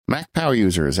Mac Power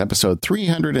Users, episode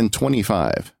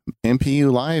 325,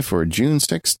 MPU Live for June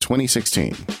 6,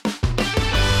 2016.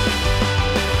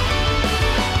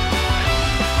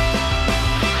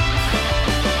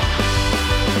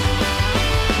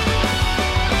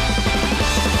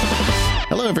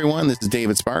 Hello, everyone. This is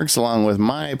David Sparks, along with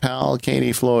my pal,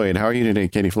 Katie Floyd. How are you today,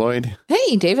 Katie Floyd?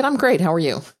 Hey, David. I'm great. How are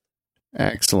you?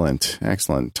 Excellent.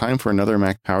 Excellent. Time for another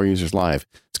Mac Power Users Live.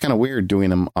 It's kind of weird doing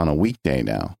them on a weekday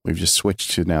now. We've just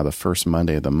switched to now the first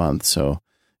Monday of the month. So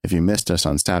if you missed us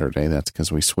on Saturday, that's because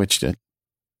we switched it.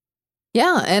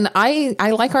 Yeah, and I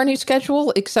like our new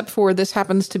schedule, except for this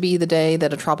happens to be the day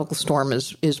that a tropical storm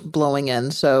is blowing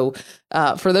in. So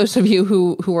for those of you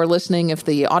who are listening, if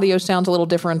the audio sounds a little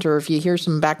different or if you hear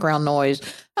some background noise,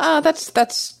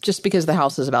 that's just because the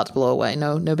house is about to blow away.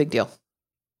 No big deal.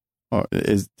 Oh,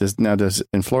 does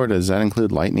in Florida, does that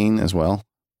include lightning as well?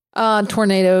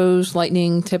 Tornadoes,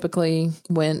 lightning, typically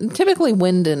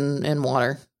wind and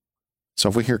water. So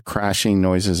if we hear crashing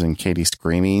noises and Katie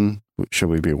screaming, should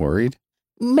we be worried?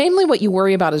 Mainly what you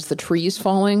worry about is the trees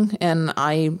falling, and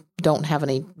I don't have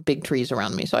any big trees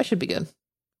around me, so I should be good.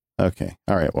 Okay.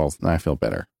 All right. Well, I feel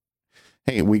better.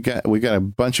 Hey, we got a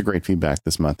bunch of great feedback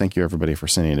this month. Thank you, everybody, for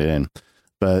sending it in.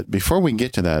 But before we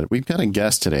get to that, we've got a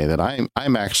guest today that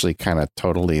I'm actually kind of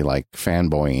totally like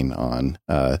fanboying on.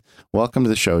 Welcome to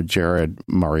the show, Jared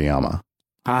Maruyama.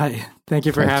 Hi, thank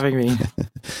you for having me.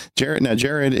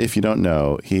 Jared, if you don't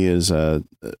know, he is a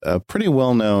pretty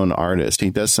well-known artist.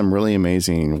 He does some really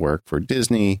amazing work for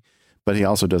Disney, but he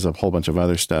also does a whole bunch of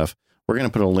other stuff. We're going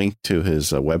to put a link to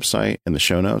his website in the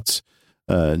show notes,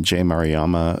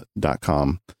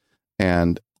 jmaruyama.com.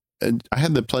 And I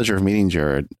had the pleasure of meeting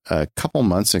Jared a couple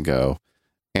months ago,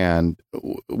 and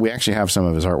we actually have some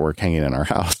of his artwork hanging in our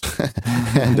house.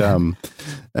 And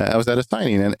I was at a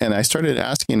signing, and I started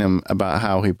asking him about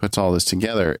how he puts all this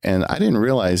together. And I didn't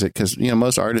realize it because,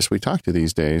 most artists we talk to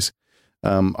these days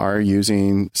are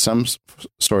using some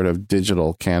sort of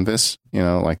digital canvas,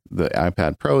 like the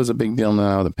iPad Pro is a big deal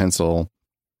now, the pencil,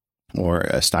 or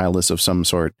a stylus of some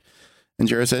sort. And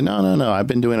Jared said, no, I've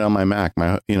been doing it on my Mac.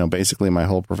 Basically my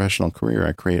whole professional career,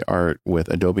 I create art with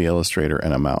Adobe Illustrator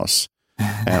and a mouse.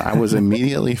 And I was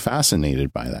immediately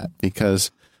fascinated by that because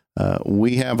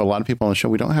we have a lot of people on the show.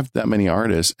 We don't have that many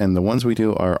artists, and the ones we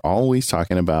do are always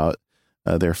talking about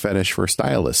their fetish for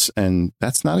stylists. And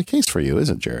that's not a case for you,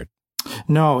 is it, Jared?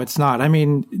 No, it's not. I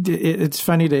mean, it's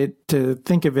funny to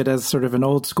think of it as sort of an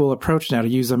old school approach now to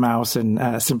use a mouse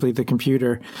and simply the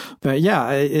computer. But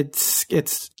yeah, it's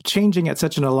changing at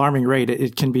such an alarming rate.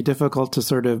 It can be difficult to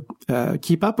sort of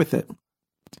keep up with it.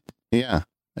 Yeah,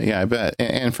 I bet.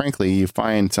 And frankly, you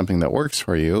find something that works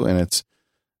for you, and it's,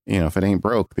 if it ain't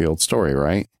broke, the old story,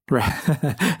 right? Right.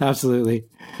 Absolutely.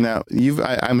 Now,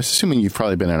 I'm assuming you've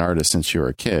probably been an artist since you were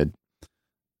a kid.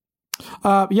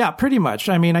 Yeah, pretty much.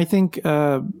 I mean, I think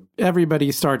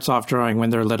everybody starts off drawing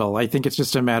when they're little. I think it's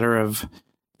just a matter of,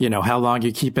 how long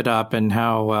you keep it up and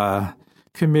how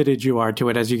committed you are to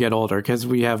it as you get older, because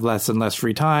we have less and less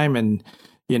free time, and,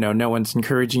 no one's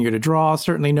encouraging you to draw.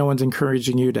 Certainly no one's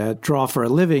encouraging you to draw for a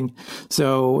living.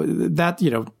 So that,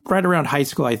 right around high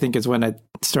school, I think, is when I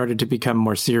started to become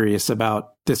more serious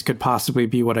about this could possibly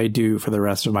be what I do for the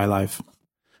rest of my life.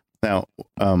 Now,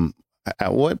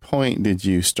 at what point did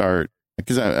you start?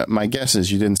 Because my guess is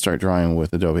you didn't start drawing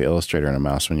with Adobe Illustrator and a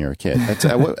mouse when you were a kid.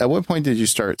 At what point did you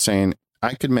start saying,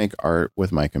 I could make art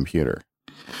with my computer?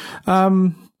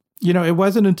 It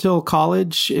wasn't until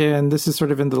college, and this is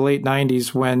sort of in the late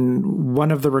 90s, when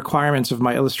one of the requirements of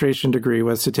my illustration degree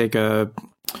was to take a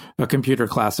computer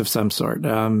class of some sort.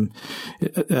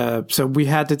 So we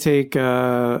had to take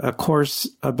a course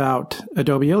about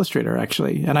Adobe Illustrator,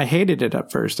 actually, and I hated it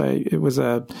at first. It was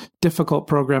a difficult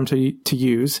program to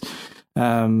use,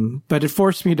 but it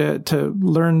forced me to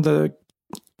learn the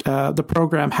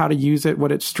program, how to use it,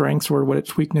 what its strengths were, what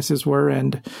its weaknesses were,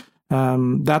 and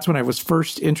that's when I was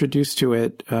first introduced to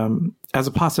it as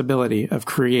a possibility of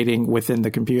creating within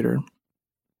the computer.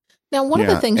 Now, one of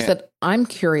the things that I'm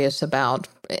curious about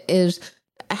is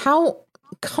how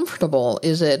comfortable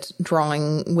is it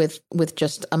drawing with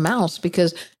just a mouse?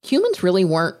 Because humans really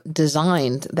weren't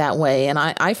designed that way. And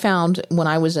I found when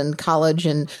I was in college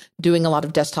and doing a lot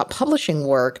of desktop publishing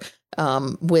work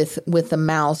with the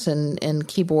mouse and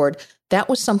keyboard, that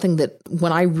was something that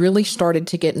when I really started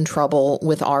to get in trouble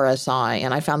with RSI,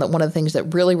 and I found that one of the things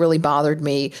that really, really bothered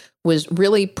me was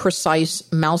really precise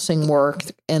mousing work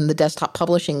in the desktop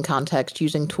publishing context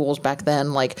using tools back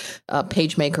then like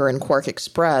PageMaker and Quark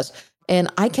Express.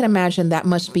 And I can imagine that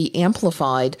must be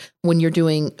amplified when you're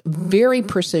doing very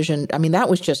precision. I mean, that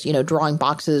was just, drawing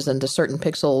boxes into certain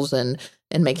pixels and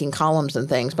and making columns and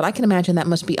things. But I can imagine that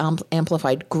must be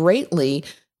amplified greatly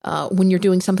when you're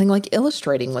doing something like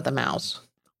illustrating with a mouse.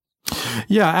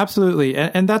 Yeah, absolutely.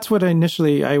 And that's what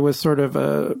initially I was sort of,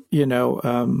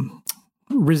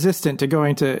 resistant to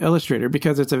going to Illustrator,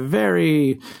 because it's a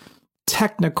very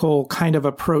technical kind of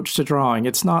approach to drawing.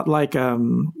 It's not like,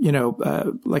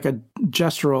 like a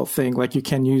gestural thing like you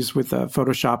can use with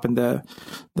Photoshop and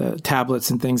the tablets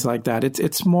and things like that.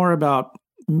 It's more about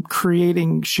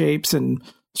creating shapes and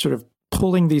sort of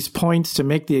pulling these points to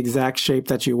make the exact shape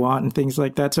that you want and things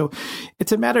like that. So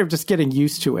it's a matter of just getting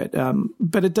used to it.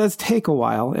 But it does take a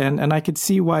while. And I could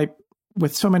see why,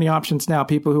 with so many options now,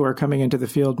 people who are coming into the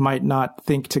field might not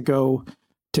think to go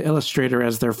to Illustrator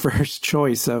as their first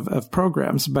choice of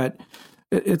programs. But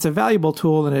it's a valuable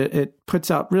tool, and it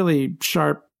puts out really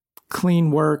sharp,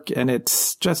 clean work. And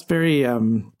it's just very...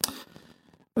 you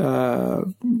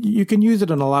can use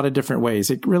it in a lot of different ways.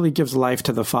 It really gives life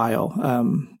to the file.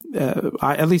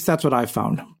 At least that's what I've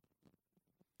found.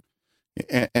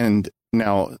 And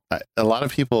now a lot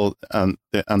of people on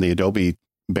the Adobe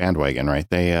bandwagon, right?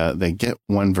 They get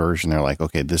one version. They're like,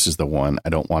 okay, this is the one. I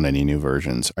don't want any new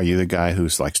versions. Are you the guy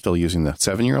who's like still using the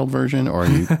 7-year-old version, or are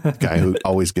you the guy who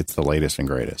always gets the latest and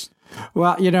greatest?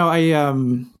 Well,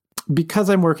 because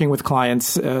I'm working with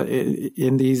clients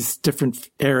in these different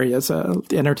areas,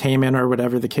 entertainment or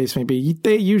whatever the case may be,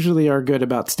 they usually are good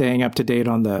about staying up to date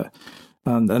on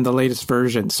the latest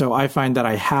version. So I find that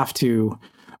I have to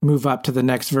move up to the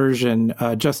next version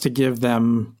just to give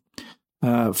them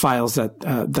files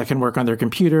that can work on their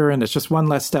computer, and it's just one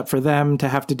less step for them to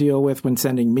have to deal with when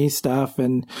sending me stuff.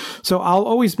 And so I'll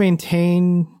always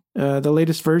maintain the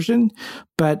latest version,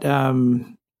 but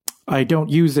I don't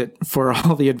use it for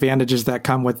all the advantages that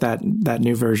come with that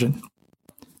new version.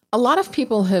 A lot of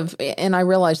people have, and I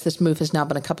realize this move has now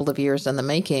been a couple of years in the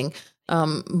making,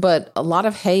 but a lot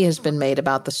of hay has been made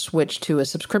about the switch to a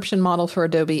subscription model for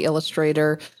Adobe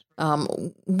Illustrator.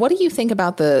 What do you think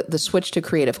about the switch to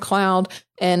Creative Cloud?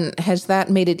 And has that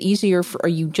made it easier? Are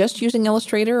you just using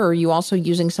Illustrator, or are you also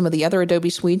using some of the other Adobe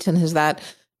suites? And has that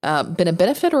been a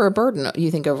benefit or a burden,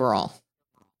 you think, overall?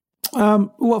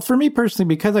 Well, for me personally,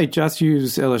 because I just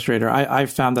use Illustrator, I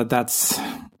found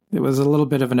it was a little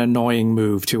bit of an annoying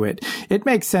move to it. It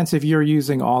makes sense if you're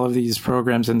using all of these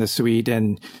programs in the suite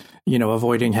and,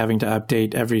 avoiding having to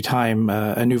update every time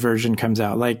a new version comes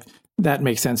out. Like, that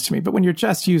makes sense to me. But when you're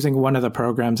just using one of the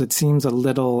programs, it seems a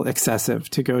little excessive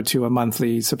to go to a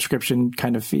monthly subscription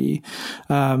kind of fee.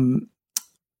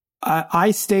 I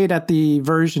stayed at the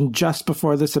version just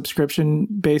before the subscription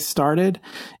base started,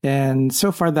 and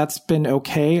so far that's been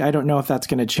okay. I don't know if that's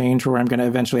going to change, where I'm going to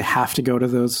eventually have to go to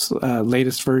those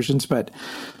latest versions, but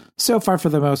so far, for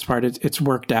the most part, it's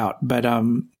worked out. But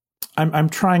I'm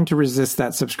trying to resist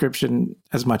that subscription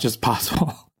as much as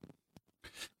possible.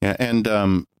 Yeah, and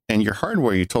your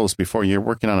hardware, you told us before, you're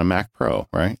working on a Mac Pro,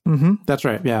 right? Mm-hmm. That's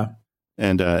right. Yeah.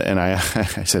 And I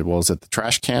said, well, is it the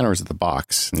trash can or is it the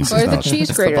box? And he says, the cheese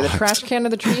grater, the trash can or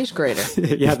the cheese grater?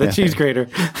 Yeah, the cheese grater.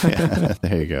 Yeah,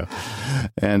 there you go.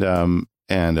 And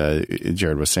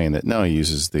Jared was saying that no, he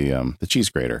uses the cheese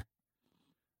grater.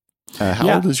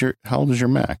 How old is your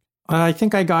Mac? I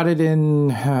think I got it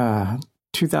in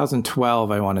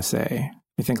 2012. I want to say.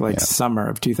 I think summer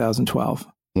of 2012.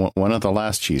 One of the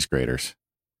last cheese graters.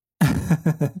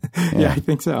 Yeah, I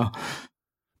think so.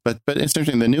 But it's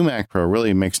interesting. The new Mac Pro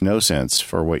really makes no sense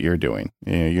for what you're doing.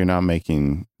 You're not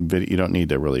making video. You don't need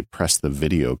to really press the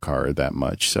video card that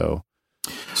much. So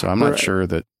I'm not sure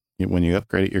that when you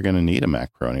upgrade it, you're going to need a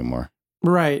Mac Pro anymore.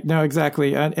 Right. No,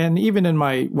 exactly. And even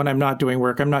when I'm not doing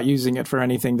work, I'm not using it for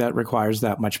anything that requires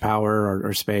that much power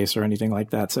or space or anything like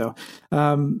that. So,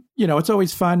 it's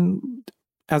always fun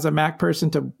as a Mac person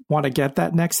to want to get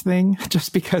that next thing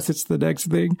just because it's the next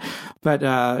thing. But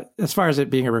as far as it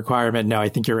being a requirement, no, I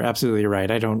think you're absolutely right.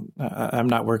 I'm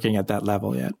not working at that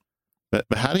level yet. But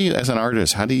how do you, as an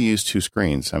artist, how do you use two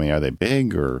screens? I mean, are they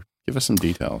big, or give us some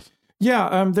details?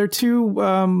 Yeah, they're two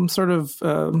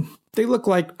they look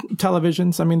like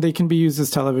televisions. I mean, they can be used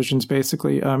as televisions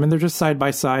basically. And they're just side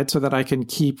by side so that I can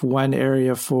keep one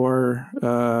area for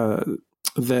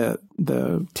the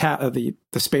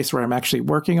space where I'm actually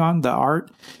working on the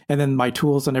art, and then my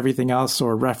tools and everything else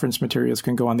or reference materials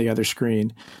can go on the other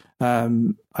screen.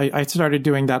 I started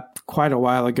doing that quite a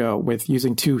while ago with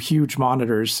using two huge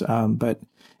monitors, but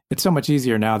it's so much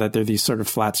easier now that they're these sort of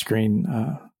flat screen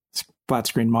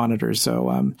monitors.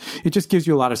 So it just gives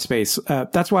you a lot of space.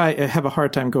 That's why I have a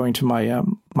hard time going to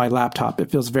my laptop.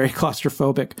 It feels very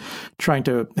claustrophobic trying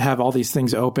to have all these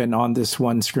things open on this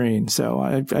one screen. So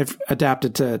I've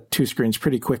adapted to two screens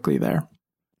pretty quickly there.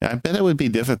 Yeah, I bet it would be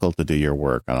difficult to do your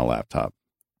work on a laptop.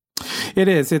 It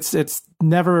is. It's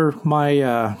never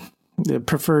my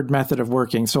preferred method of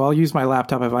working. So I'll use my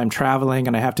laptop if I'm traveling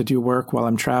and I have to do work while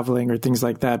I'm traveling or things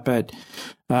like that. But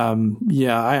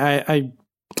I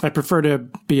prefer to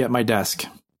be at my desk.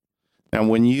 Now,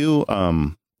 when you,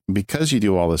 because you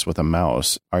do all this with a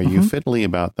mouse, are you fiddly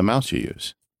about the mouse you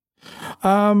use?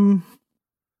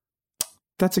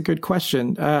 That's a good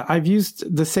question. I've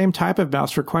used the same type of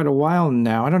mouse for quite a while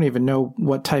now. I don't even know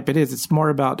what type it is. It's more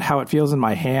about how it feels in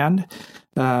my hand.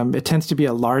 It tends to be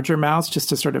a larger mouse just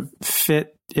to sort of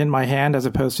fit in my hand as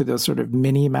opposed to those sort of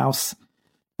mini mouse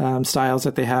styles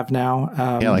that they have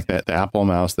now. Like the Apple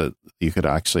mouse that you could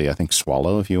actually, I think,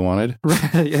 swallow if you wanted.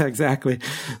 Right, yeah, exactly.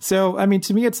 So, I mean,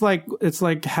 to me, it's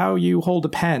like how you hold a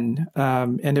pen.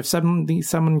 And if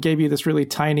someone gave you this really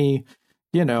tiny,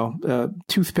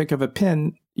 toothpick of a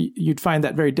pen, you'd find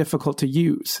that very difficult to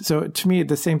use. So to me,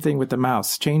 the same thing with the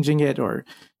mouse, changing it or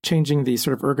changing the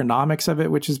sort of ergonomics of it,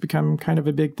 which has become kind of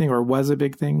a big thing or was a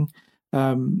big thing.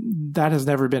 That has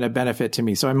never been a benefit to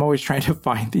me. So I'm always trying to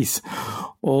find these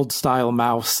old style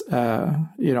mouse,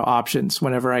 options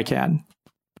whenever I can.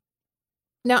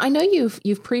 Now, I know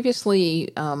you've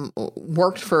previously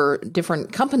worked for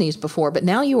different companies before, but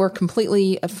now you are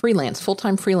completely a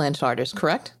full-time freelance artist,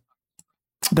 correct?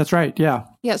 That's right. Yeah.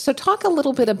 Yeah. So talk a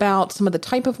little bit about some of the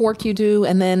type of work you do,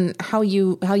 and then how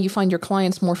you find your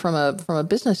clients more from a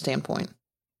business standpoint.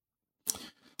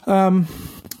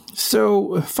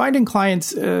 So finding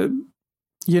clients, I'm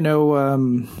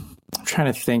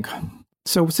trying to think.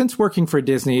 So since working for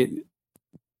Disney,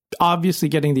 obviously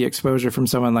getting the exposure from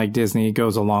someone like Disney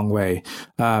goes a long way.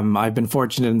 I've been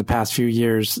fortunate in the past few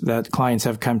years that clients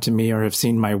have come to me or have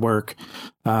seen my work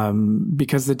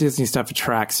because the Disney stuff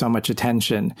attracts so much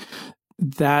attention.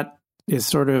 That is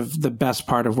sort of the best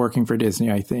part of working for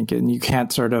Disney, I think, and you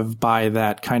can't sort of buy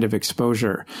that kind of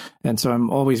exposure. And so I'm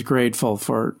always grateful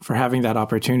for having that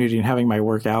opportunity and having my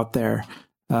work out there.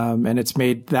 And it's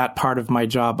made that part of my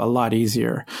job a lot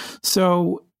easier.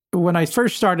 So when I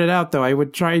first started out, though, I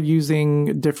would try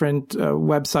using different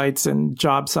websites and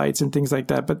job sites and things like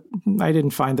that, but I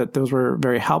didn't find that those were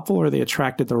very helpful or they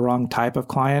attracted the wrong type of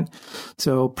client.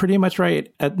 So pretty much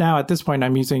at this point,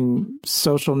 I'm using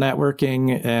social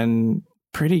networking and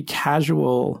pretty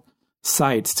casual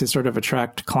sites to sort of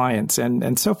attract clients.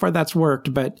 And so far that's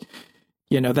worked, but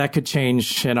that could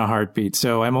change in a heartbeat.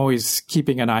 So I'm always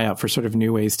keeping an eye out for sort of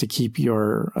new ways to keep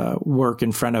your work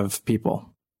in front of people.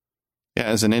 Yeah,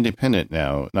 as an independent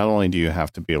now, not only do you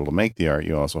have to be able to make the art,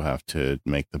 you also have to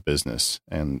make the business.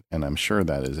 And I'm sure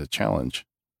that is a challenge.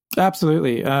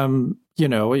 Absolutely. I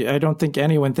don't think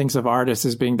anyone thinks of artists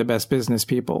as being the best business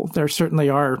people. There certainly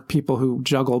are people who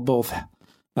juggle both,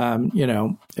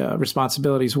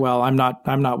 responsibilities well. I'm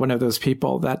not one of those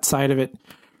people. That side of it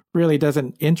really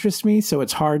doesn't interest me. So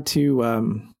it's hard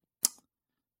to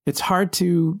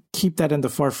keep that in the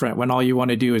forefront when all you want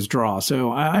to do is draw.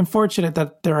 So I'm fortunate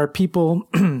that there are people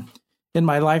in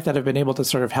my life that have been able to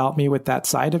sort of help me with that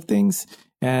side of things.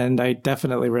 And I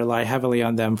definitely rely heavily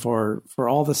on them for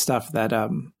all the stuff that,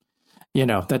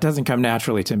 that doesn't come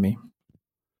naturally to me.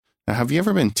 Now, have you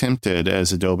ever been tempted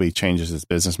as Adobe changes its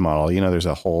business model? There's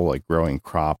a whole growing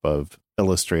crop of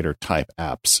Illustrator type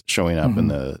apps showing up in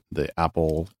the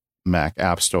Apple Mac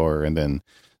App Store. And then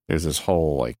there's this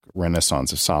whole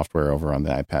renaissance of software over on the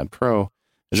iPad Pro.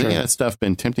 Has any of that stuff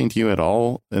been tempting to you at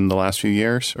all in the last few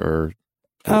years, or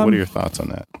what are your thoughts on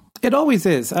that? It always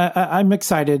is. I'm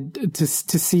excited to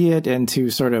see it and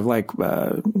to sort of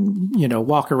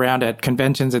walk around at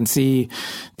conventions and see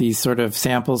these sort of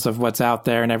samples of what's out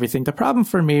there and everything. The problem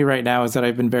for me right now is that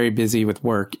I've been very busy with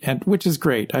work, and which is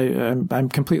great. I'm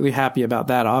completely happy about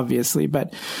that, obviously,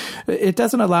 but it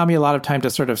doesn't allow me a lot of time to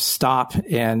sort of stop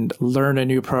and learn a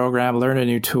new program, learn a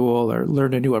new tool, or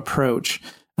learn a new approach,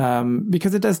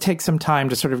 because it does take some time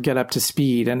to sort of get up to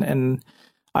speed. And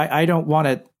I don't want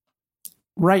to.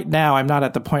 Right now, I'm not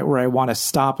at the point where I want to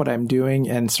stop what I'm doing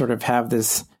and sort of have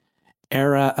this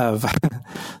era of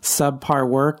subpar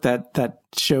work that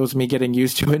shows me getting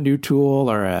used to a new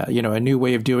tool or a new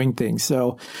way of doing things.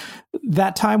 So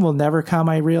that time will never come.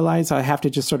 I realize I have to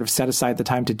just sort of set aside the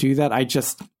time to do that. I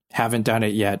just haven't done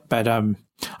it yet, but I'm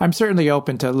certainly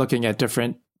open to looking at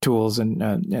different tools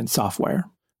and software.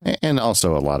 And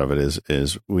also a lot of it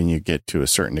is when you get to a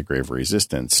certain degree of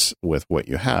resistance with what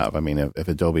you have. I mean, if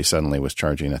Adobe suddenly was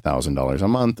charging $1,000 a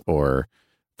month, or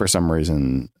for some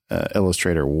reason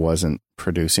Illustrator wasn't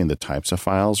producing the types of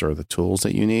files or the tools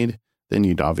that you need, then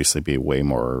you'd obviously be way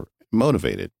more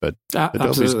motivated. But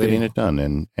Adobe's getting it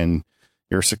done, and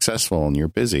you're successful and you're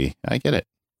busy. I get it.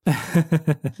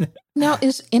 Now,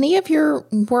 is any of your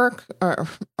work or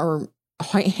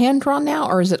hand drawn now,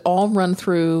 or is it all run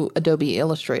through Adobe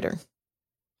Illustrator?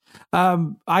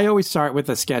 I always start with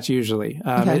a sketch usually.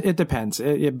 Okay. It depends.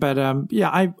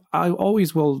 I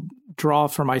always will draw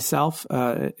for myself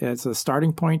as a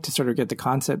starting point to sort of get the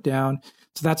concept down.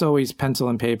 So that's always pencil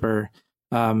and paper.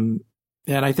 And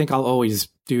I think I'll always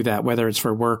do that, whether it's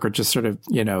for work or just sort of,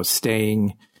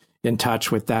 staying in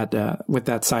touch with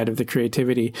that side of the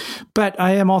creativity. But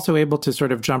I am also able to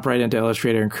sort of jump right into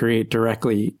Illustrator and create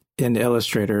directly in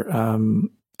Illustrator.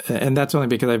 And that's only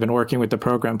because I've been working with the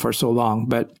program for so long.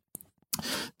 But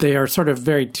they are sort of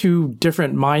very two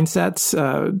different mindsets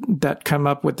that come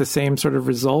up with the same sort of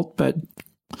result, but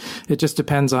it just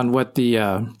depends on what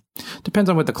the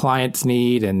clients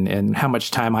need and how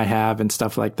much time I have and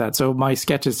stuff like that. So my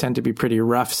sketches tend to be pretty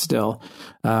rough still,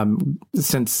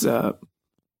 since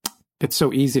it's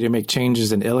so easy to make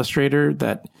changes in Illustrator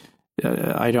that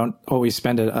I don't always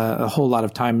spend a whole lot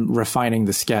of time refining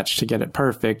the sketch to get it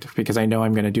perfect, because I know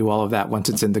I'm going to do all of that once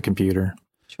it's in the computer.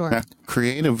 Sure. Now,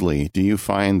 creatively, do you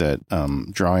find that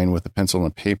drawing with a pencil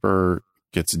and paper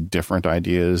gets different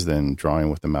ideas than drawing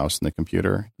with the mouse and the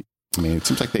computer? I mean, it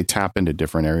seems like they tap into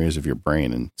different areas of your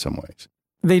brain in some ways.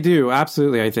 They do,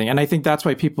 absolutely, I think. And I think that's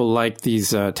why people like these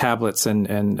tablets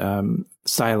and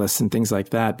stylus and things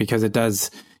like that, because it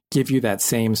does give you that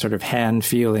same sort of hand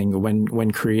feeling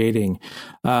when creating.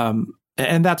 And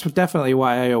that's definitely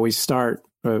why I always start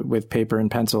with paper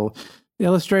and pencil.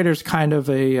 Illustrator's kind of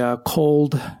a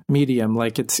cold medium.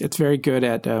 Like it's very good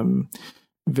at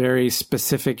very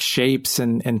specific shapes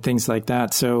and things like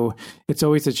that. So it's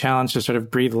always a challenge to sort of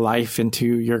breathe life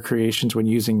into your creations when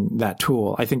using that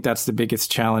tool. I think that's the biggest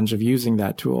challenge of using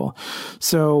that tool.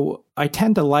 So I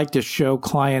tend to like to show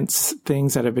clients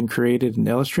things that have been created in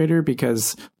Illustrator,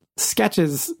 because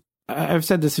sketches, I've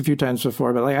said this a few times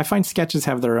before, but I find sketches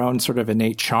have their own sort of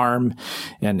innate charm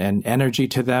and energy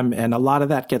to them. And a lot of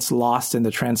that gets lost in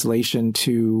the translation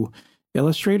to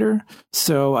Illustrator.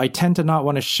 So I tend to not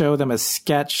want to show them a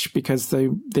sketch, because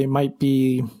they might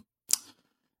be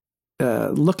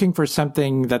looking for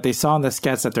something that they saw in the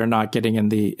sketch that they're not getting in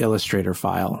the Illustrator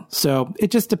file. So it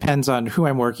just depends on who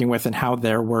I'm working with and how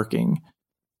they're working.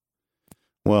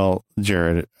 Well,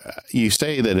 Jared, you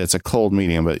say that it's a cold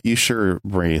medium, but you sure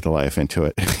breathe life into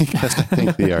it, because I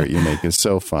think the art you make is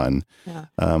so fun. Yeah.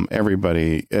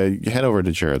 Everybody, head over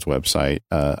to Jared's website.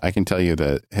 I can tell you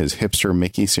that his Hipster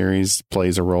Mickey series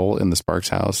plays a role in the Sparks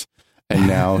house. And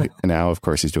now, of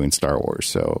course, he's doing Star Wars.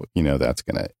 So, that's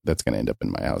gonna end up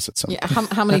in my house at some point. Yeah.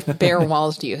 How many bare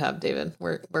walls do you have, David?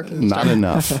 Where can you Not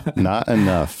enough. Not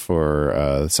enough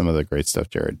for some of the great stuff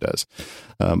Jared does.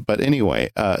 But anyway,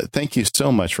 thank you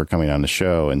so much for coming on the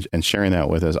show and sharing that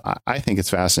with us. I think it's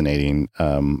fascinating.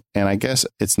 And I guess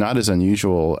it's not as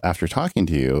unusual after talking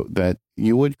to you that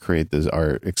you would create this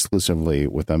art exclusively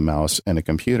with a mouse and a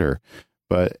computer.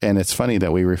 And it's funny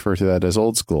that we refer to that as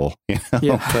old school,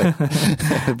 Yeah.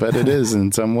 but it is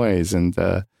in some ways. And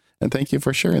thank you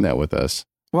for sharing that with us.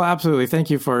 Well, absolutely. Thank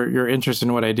you for your interest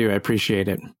in what I do. I appreciate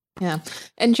it. Yeah.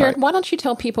 And Jared, why don't you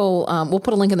tell people, we'll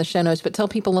put a link in the show notes, but tell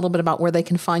people a little bit about where they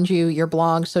can find you, your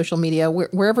blog, social media,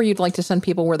 wherever you'd like to send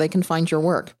people where they can find your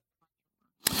work.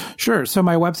 Sure. So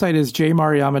my website is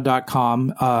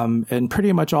jmaruyama.com. And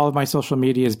pretty much all of my social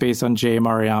media is based on J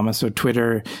Maruyama. So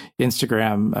Twitter,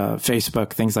 Instagram,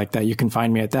 Facebook, things like that. You can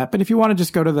find me at that. But if you want to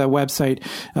just go to the website,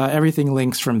 everything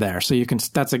links from there. So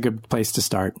that's a good place to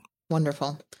start.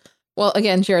 Wonderful. Well,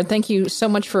 again, Jared, thank you so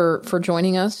much for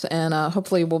joining us. And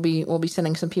hopefully we'll be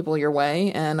sending some people your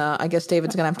way. And I guess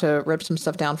David's going to have to rip some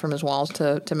stuff down from his walls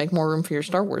to make more room for your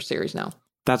Star Wars series now.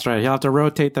 That's right. You'll have to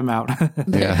rotate them out.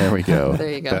 Yeah, there we go. There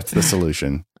you go. That's the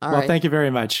solution. All well, right. Thank you very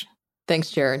much.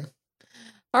 Thanks, Jared.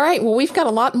 All right. Well, we've got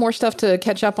a lot more stuff to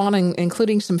catch up on,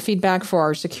 including some feedback for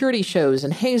our security shows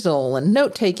and Hazel and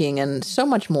note-taking and so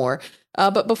much more.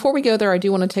 But before we go there, I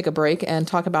do want to take a break and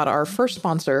talk about our first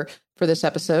sponsor for this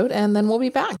episode, and then we'll be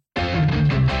back.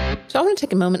 So I want to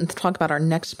take a moment and talk about our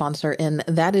next sponsor, and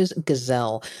that is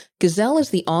Gazelle. Gazelle is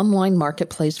the online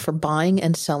marketplace for buying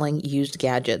and selling used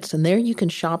gadgets, and there you can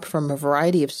shop from a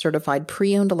variety of certified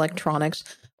pre-owned electronics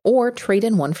or trade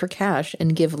in one for cash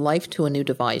and give life to a new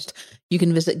device. You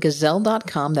can visit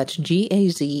gazelle.com, that's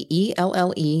GAZELLE.com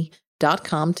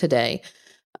today.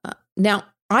 Now,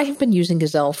 I have been using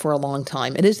Gazelle for a long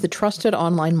time. It is the trusted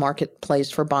online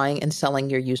marketplace for buying and selling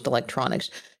your used electronics.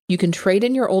 You can trade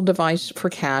in your old device for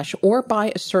cash or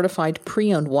buy a certified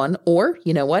pre-owned one, or,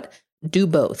 you know what, do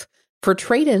both. For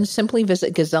trade-in, simply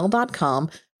visit gazelle.com,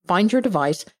 find your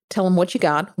device, tell them what you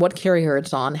got, what carrier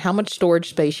it's on, how much storage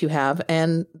space you have,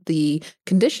 and the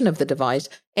condition of the device,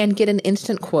 and get an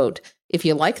instant quote. If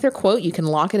you like their quote, you can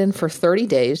lock it in for 30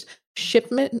 days.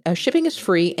 Shipping is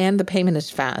free and the payment is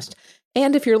fast.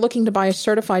 And if you're looking to buy a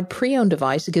certified pre-owned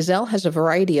device, Gazelle has a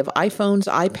variety of iPhones,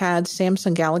 iPads,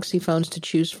 Samsung Galaxy phones to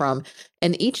choose from,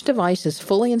 and each device is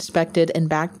fully inspected and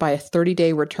backed by a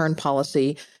 30-day return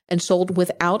policy and sold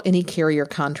without any carrier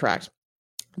contract.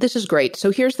 This is great.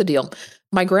 So here's the deal.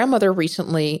 My grandmother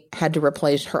recently had to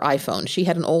replace her iPhone. She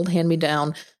had an old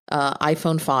hand-me-down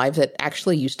iPhone 5 that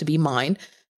actually used to be mine,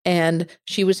 and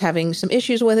she was having some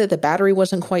issues with it. The battery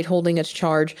wasn't quite holding its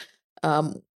charge.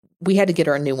 We had to get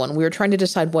her a new one. We were trying to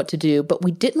decide what to do, but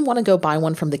we didn't want to go buy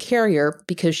one from the carrier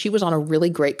because she was on a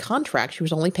really great contract. She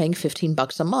was only paying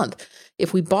 $15 a month.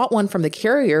 If we bought one from the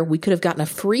carrier, we could have gotten a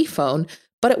free phone,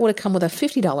 but it would have come with a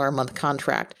 $50 a month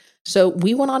contract. So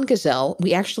we went on Gazelle.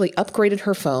 We actually upgraded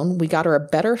her phone. We got her a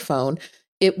better phone.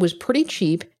 It was pretty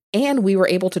cheap, and we were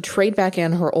able to trade back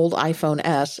in her old iPhone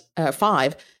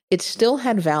 5. It still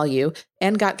had value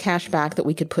and got cash back that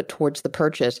we could put towards the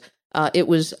purchase. It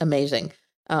was amazing.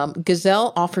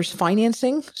 Gazelle offers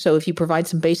financing, so if you provide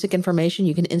some basic information,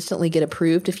 you can instantly get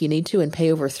approved if you need to and pay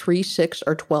over 3, 6,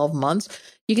 or 12 months.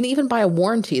 You can even buy a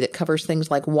warranty that covers things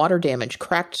like water damage,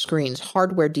 cracked screens,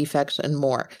 hardware defects, and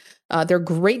more. There are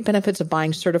great benefits of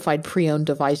buying certified pre-owned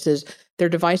devices. Their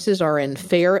devices are in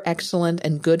fair, excellent,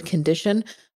 and good condition.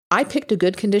 I picked a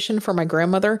good condition for my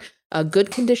grandmother.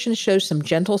 Good condition shows some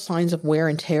gentle signs of wear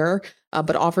and tear,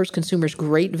 but offers consumers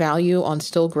great value on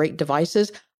still great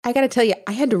devices. I got to tell you,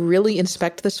 I had to really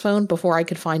inspect this phone before I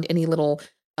could find any little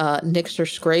nicks or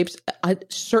scrapes.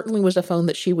 It certainly was a phone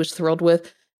that she was thrilled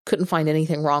with, couldn't find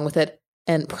anything wrong with it,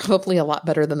 and probably a lot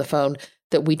better than the phone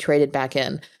that we traded back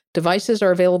in. Devices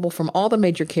are available from all the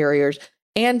major carriers,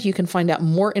 and you can find out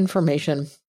more information.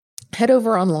 Head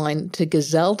over online to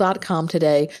gazelle.com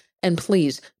today, and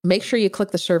please make sure you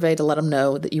click the survey to let them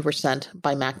know that you were sent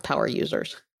by Mac Power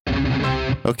users.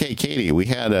 Okay, Katie, we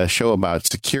had a show about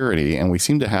security, and we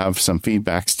seem to have some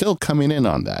feedback still coming in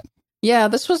on that. Yeah,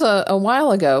 this was a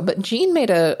while ago, but Jean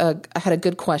had a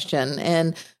good question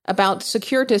and about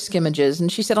secure disk images.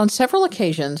 And she said, on several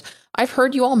occasions, I've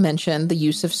heard you all mention the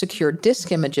use of secure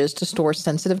disk images to store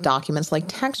sensitive documents like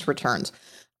tax returns.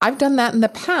 I've done that in the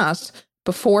past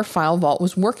before FileVault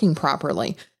was working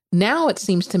properly. Now it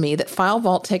seems to me that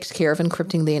FileVault takes care of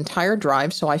encrypting the entire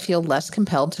drive, so I feel less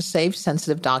compelled to save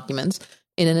sensitive documents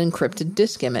in an encrypted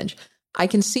disk image. I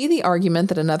can see the argument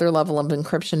that another level of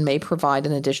encryption may provide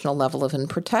an additional level of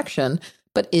protection,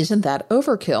 but isn't that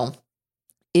overkill?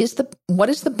 What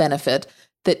is the benefit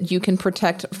that you can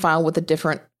protect a file with a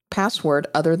different password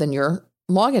other than your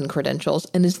login credentials,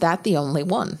 and is that the only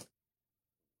one?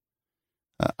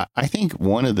 I think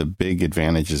one of the big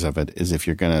advantages of it is if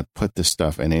you're going to put this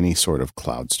stuff in any sort of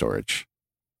cloud storage.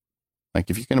 Like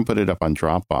if you're going to put it up on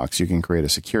Dropbox, you can create a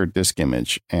secure disk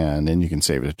image and then you can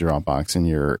save it to Dropbox and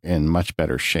you're in much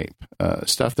better shape.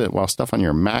 While stuff on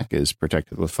your Mac is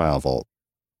protected with FileVault,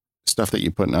 stuff that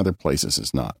you put in other places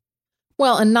is not.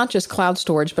 Well, and not just cloud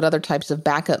storage, but other types of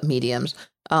backup mediums.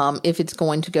 If it's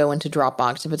going to go into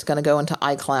Dropbox, if it's going to go into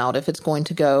iCloud, if it's going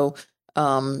to go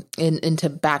into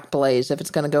Backblaze, if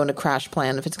it's going to go into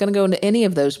CrashPlan, if it's going to go into any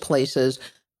of those places,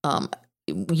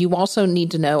 you also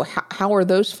need to know how are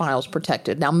those files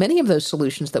protected. Now, many of those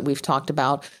solutions that we've talked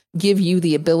about give you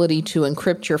the ability to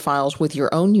encrypt your files with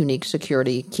your own unique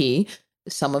security key.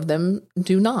 Some of them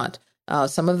do not.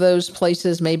 Some of those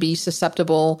places may be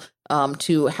susceptible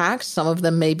to hacks. Some of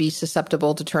them may be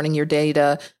susceptible to turning your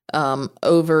data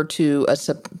over to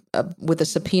with a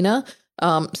subpoena.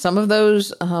 Some of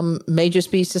those may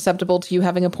just be susceptible to you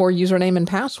having a poor username and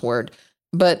password.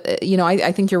 But,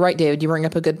 I think you're right, David. You bring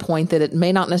up a good point that it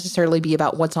may not necessarily be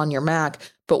about what's on your Mac,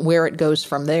 but where it goes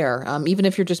from there. Even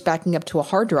if you're just backing up to a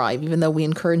hard drive, even though we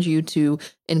encourage you to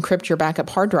encrypt your backup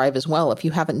hard drive as well, if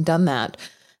you haven't done that.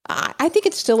 I think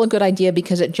it's still a good idea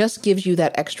because it just gives you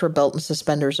that extra belt and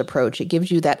suspenders approach. It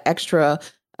gives you that extra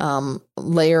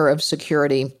layer of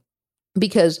security.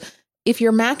 Because if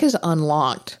your Mac is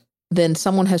unlocked, then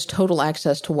someone has total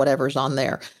access to whatever's on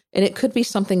there. And it could be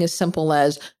something as simple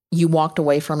as you walked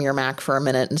away from your Mac for a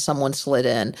minute and someone slid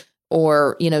in,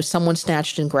 or, someone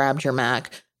snatched and grabbed your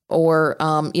Mac, or,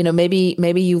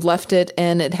 maybe you left it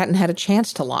and it hadn't had a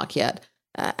chance to lock yet.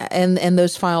 And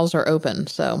those files are open.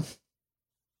 So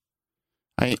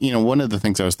one of the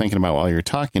things I was thinking about while you're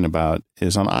talking about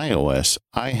is on iOS,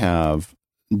 I have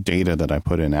data that I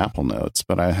put in Apple Notes,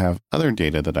 but I have other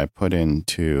data that I put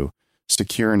into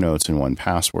Secure Notes in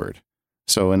 1Password.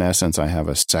 So in essence, I have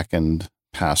a second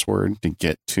password to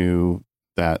get to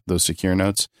those secure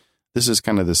notes. This is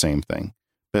kind of the same thing.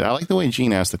 But I like the way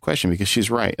Jean asked the question because she's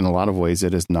right. In a lot of ways,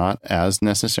 it is not as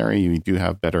necessary. You do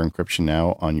have better encryption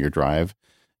now on your drive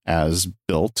as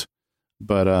built.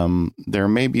 but there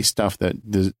may be stuff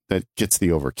that gets the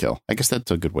overkill. I guess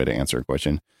that's a good way to answer a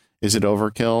question. Is it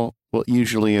overkill? Well,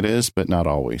 usually it is, but not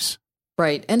always.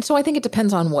 Right. And so I think it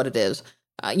depends on what it is.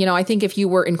 I think if you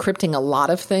were encrypting a lot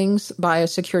of things via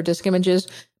secure disk images,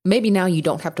 maybe now you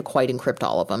don't have to quite encrypt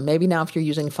all of them. Maybe now if you're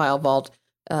using File Vault,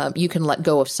 you can let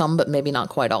go of some, but maybe not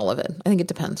quite all of it. I think it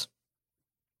depends.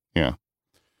 Yeah.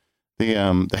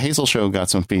 The Hazel Show got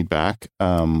some feedback,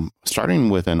 starting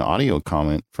with an audio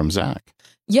comment from Zach.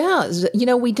 Yeah,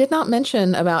 we did not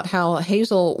mention about how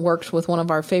Hazel works with one of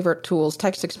our favorite tools,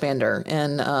 Text Expander,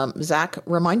 and Zach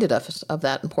reminded us of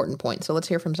that important point. So let's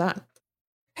hear from Zach.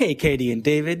 Hey, Katie and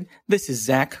David. This is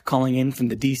Zach calling in from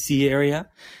the DC area.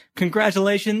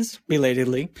 Congratulations,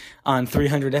 belatedly, on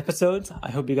 300 episodes.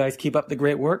 I hope you guys keep up the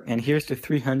great work, and here's to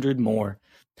 300 more.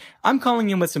 I'm calling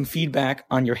in with some feedback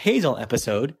on your Hazel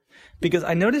episode because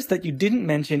I noticed that you didn't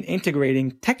mention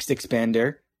integrating Text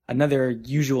Expander, another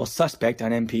usual suspect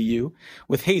on MPU,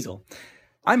 with Hazel.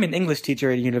 I'm an English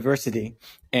teacher at a university,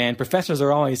 and professors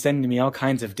are always sending me all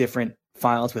kinds of different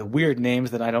files with weird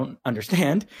names that I don't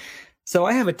understand. So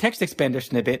I have a Text Expander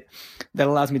snippet that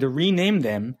allows me to rename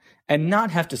them and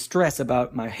not have to stress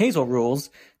about my Hazel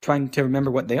rules trying to remember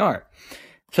what they are.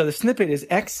 So the snippet is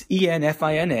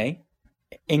XENFINA,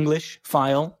 English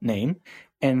file name,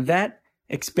 and that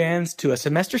expands to a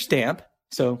semester stamp,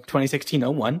 so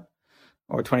 2016-01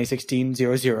 or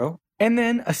 2016-00, and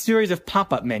then a series of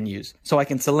pop-up menus, so I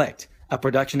can select a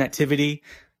production activity,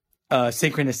 a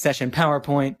synchronous session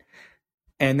PowerPoint,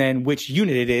 and then which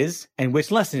unit it is and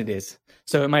which lesson it is.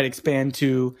 So it might expand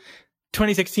to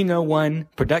 2016-01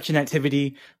 production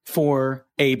activity for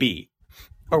AB,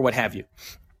 or what have you.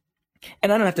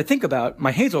 And I don't have to think about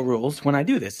my Hazel rules when I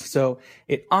do this. So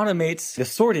it automates the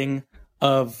sorting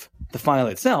of the file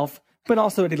itself, but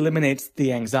also it eliminates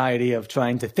the anxiety of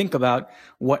trying to think about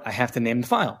what I have to name the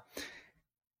file.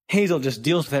 Hazel just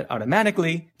deals with it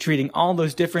automatically, treating all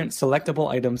those different selectable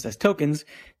items as tokens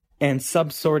and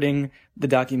subsorting the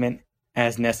document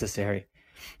as necessary.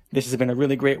 This has been a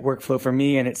really great workflow for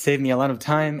me, and it saved me a lot of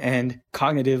time and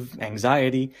cognitive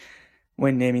anxiety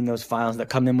when naming those files that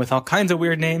come in with all kinds of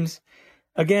weird names.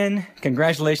 Again,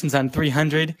 congratulations on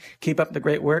 300. Keep up the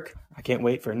great work. I can't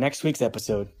wait for next week's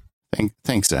episode.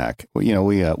 Thanks, Zach. Well,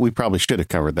 we probably should have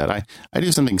covered that. I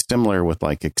do something similar with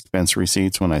like expense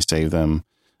receipts when I save them.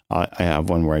 I have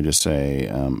one where I just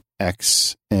say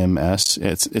XMS.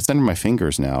 It's under my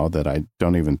fingers now that I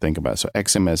don't even think about it. So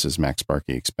XMS is Max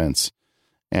Sparky expense.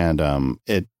 And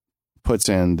it puts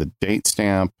in the date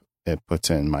stamp, it puts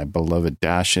in my beloved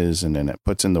dashes, and then it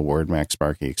puts in the word Max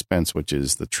Sparky expense, which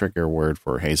is the trigger word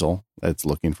for Hazel that's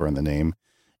looking for in the name.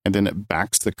 And then it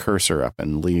backs the cursor up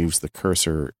and leaves the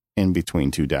cursor in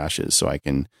between two dashes. So I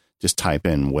can just type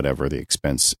in whatever the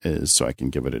expense is so I can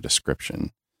give it a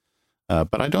description.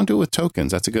 But I don't do it with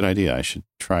tokens. That's a good idea. I should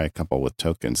try a couple with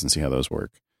tokens and see how those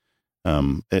work.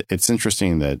 It's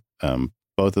interesting that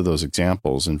both of those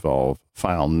examples involve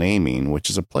file naming, which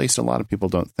is a place a lot of people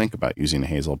don't think about using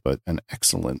Hazel, but an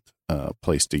excellent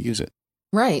place to use it.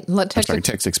 Right. Text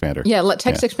Expander. Yeah, let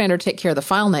Text Expander take care of the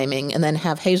file naming and then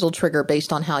have Hazel trigger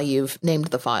based on how you've named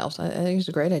the files. I think it's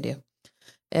a great idea.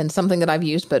 And something that I've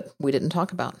used, but we didn't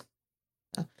talk about.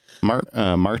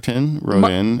 Martin wrote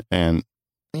in and...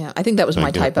 Yeah, I think that was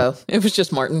my typo. It was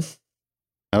just Martin.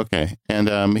 Okay.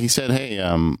 And he said, hey,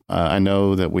 I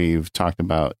know that we've talked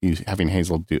about having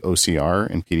Hazel do OCR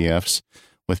in PDFs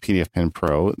with PDFpen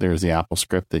Pro. There's the Apple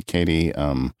script that Katie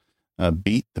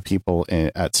beat the people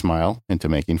at Smile into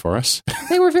making for us.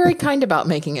 They were very kind about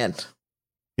making it.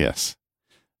 Yes.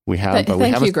 We have, but we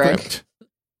have a script. Greg.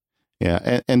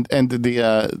 Yeah. And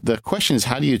the question is,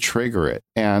 how do you trigger it?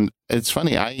 And it's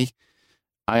funny.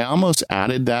 I almost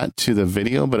added that to the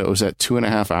video, but it was at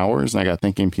 2.5 hours. And I got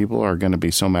thinking people are going to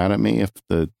be so mad at me if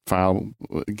the file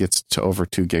gets to over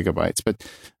 2 gigabytes. But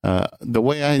the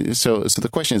way so the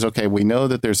question is, okay, we know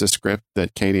that there's a script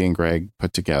that Katie and Greg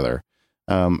put together.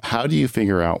 How do you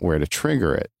figure out where to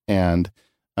trigger it? And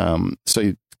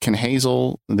so can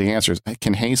Hazel, the answer is,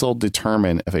 can Hazel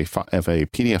determine if a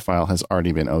PDF file has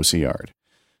already been OCR'd?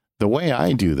 The way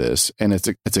I do this, and it's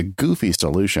a goofy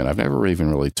solution, I've never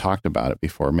even really talked about it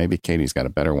before, maybe Katie's got a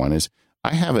better one, is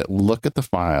I have it look at the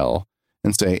file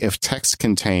and say, if text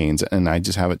contains, and I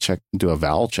just have it do a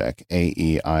vowel check,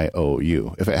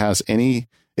 A-E-I-O-U.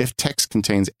 If text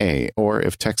contains A, or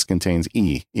if text contains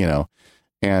E,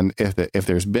 and if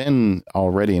there's been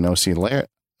already an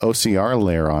OCR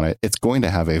layer on it, it's going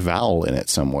to have a vowel in it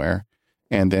somewhere,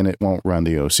 and then it won't run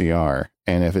the OCR.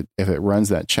 And if it runs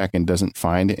that check and doesn't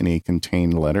find any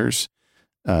contained letters,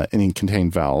 any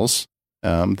contained vowels,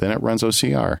 then it runs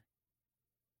OCR.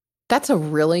 That's a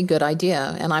really good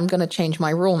idea. And I'm going to change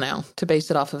my rule now to base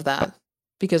it off of that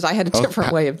because I had a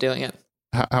different way of doing it.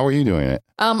 How are you doing it?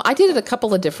 I did it a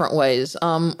couple of different ways.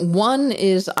 One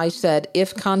is I said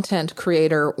if content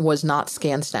creator was not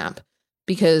ScanSnap,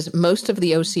 because most of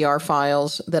the OCR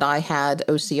files that I had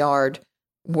OCR'd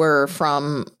were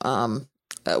from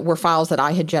were files that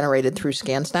I had generated through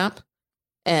ScanSnap.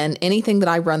 And anything that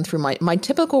I run through my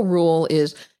typical rule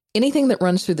is anything that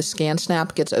runs through the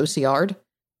ScanSnap gets OCR'd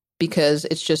because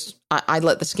it's just I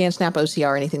let the ScanSnap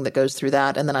OCR anything that goes through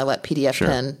that, and then I let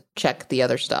PDFpen check the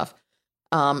other stuff.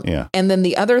 And then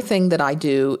the other thing that I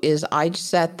do is I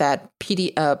set that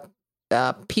PDF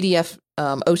OCR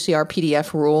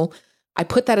PDF rule. I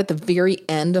put that at the very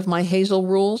end of my Hazel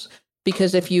rules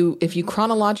because if you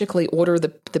chronologically order the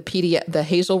PDF the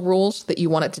Hazel rules that you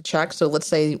want it to check, so let's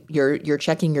say you're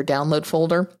checking your download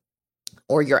folder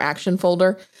or your action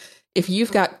folder, if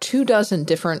you've got 24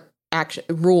 different action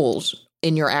rules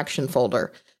in your action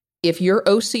folder, if your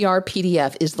OCR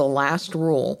PDF is the last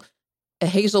rule,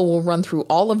 Hazel will run through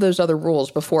all of those other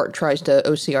rules before it tries to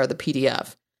OCR the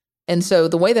PDF. And so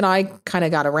the way that I kind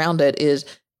of got around it is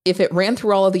if it ran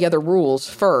through all of the other rules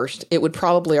first, it would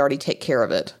probably already take care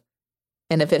of it.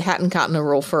 And if it hadn't gotten a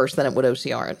rule first, then it would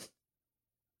OCR it.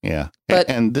 Yeah.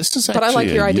 And this is actually but I like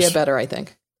your idea better, I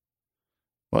think.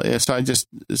 Well, yeah,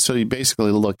 so you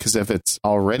basically look, because if it's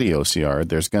already OCR,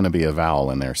 there's going to be a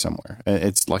vowel in there somewhere.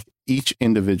 It's like each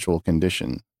individual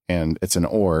condition. And it's an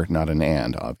or, not an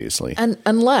and, obviously. And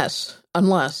unless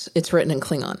it's written in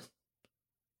Klingon.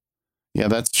 Yeah,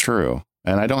 that's true.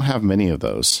 And I don't have many of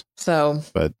those. So,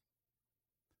 but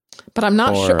I'm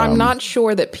not sure. I'm not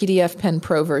sure that PDFpen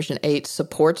Pro version 8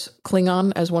 supports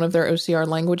Klingon as one of their OCR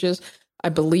languages. I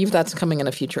believe that's coming in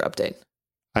a future update.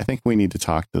 I think we need to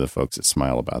talk to the folks at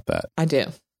Smile about that. I do.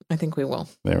 I think we will.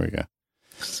 There we go.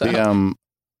 So.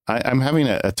 I'm having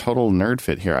a total nerd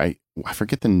fit here. I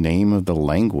forget the name of the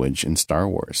language in Star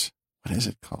Wars. What is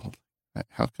it called?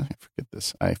 How can I forget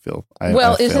this?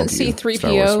 Isn't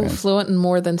C-3PO fluent in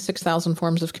more than 6,000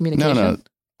 forms of communication?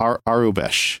 No.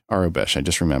 Arubesh. I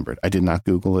just remembered. I did not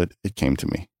Google it. It came to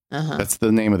me. That's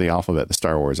the name of the alphabet, the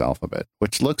Star Wars alphabet,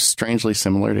 which looks strangely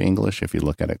similar to English if you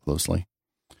look at it closely.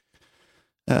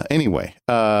 Anyway,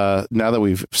 now that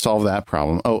we've solved that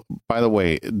problem. Oh, by the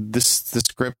way, the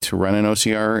script to run an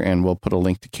OCR, and we'll put a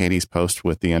link to Katie's post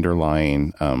with the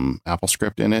underlying Apple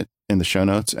script in it in the show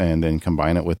notes, and then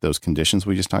combine it with those conditions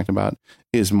we just talked about,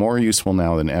 is more useful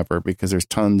now than ever because there's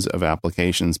tons of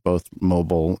applications, both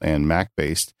mobile and Mac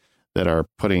based, that are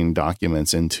putting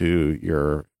documents into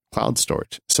your cloud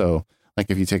storage. So like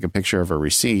if you take a picture of a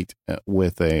receipt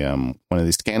with a one of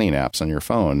these scanning apps on your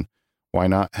phone, why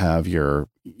not have your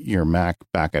Mac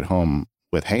back at home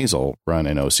with Hazel run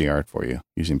an OCR for you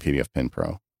using PDFpen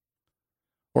Pro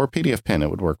or PDFpen? It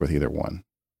would work with either one.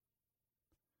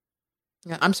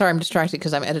 Yeah, I'm sorry, I'm distracted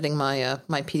because I'm editing my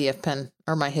my PDFpen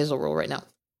or my Hazel rule right now.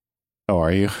 Oh,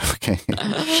 are you? Okay,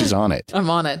 she's on it. I'm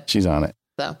on it. She's on it.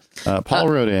 So Paul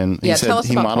wrote in. He said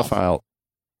he modified.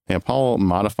 Yeah, Paul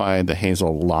modified the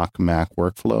Hazel Lock Mac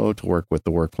workflow to work with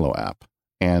the workflow app.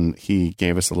 And he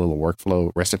gave us a little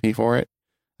workflow recipe for it.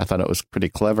 I thought it was pretty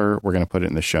clever. We're going to put it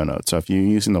in the show notes. So if you're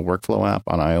using the workflow app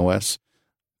on iOS,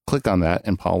 click on that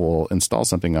and Paul will install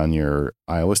something on your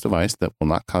iOS device that will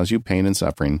not cause you pain and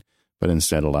suffering, but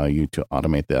instead allow you to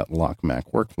automate that Lock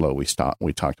Mac workflow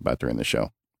we talked about during the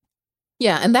show.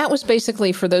 Yeah, and that was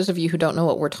basically, for those of you who don't know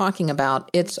what we're talking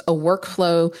about, it's a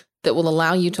workflow that will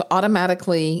allow you to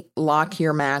automatically lock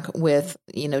your Mac with,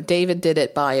 David did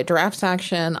it by a drafts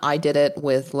action. I did it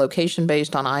with location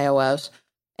based on iOS.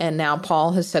 And now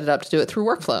Paul has set it up to do it through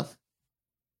workflow.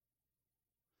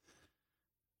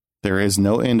 There is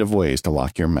no end of ways to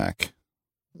lock your Mac.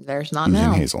 There's not using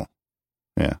now. Hazel.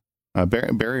 Yeah.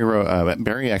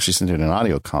 Barry actually sent in an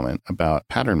audio comment about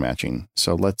pattern matching.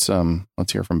 So let's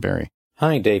hear from Barry.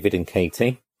 Hi, David and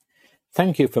Katie.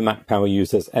 Thank you for Mac Power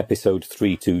Users episode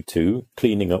 322,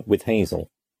 Cleaning Up with Hazel.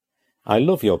 I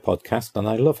love your podcast and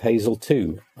I love Hazel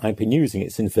too. I've been using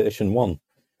it since version 1.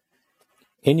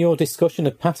 In your discussion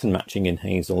of pattern matching in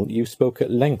Hazel, you spoke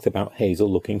at length about Hazel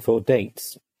looking for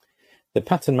dates. The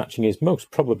pattern matching is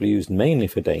most probably used mainly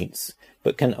for dates,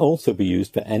 but can also be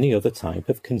used for any other type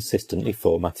of consistently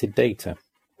formatted data.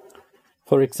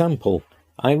 For example,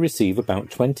 I receive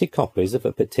about 20 copies of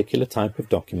a particular type of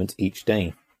document each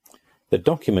day. The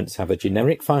documents have a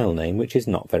generic file name which is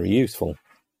not very useful.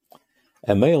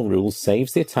 A mail rule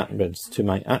saves the attachments to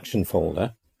my action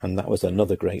folder, and that was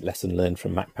another great lesson learned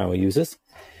from Mac Power Users,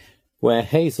 where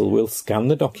Hazel will scan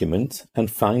the document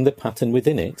and find the pattern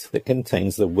within it that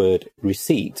contains the word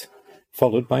receipt,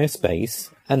 followed by a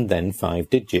space, and then 5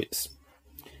 digits.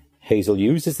 Hazel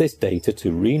uses this data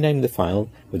to rename the file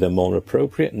with a more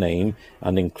appropriate name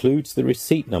and includes the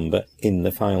receipt number in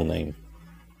the file name.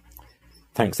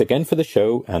 Thanks again for the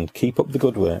show and keep up the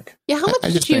good work. Yeah, how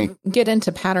much did you get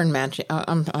into pattern matching?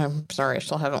 I'm sorry, I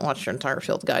still haven't watched your entire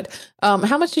field guide.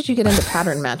 How much did you get into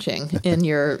pattern matching in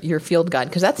your field guide?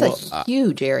 Because that's a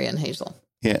huge area in Hazel.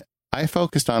 Yeah, I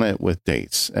focused on it with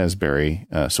dates, as Barry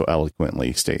so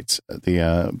eloquently states.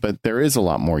 But there is a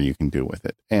lot more you can do with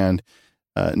it. And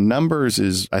numbers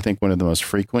is, I think, one of the most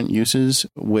frequent uses.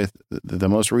 With the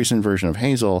most recent version of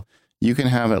Hazel, you can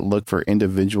have it look for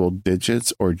individual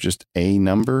digits or just a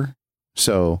number.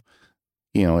 So,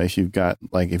 if you've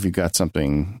got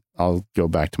something, I'll go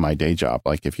back to my day job.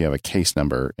 Like if you have a case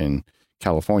number in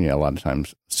California, a lot of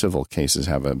times civil cases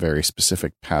have a very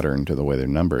specific pattern to the way they're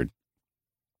numbered.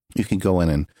 You can go in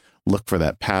and look for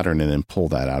that pattern and then pull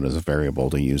that out as a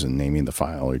variable to use in naming the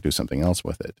file or do something else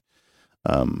with it.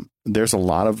 There's a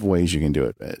lot of ways you can do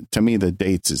it. To me, the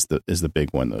dates is the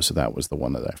big one though. So that was the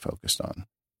one that I focused on.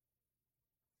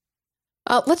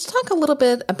 Let's talk a little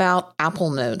bit about Apple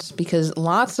Notes, because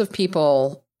lots of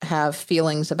people have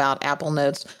feelings about Apple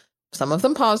Notes, some of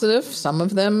them positive, some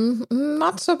of them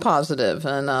not so positive.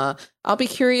 And I'll be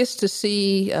curious to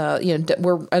see,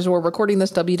 as we're recording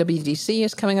this, WWDC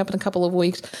is coming up in a couple of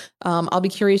weeks. I'll be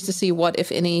curious to see what,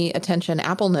 if any, attention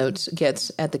Apple Notes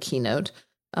gets at the keynote.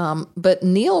 But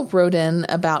Neil wrote in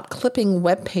about clipping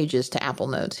web pages to Apple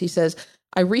Notes. He says,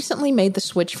 I recently made the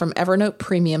switch from Evernote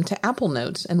Premium to Apple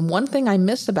Notes, and one thing I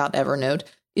miss about Evernote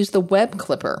is the web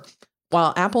clipper.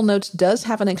 While Apple Notes does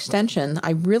have an extension,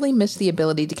 I really miss the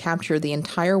ability to capture the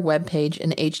entire web page in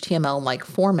HTML-like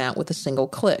format with a single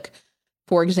click.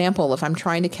 For example, if I'm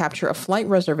trying to capture a flight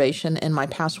reservation in my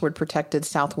password-protected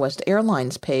Southwest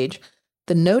Airlines page,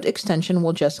 the Note extension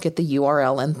will just get the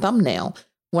URL and thumbnail.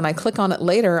 When I click on it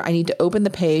later, I need to open the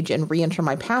page and re-enter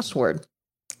my password.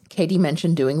 Katie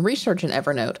mentioned doing research in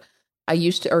Evernote.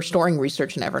 Storing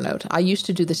research in Evernote. I used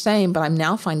to do the same, but I'm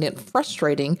now finding it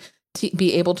frustrating to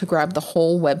be able to grab the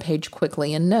whole web page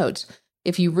quickly in Notes.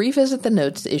 If you revisit the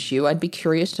Notes issue, I'd be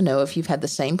curious to know if you've had the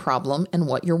same problem and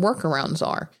what your workarounds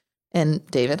are. And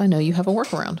David, I know you have a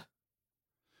workaround.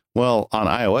 Well, on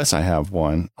iOS, I have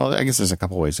one. Well, I guess there's a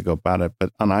couple ways to go about it,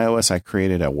 but on iOS, I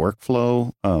created a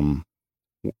workflow.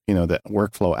 That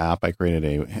workflow app, I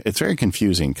created it's very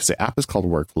confusing because the app is called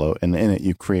Workflow and in it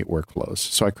you create workflows.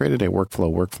 So I created a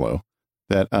workflow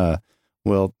that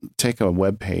will take a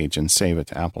web page and save it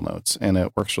to Apple Notes. And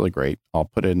it works really great. I'll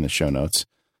put it in the show notes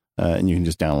and you can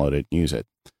just download it and use it.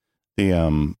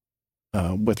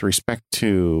 With respect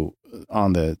to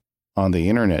on the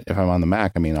internet, if I'm on the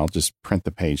Mac, I'll just print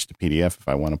the page to PDF if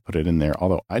I want to put it in there.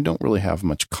 Although I don't really have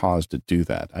much cause to do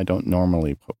that. I don't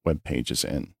normally put web pages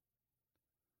in.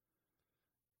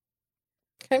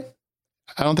 Okay.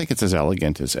 I don't think it's as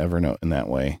elegant as Evernote in that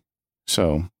way.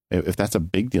 So if that's a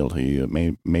big deal to you, it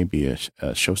may be a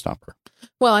showstopper.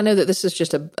 Well, I know that this is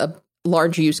just a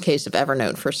large use case of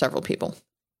Evernote for several people.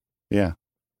 Yeah.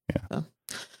 So,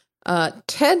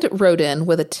 Ted wrote in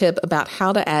with a tip about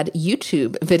how to add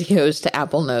YouTube videos to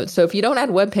Apple Notes. So if you don't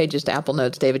add web pages to Apple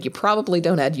Notes, David, you probably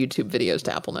don't add YouTube videos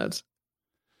to Apple Notes.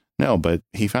 No, but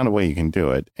he found a way you can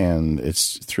do it, and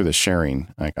it's through the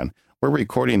sharing icon. We're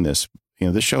recording this.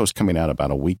 This show is coming out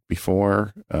about a week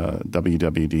before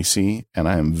WWDC, and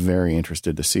I am very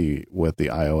interested to see what the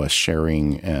iOS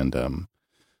sharing and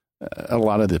a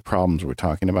lot of the problems we're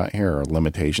talking about here are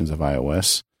limitations of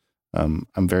iOS. I'm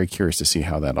very curious to see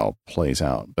how that all plays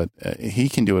out. But he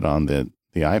can do it on the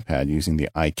iPad using the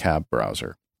iCab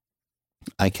browser.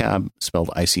 iCab, spelled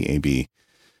ICAB,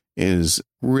 is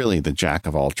really the jack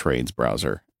of all trades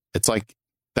browser. It's like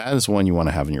that is one you want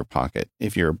to have in your pocket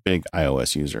if you're a big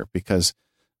iOS user, because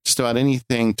just about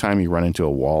anything time you run into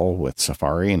a wall with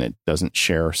Safari and it doesn't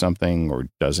share something or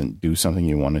doesn't do something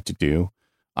you want it to do,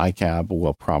 iCab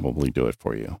will probably do it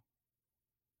for you.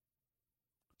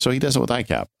 So he does it with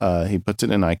iCab. He puts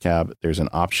it in iCab. There's an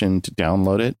option to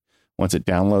download it. Once it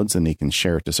downloads, then he can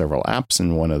share it to several apps.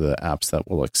 And one of the apps that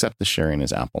will accept the sharing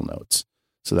is Apple Notes.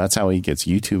 So that's how he gets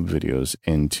YouTube videos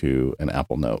into an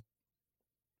Apple Note.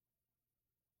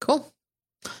 Cool.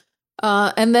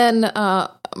 And then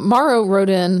Mauro wrote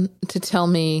in to tell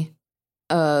me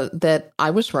that I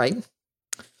was right.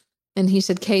 And he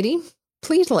said, Katie,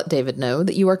 please let David know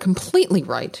that you are completely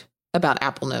right about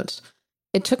Apple Notes.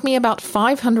 It took me about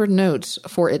 500 notes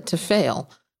for it to fail.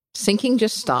 Syncing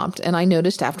just stopped, and I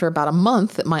noticed after about a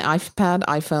month that my iPad,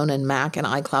 iPhone, and Mac and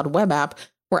iCloud web app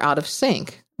were out of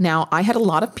sync. Now, I had a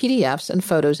lot of PDFs and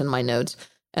photos in my notes,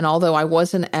 and although I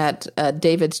wasn't at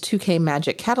David's 2K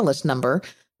Magic Catalyst number,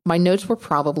 my notes were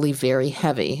probably very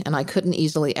heavy, and I couldn't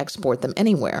easily export them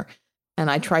anywhere. And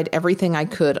I tried everything I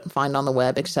could find on the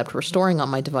web except restoring on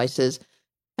my devices.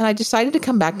 And I decided to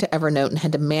come back to Evernote and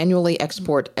had to manually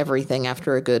export everything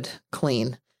after a good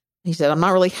clean. He said, I'm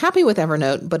not really happy with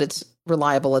Evernote, but it's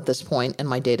reliable at this point, and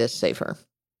my data is safer.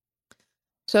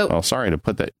 So, well, sorry to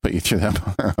put you through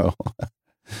that, Maro.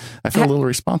 I feel a little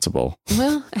responsible.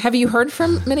 Well, have you heard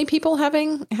from many people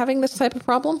having this type of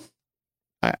problem?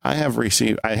 I have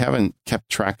received, I haven't kept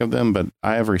track of them, but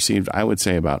I have received, I would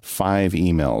say, about 5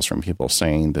 emails from people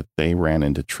saying that they ran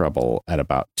into trouble at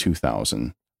about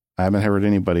 2,000. I haven't heard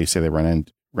anybody say they ran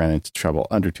into trouble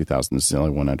under 2,000. This is the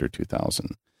only one under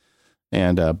 2,000.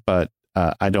 And, but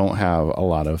I don't have a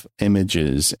lot of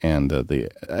images and the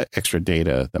extra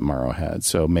data that Maro had.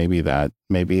 So maybe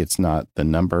it's not the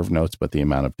number of notes, but the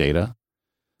amount of data.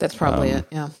 That's probably it.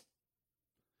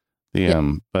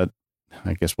 Yeah. But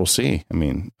I guess we'll see. I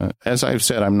mean, as I've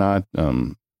said, I'm not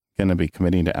going to be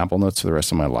committing to Apple Notes for the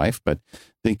rest of my life, but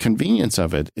the convenience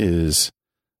of it is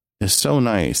so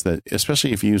nice that,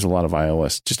 especially if you use a lot of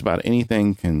iOS, just about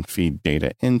anything can feed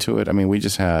data into it. I mean, we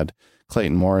just had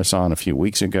Clayton Morris on a few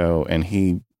weeks ago, and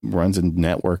he runs a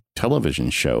network television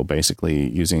show basically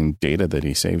using data that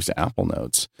he saves to Apple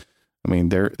Notes. I mean,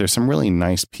 there's some really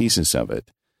nice pieces of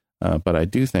it, but I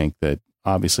do think that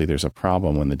obviously there's a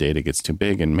problem when the data gets too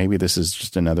big, and maybe this is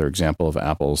just another example of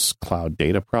Apple's cloud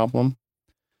data problem.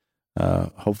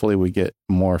 Hopefully we get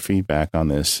more feedback on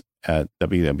this at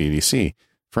WWDC.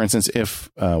 For instance, if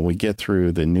we get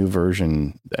through the new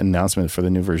version announcement for the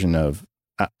new version of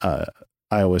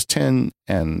iOS 10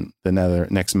 and the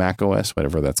next Mac OS,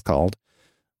 whatever that's called,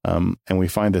 and we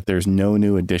find that there's no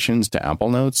new additions to Apple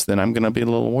Notes, then I'm going to be a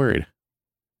little worried.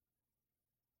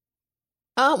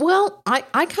 Well, I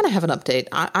kind of have an update.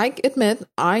 I admit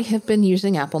I have been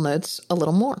using Apple Notes a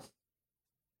little more.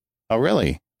 Oh,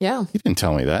 really? Yeah. You didn't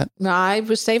tell me that. I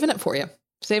was saving it for you.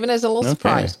 Saving it as a little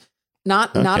surprise.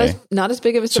 Not as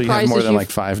big of a surprise. So you have more than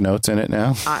like 5 notes in it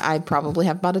now? I probably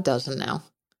have about a dozen now.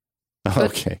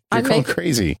 Okay. You're going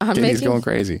crazy. He's going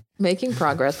crazy. Making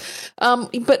progress.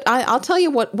 But I'll tell you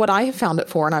what I have found it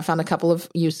for, and I found a couple of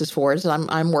uses for it.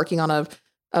 I'm working on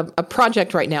a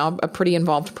project right now, a pretty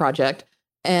involved project.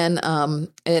 And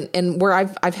where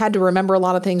I've had to remember a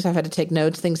lot of things, I've had to take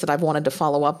notes, things that I've wanted to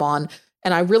follow up on,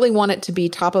 and I really want it to be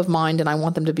top of mind, and I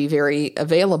want them to be very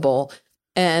available.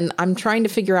 And I'm trying to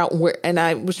figure out where do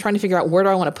I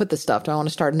want to put this stuff? Do I want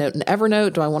to start a note in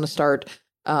Evernote? Do I want to start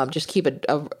just keep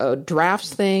a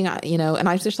drafts thing? And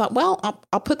I just thought, well,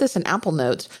 I'll put this in Apple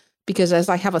Notes, because as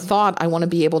I have a thought, I want to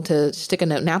be able to stick a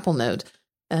note in Apple Notes.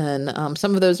 And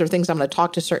some of those are things I'm going to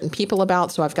talk to certain people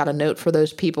about. So I've got a note for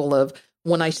those people of,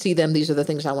 when I see them, these are the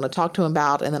things I want to talk to them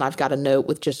about. And then I've got a note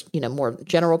with just, more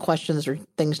general questions or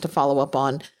things to follow up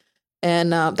on.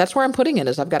 And that's where I'm putting it,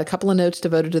 is I've got a couple of notes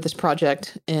devoted to this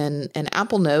project in an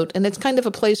Apple Note. And it's kind of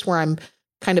a place where I'm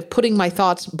kind of putting my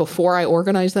thoughts before I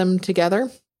organize them together.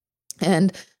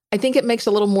 And I think it makes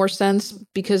a little more sense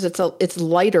because it's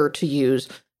lighter to use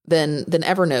than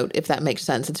Evernote, if that makes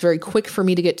sense. It's very quick for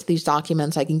me to get to these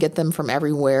documents. I can get them from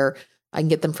everywhere. I can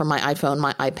get them from my iPhone,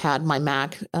 my iPad, my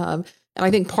Mac. And I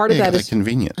think part of that is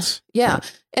convenience. Yeah.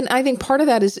 And I think part of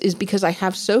that is because I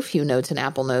have so few notes in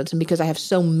Apple Notes, and because I have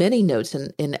so many notes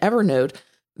in Evernote,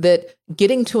 that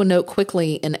getting to a note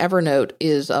quickly in Evernote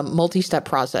is a multi-step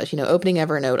process. Opening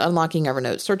Evernote, unlocking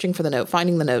Evernote, searching for the note,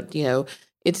 finding the note.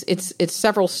 It's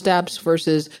several steps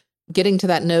versus getting to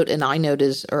that note in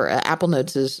iNote or Apple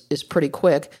Notes is pretty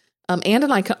quick.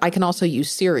 And I can also use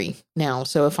Siri now.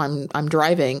 So if I'm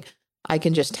driving, I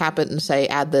can just tap it and say,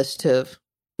 add this to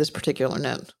this particular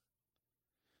note.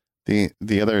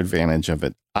 The other advantage of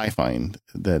it, I find,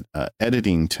 that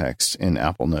editing text in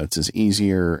Apple Notes is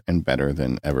easier and better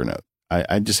than Evernote.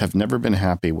 I just have never been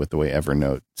happy with the way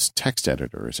Evernote's text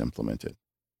editor is implemented.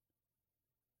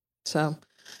 So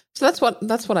that's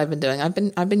what I've been doing.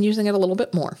 I've been using it a little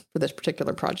bit more for this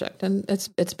particular project, and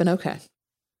it's been okay.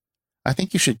 I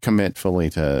think you should commit fully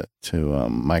to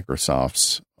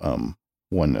Microsoft's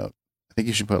OneNote. I think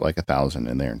you should put like 1,000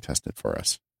 in there and test it for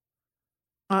us.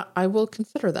 I will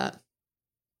consider that.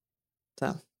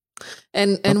 So,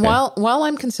 and Okay. while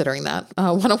I'm considering that,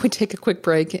 why don't we take a quick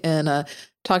break and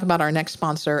talk about our next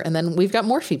sponsor, and then we've got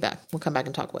more feedback we'll come back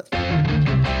and talk with.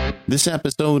 This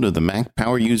episode of the Mac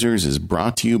Power Users is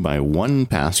brought to you by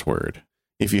 1Password.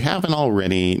 If you haven't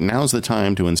already, now's the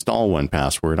time to install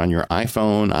 1Password on your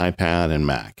iPhone, iPad, and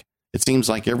Mac. It seems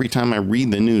like every time I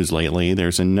read the news lately,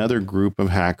 there's another group of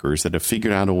hackers that have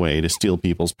figured out a way to steal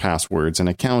people's passwords and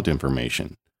account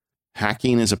information.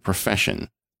 Hacking is a profession.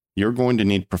 You're going to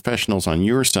need professionals on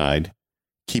your side,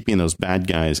 keeping those bad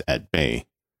guys at bay.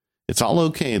 It's all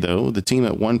okay, though. The team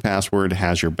at 1Password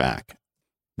has your back.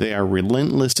 They are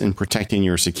relentless in protecting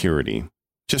your security.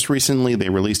 Just recently, they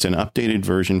released an updated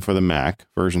version for the Mac,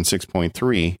 version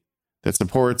 6.3, that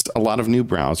supports a lot of new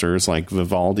browsers like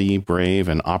Vivaldi, Brave,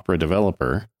 and Opera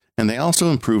Developer, and they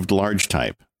also improved large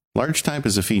type. Large type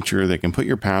is a feature that can put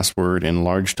your password in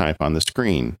large type on the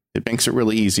screen. It makes it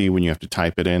really easy when you have to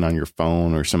type it in on your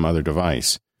phone or some other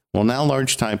device. Well, now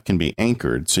large type can be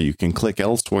anchored, so you can click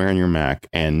elsewhere on your Mac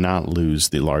and not lose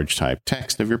the large type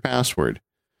text of your password.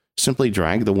 Simply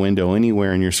drag the window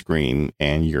anywhere on your screen,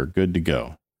 and you're good to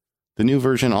go. The new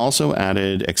version also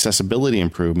added accessibility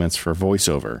improvements for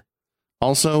VoiceOver.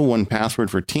 Also, 1Password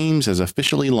for Teams has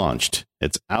officially launched.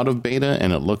 It's out of beta,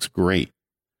 and it looks great.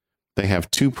 They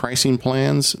have 2 pricing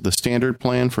plans. The standard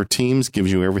plan for Teams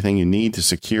gives you everything you need to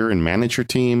secure and manage your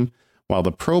team, while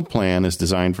the Pro plan is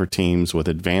designed for teams with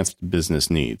advanced business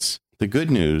needs. The good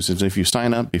news is if you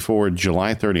sign up before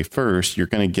July 31st, you're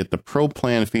going to get the Pro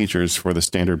plan features for the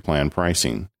standard plan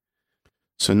pricing.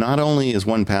 So not only is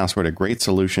 1Password a great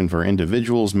solution for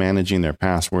individuals managing their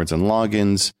passwords and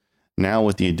logins, now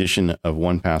with the addition of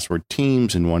 1Password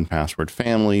Teams and 1Password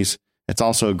Families, it's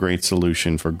also a great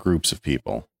solution for groups of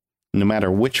people. No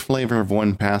matter which flavor of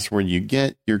 1Password you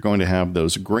get, you're going to have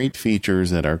those great features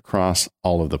that are across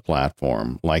all of the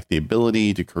platform, like the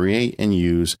ability to create and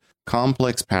use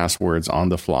complex passwords on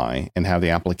the fly and have the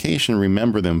application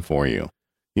remember them for you.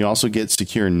 You also get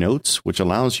secure notes, which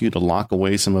allows you to lock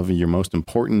away some of your most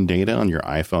important data on your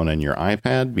iPhone and your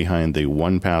iPad behind the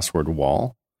 1Password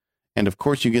wall. And of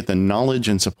course, you get the knowledge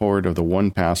and support of the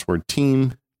 1Password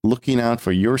team looking out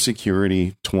for your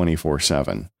security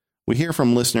 24/7. We hear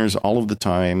from listeners all of the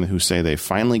time who say they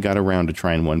finally got around to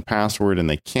trying 1Password and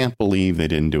they can't believe they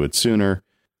didn't do it sooner.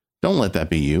 Don't let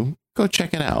that be you. Go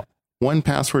check it out.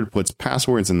 1Password puts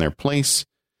passwords in their place.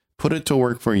 Put it to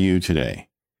work for you today.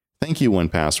 Thank you,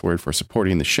 1Password, for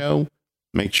supporting the show.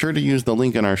 Make sure to use the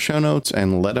link in our show notes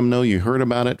and let them know you heard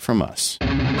about it from us.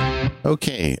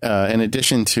 Okay, in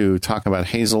addition to talk about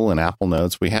Hazel and Apple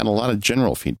Notes, we had a lot of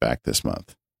general feedback this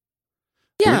month.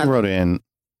 Yeah. Lee wrote in...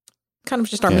 Kind of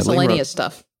just our miscellaneous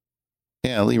stuff.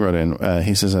 Yeah, Lee wrote in,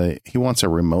 he says he wants a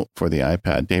remote for the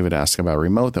iPad. David asked about a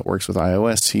remote that works with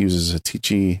iOS. He uses a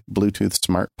Teachy Bluetooth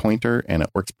smart pointer, and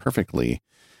it works perfectly.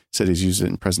 Said he's used it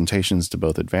in presentations to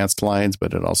both advanced slides,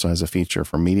 but it also has a feature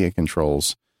for media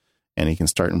controls, and he can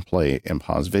start and play and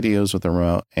pause videos with the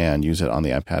remote and use it on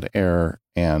the iPad Air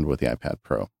and with the iPad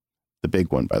Pro. The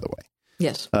big one, by the way.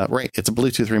 Yes. Right. It's a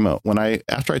Bluetooth remote.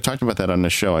 After I talked about that on the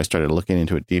show, I started looking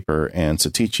into it deeper, and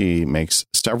Satechi makes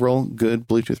several good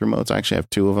Bluetooth remotes. I actually have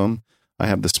 2 of them. I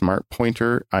have the smart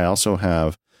pointer. I also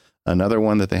have another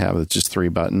one that they have that's just 3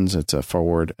 buttons. It's a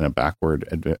forward and a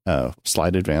backward,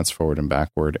 slide advance, forward and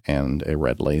backward, and a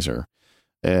red laser.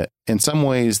 In some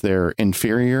ways, they're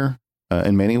inferior.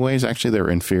 In many ways, actually, they're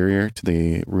inferior to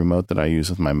the remote that I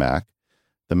use with my Mac.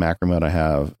 The Mac remote I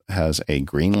have has a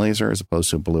green laser as opposed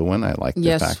to a blue one. I like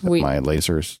the fact that my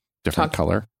laser's different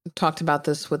color. Talked about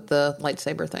this with the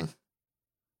lightsaber thing.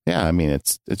 Yeah, I mean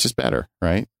it's just better,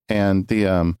 right? And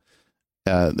the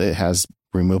it has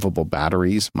removable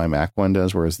batteries. My Mac one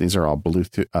does, whereas these are all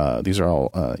Bluetooth. These are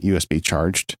all USB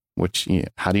charged. Which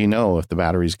how do you know if the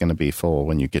battery's going to be full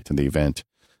when you get to the event,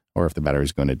 or if the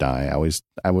battery's going to die?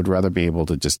 I would rather be able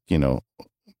to just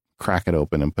crack it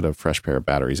open and put a fresh pair of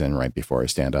batteries in right before I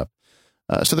stand up.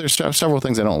 So there's several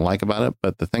things I don't like about it,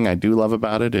 but the thing I do love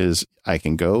about it is I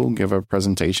can go give a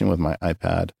presentation with my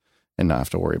iPad and not have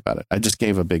to worry about it. I just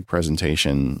gave a big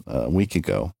presentation a week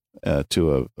ago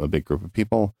to a big group of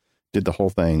people, did the whole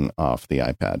thing off the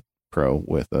iPad Pro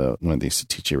with one of these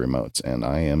Satechi remotes, and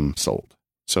I am sold.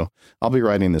 So I'll be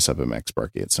writing this up at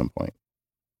MacSparky at some point.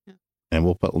 Yeah. And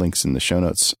we'll put links in the show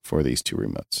notes for these 2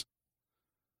 remotes.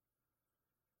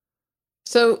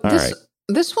 So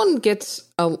this one gets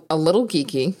a little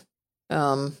geeky.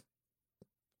 I'm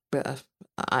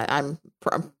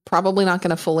probably not going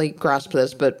to fully grasp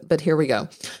this, but here we go.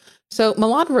 So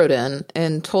Milad wrote in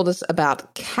and told us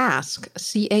about Cask,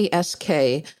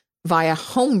 C-A-S-K, via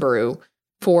Homebrew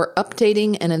for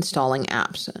updating and installing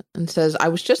apps. And says, I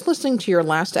was just listening to your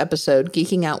last episode,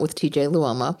 Geeking Out with TJ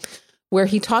Luoma, where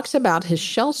he talks about his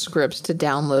shell scripts to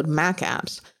download Mac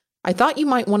apps. I thought you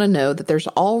might want to know that there's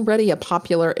already a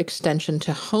popular extension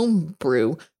to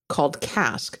Homebrew called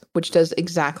Cask, which does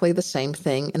exactly the same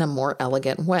thing in a more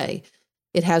elegant way.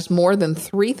 It has more than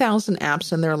 3,000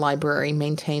 apps in their library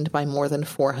maintained by more than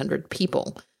 400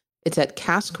 people. It's at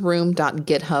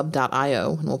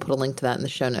caskroom.github.io, and we'll put a link to that in the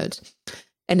show notes.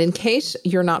 And in case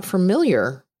you're not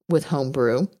familiar with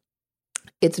Homebrew,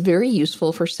 it's very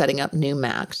useful for setting up new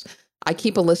Macs. I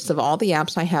keep a list of all the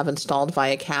apps I have installed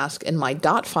via Cask in my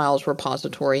 .files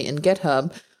repository in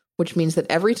GitHub, which means that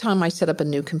every time I set up a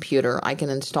new computer, I can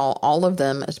install all of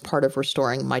them as part of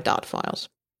restoring my .files.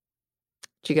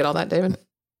 Did you get all that, David?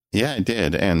 Yeah, I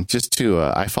did. And just to,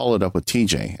 I followed up with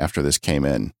TJ after this came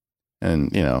in.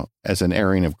 And, as an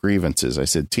airing of grievances, I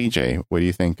said, TJ, what do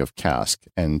you think of Cask?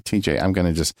 And TJ, I'm going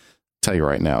to just tell you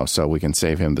right now so we can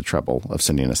save him the trouble of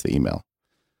sending us the email.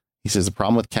 He says the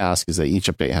problem with Cask is that each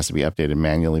update has to be updated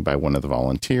manually by one of the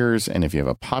volunteers. And if you have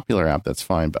a popular app, that's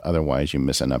fine. But otherwise, you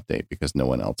miss an update because no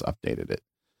one else updated it.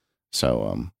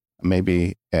 So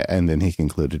maybe, and then he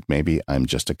concluded, maybe I'm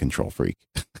just a control freak.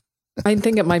 I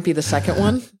think it might be the second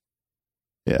one.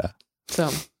 Yeah. So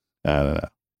I don't know.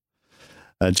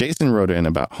 Jason wrote in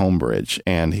about Homebridge,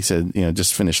 and he said,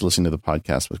 just finished listening to the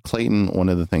podcast with Clayton. One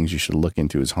of the things you should look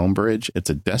into is Homebridge. It's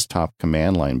a desktop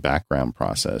command line background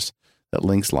process that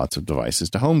links lots of devices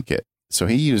to HomeKit. So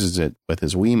he uses it with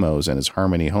his Wemos and his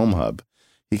Harmony Home Hub.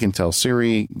 He can tell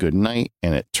Siri good night,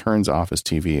 and it turns off his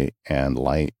TV and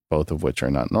light, both of which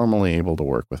are not normally able to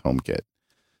work with HomeKit,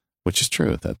 which is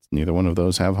true. That neither one of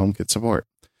those have HomeKit support.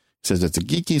 He says it's a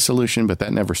geeky solution, but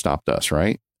that never stopped us,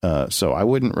 right? So I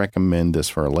wouldn't recommend this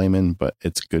for a layman, but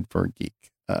it's good for a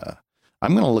geek.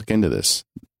 I'm going to look into this.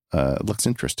 It looks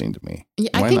interesting to me.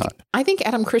 Yeah, Why not? I think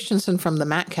Adam Christensen from the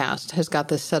Maccast has got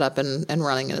this set up and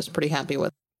running and is pretty happy with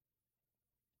it.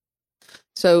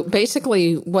 So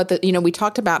basically we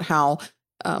talked about how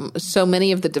so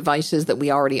many of the devices that we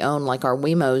already own, like our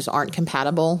Wemos, aren't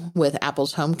compatible with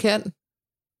Apple's HomeKit.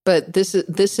 But this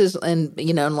is, and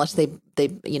unless they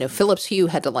Philips Hue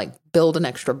had to build an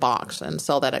extra box and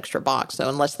sell that extra box. So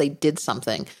unless they did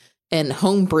something, and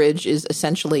Homebridge is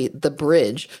essentially the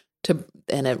bridge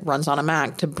and it runs on a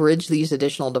Mac to bridge these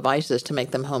additional devices to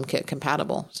make them HomeKit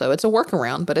compatible. So it's a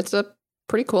workaround, but it's a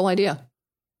pretty cool idea.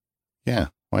 Yeah,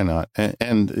 why not?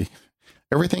 And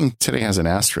everything today has an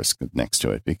asterisk next to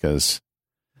it because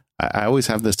I always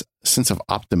have this sense of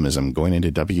optimism going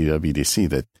into WWDC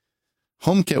that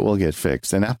HomeKit will get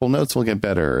fixed and Apple Notes will get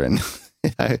better. And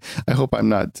I hope I'm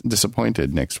not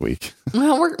disappointed next week.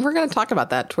 Well, we're going to talk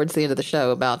about that towards the end of the show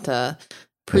about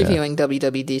previewing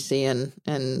WWDC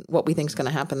and what we think is going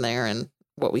to happen there and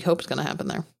what we hope is going to happen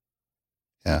there.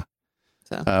 Yeah.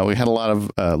 So we had a lot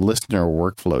of listener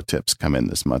workflow tips come in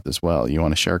this month as well. You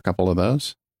want to share a couple of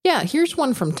those? Yeah. Here's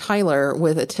one from Tyler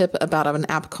with a tip about an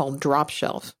app called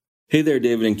DropShelf. Hey there,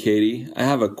 David and Katie. I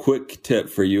have a quick tip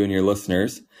for you and your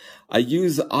listeners. I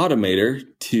use Automator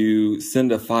to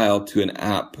send a file to an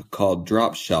app called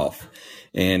DropShelf,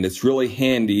 and it's really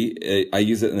handy. I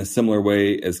use it in a similar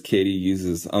way as Katie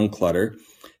uses Unclutter,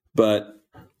 but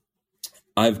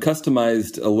I've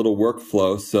customized a little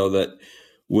workflow so that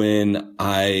when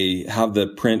I have the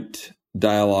print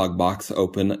dialog box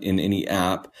open in any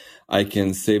app, I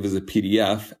can save as a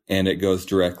PDF and it goes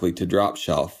directly to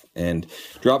DropShelf. And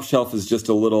DropShelf is just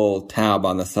a little tab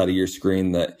on the side of your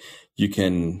screen that you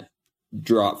can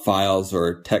drop files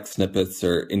or text snippets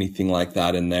or anything like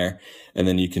that in there. And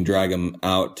then you can drag them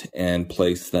out and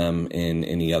place them in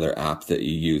any other app that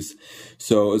you use.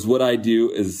 So as what I do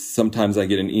is sometimes I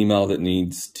get an email that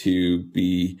needs to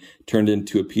be turned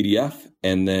into a PDF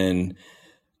and then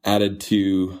added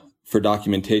for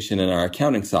documentation in our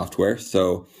accounting software.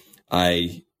 So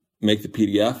I make the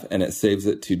PDF and it saves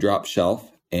it to DropShelf.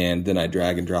 And then I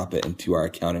drag and drop it into our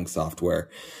accounting software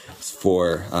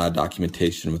for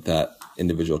documentation with that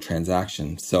individual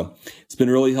transaction. So it's been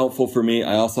really helpful for me.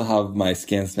 I also have my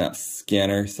ScanSnap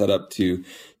scanner set up to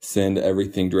send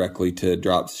everything directly to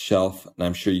DropShelf. And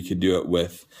I'm sure you could do it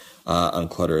with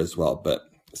Unclutter as well, but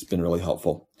it's been really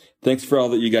helpful. Thanks for all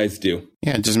that you guys do.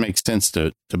 Yeah, it just makes sense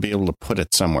to be able to put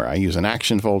it somewhere. I use an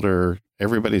action folder.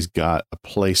 Everybody's got a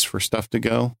place for stuff to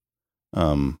go.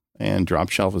 And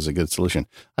DropShelf is a good solution.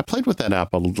 I played with that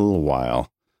app a little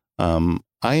while.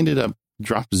 I ended up,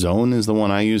 DropZone is the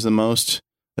one I use the most,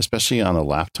 especially on a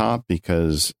laptop,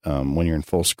 because when you're in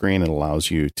full screen, it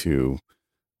allows you to,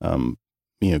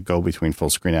 go between full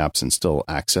screen apps and still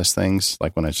access things.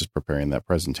 Like when I was just preparing that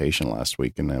presentation last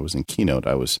week and I was in Keynote,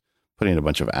 I was putting a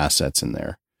bunch of assets in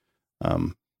there.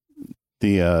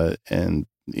 There's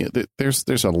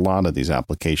a lot of these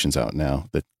applications out now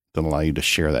that allow you to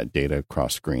share that data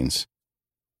across screens.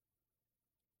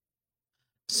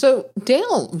 So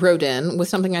Dale wrote in with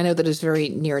something I know that is very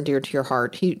near and dear to your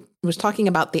heart. He was talking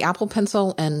about the Apple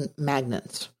Pencil and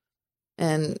magnets.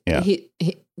 And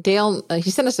Dale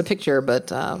sent us a picture,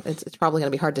 but it's probably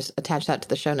going to be hard to attach that to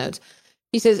the show notes.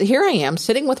 He says, here I am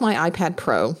sitting with my iPad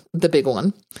Pro, the big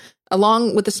one,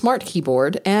 along with the Smart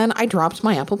Keyboard, and I dropped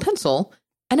my Apple Pencil,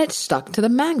 and it stuck to the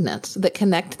magnets that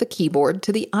connect the keyboard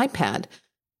to the iPad.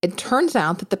 It turns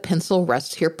out that the pencil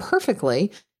rests here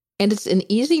perfectly, and it's an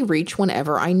easy reach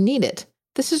whenever I need it.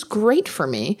 This is great for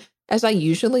me, as I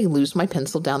usually lose my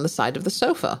pencil down the side of the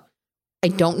sofa. I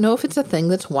don't know if it's a thing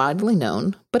that's widely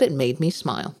known, but it made me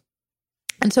smile.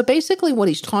 And so basically what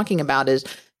he's talking about is,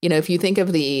 if you think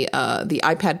of the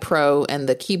iPad Pro and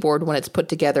the keyboard when it's put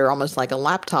together almost like a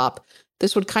laptop,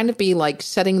 this would kind of be like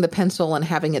setting the pencil and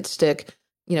having it stick,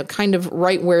 kind of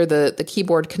right where the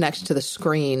keyboard connects to the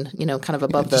screen, kind of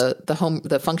above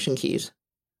the function keys.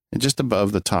 Just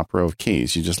above the top row of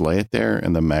keys. You just lay it there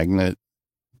and the magnet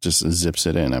just zips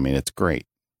it in. I mean, it's great.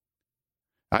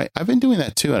 I've been doing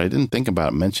that too, and I didn't think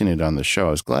about mentioning it on the show.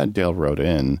 I was glad Dale wrote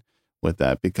in with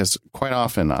that because quite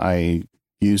often I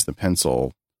use the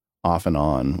pencil off and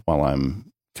on while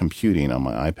I'm computing on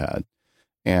my iPad.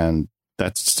 And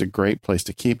that's just a great place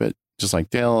to keep it. Just like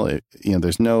Dale,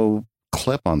 there's no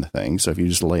clip on the thing. So if you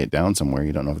just lay it down somewhere,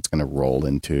 you don't know if it's going to roll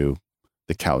into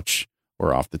the couch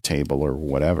or off the table or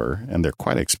whatever. And they're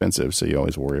quite expensive, so you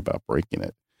always worry about breaking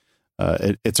it.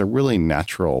 It's a really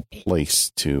natural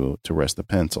place to rest the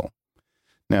pencil.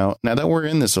 Now that we're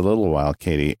in this a little while,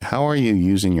 Katie, how are you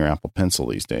using your Apple Pencil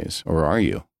these days? Or are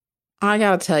you? I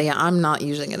got to tell you, I'm not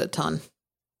using it a ton.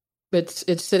 It's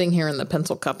sitting here in the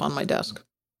pencil cup on my desk.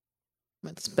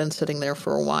 It's been sitting there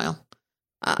for a while.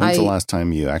 When's the last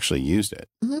time you actually used it?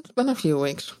 It's been a few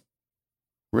weeks.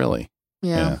 Really?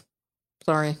 Yeah.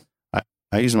 Sorry.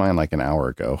 I used mine like an hour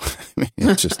ago.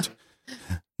 It's just,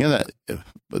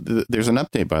 there's an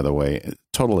update, by the way,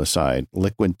 total aside,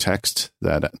 Liquid Text,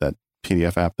 that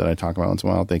PDF app that I talk about once in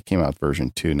a while, they came out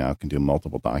version 2 now, can do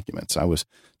multiple documents. I was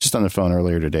just on the phone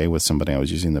earlier today with somebody. I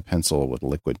was using the pencil with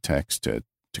Liquid Text to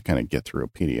kind of get through a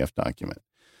PDF document.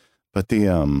 But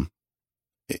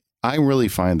I really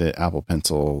find the Apple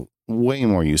Pencil way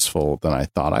more useful than I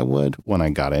thought I would when I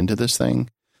got into this thing.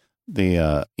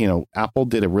 Apple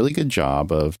did a really good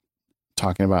job of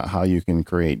talking about how you can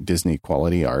create Disney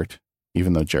quality art,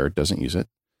 even though Jared doesn't use it,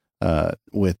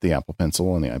 with the Apple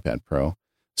Pencil and the iPad Pro.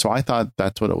 So I thought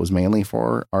that's what it was mainly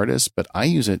for, artists, but I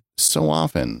use it so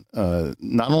often.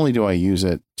 Not only do I use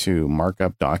it to mark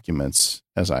up documents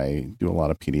as I do a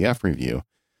lot of PDF review,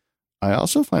 I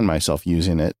also find myself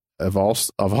using it of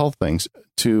all things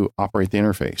to operate the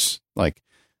interface. Like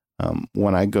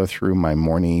when I go through my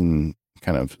morning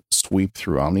kind of sweep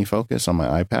through OmniFocus on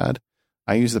my iPad,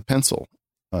 I use the pencil.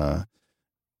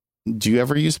 Do you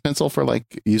ever use the pencil for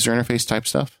like user interface type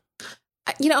stuff?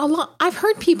 I've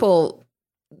heard people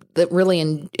that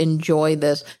really enjoy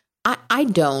this. I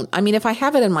don't. I mean, if I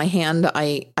have it in my hand,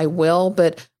 I will,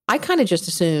 but I kind of just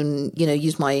as soon,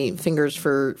 use my fingers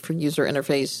for user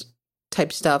interface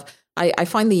type stuff. I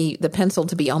find the pencil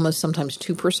to be almost sometimes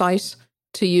too precise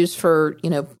to use for,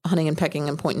 hunting and pecking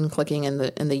and pointing and clicking in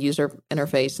the user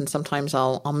interface. And sometimes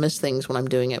I'll miss things when I'm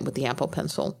doing it with the Apple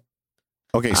Pencil.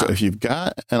 Okay, so if you've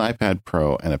got an iPad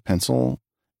Pro and a pencil,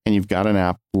 and you've got an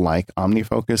app like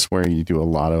OmniFocus where you do a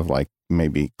lot of like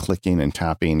maybe clicking and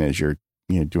tapping as you're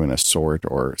doing a sort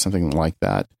or something like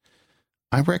that,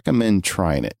 I recommend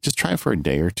trying it. Just try it for a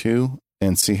day or two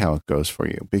and see how it goes for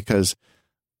you, because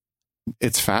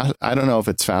it's fast. I don't know if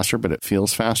it's faster, but it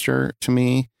feels faster to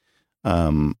me.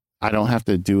 I don't have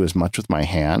to do as much with my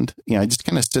hand. I just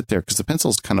kind of sit there because the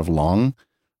pencil is kind of long.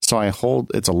 So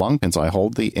it's a long pencil. I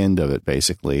hold the end of it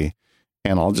basically,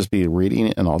 and I'll just be reading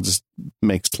it and I'll just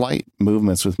make slight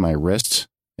movements with my wrist.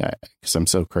 Because I'm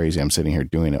so crazy. I'm sitting here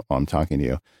doing it while I'm talking to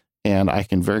you. And I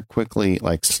can very quickly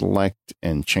like select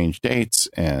and change dates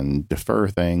and defer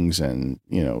things and,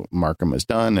 mark them as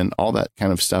done and all that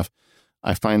kind of stuff.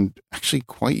 I find actually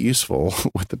quite useful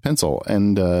with the pencil.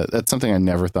 And that's something I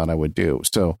never thought I would do.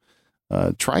 So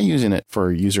try using it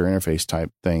for user interface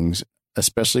type things,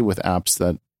 especially with apps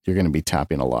that you're going to be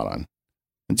tapping a lot on,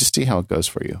 and just see how it goes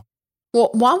for you. Well,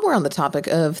 while we're on the topic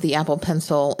of the Apple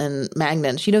Pencil and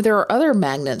magnets, there are other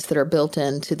magnets that are built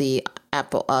into the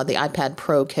the iPad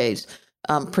Pro case,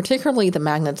 particularly the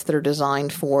magnets that are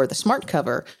designed for the smart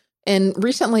cover. And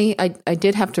recently, I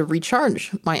did have to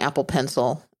recharge my Apple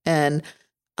Pencil. And,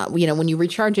 when you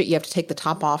recharge it, you have to take the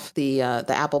top off the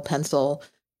Apple Pencil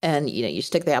and, you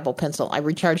stick the Apple Pencil. I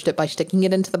recharged it by sticking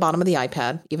it into the bottom of the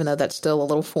iPad, even though that's still a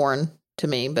little foreign to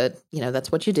me. But,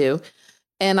 that's what you do.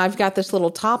 And I've got this little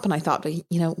top, and I thought,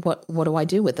 what do I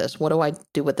do with this? What do I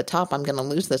do with the top? I'm going to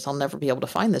lose this. I'll never be able to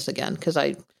find this again, because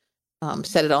I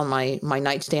set it on my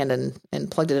nightstand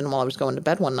and plugged it in while I was going to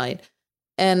bed one night.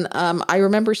 And I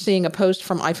remember seeing a post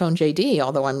from iPhone JD,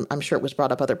 although I'm sure it was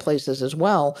brought up other places as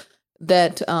well,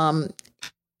 that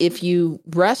if you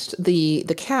rest the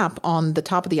cap on the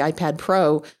top of the iPad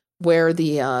Pro where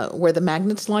the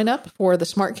magnets line up for the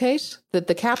smart case, that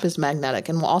the cap is magnetic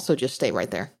and will also just stay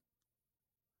right there.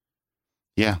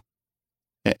 Yeah.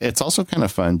 It's also kind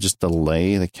of fun just to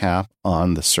lay the cap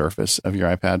on the surface of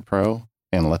your iPad Pro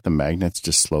and let the magnets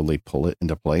just slowly pull it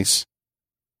into place.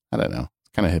 I don't know.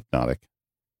 It's kind of hypnotic.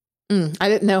 I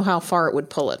didn't know how far it would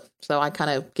pull it, so I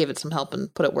kind of gave it some help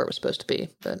and put it where it was supposed to be.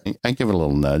 But I give it a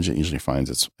little nudge. It usually finds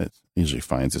its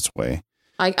way.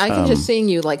 I can just seeing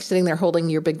you like sitting there holding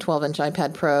your big 12-inch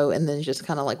iPad Pro and then just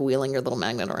kind of like wheeling your little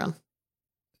magnet around.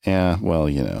 Yeah, well,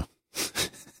 you know.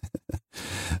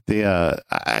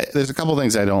 There's a couple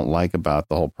things I don't like about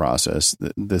the whole process.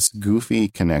 This goofy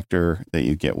connector that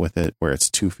you get with it, where it's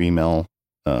 2 female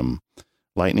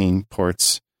lightning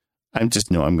ports. I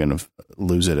just know I'm going to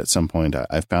lose it at some point.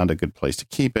 I've found a good place to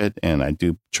keep it, and I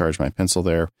do charge my pencil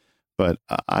there. But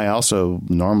I also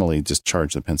normally just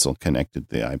charge the pencil connected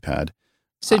to the iPad.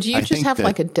 So do you just have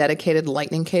like a dedicated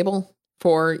lightning cable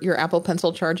for your Apple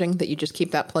Pencil charging that you just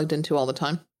keep that plugged into all the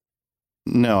time?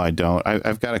 No, I don't.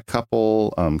 I've got a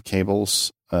couple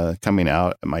cables coming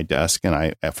out at my desk,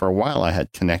 and for a while I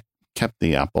had kept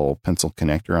the Apple Pencil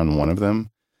connector on one of them.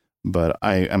 But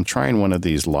I'm trying one of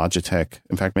these Logitech.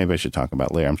 In fact, maybe I should talk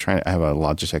about it later. I have a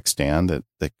Logitech stand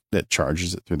that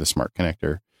charges it through the smart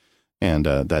connector. And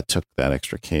that took that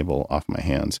extra cable off my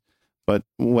hands. But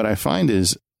what I find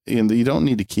is you don't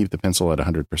need to keep the pencil at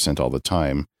 100% all the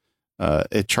time.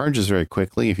 It charges very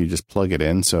quickly if you just plug it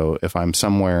in. So if I'm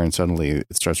somewhere and suddenly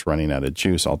it starts running out of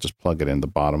juice, I'll just plug it in the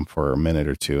bottom for a minute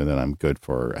or two. And then I'm good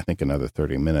for, I think, another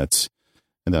 30 minutes.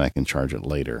 And then I can charge it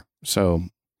later. So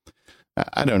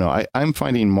I don't know. I'm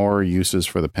finding more uses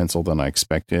for the pencil than I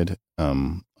expected.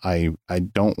 I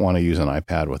don't want to use an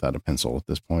iPad without a pencil at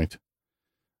this point.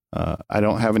 I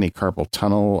don't have any carpal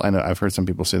tunnel. I know I've heard some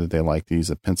people say that they like to use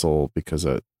a pencil because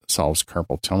it solves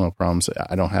carpal tunnel problems.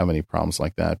 I don't have any problems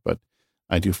like that, but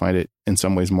I do find it in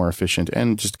some ways more efficient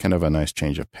and just kind of a nice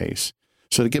change of pace.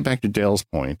 So to get back to Dale's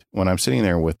point, when I'm sitting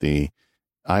there with the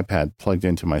iPad plugged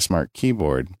into my smart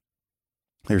keyboard,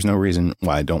 there's no reason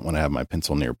why I don't want to have my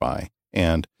pencil nearby.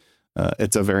 And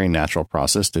it's a very natural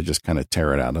process to just kind of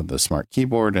tear it out of the smart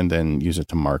keyboard and then use it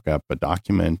to mark up a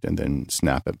document and then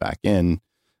snap it back in.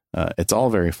 It's all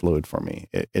very fluid for me.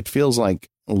 It feels like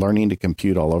learning to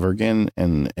compute all over again,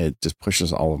 and it just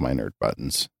pushes all of my nerd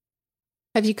buttons.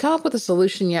 Have you come up with a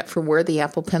solution yet for where the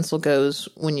Apple Pencil goes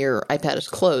when your iPad is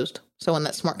closed? So when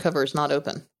that smart cover is not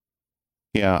open?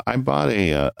 Yeah, I bought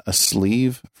a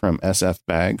sleeve from SF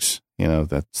Bags. You know,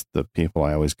 that's the people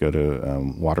I always go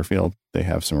to, Waterfield. They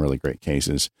have some really great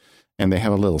cases. And they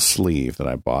have a little sleeve that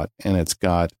I bought. And it's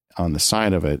got on the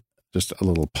side of it just a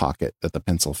little pocket that the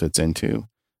pencil fits into.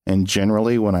 And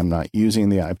generally, when I'm not using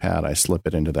the iPad, I slip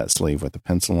it into that sleeve with the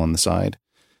pencil on the side.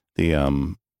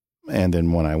 And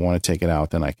then when I want to take it out,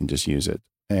 then I can just use it.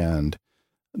 And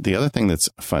the other thing that's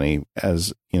funny,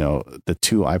 as you know, the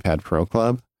 2 iPad Pro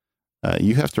Club,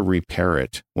 you have to repair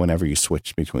it whenever you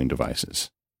switch between devices.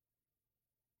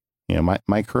 You know,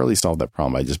 my Curly solved that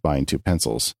problem by just buying 2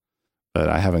 pencils, but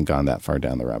I haven't gone that far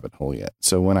down the rabbit hole yet.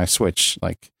 So when I switch,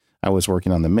 like I was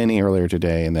working on the Mini earlier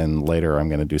today, and then later I'm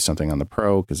going to do something on the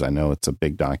Pro because I know it's a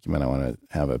big document. I want to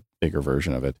have a bigger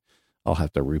version of it. I'll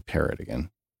have to repair it again.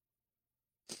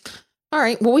 All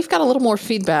right. Well, we've got a little more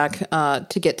feedback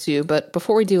to get to, but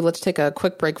before we do, let's take a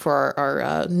quick break for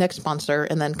our next sponsor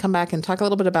and then come back and talk a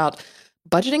little bit about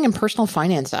budgeting and personal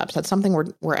finance apps. That's something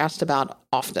we're asked about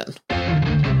often.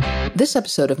 This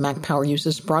episode of Mac Power Use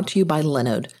is brought to you by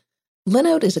Linode.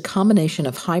 Linode is a combination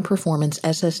of high-performance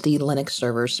SSD Linux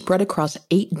servers spread across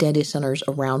 8 data centers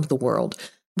around the world.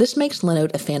 This makes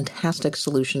Linode a fantastic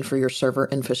solution for your server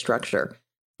infrastructure.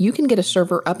 You can get a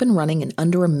server up and running in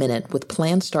under a minute with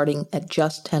plans starting at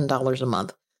just $10 a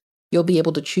month. You'll be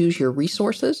able to choose your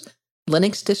resources,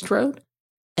 Linux distro,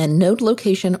 and node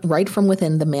location right from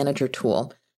within the Manager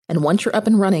tool. And once you're up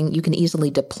and running, you can easily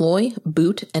deploy,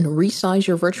 boot, and resize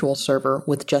your virtual server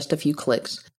with just a few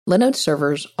clicks. Linode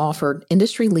servers offer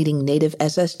industry-leading native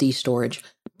SSD storage,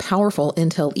 powerful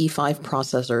Intel E5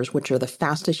 processors, which are the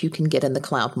fastest you can get in the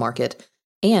cloud market,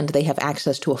 and they have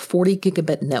access to a 40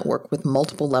 gigabit network with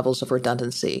multiple levels of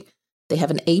redundancy. They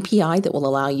have an API that will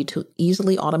allow you to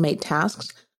easily automate tasks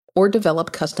or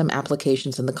develop custom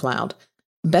applications in the cloud.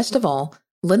 Best of all,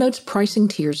 Linode's pricing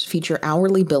tiers feature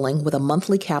hourly billing with a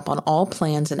monthly cap on all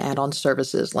plans and add-on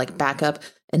services like backup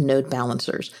and node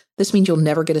balancers. This means you'll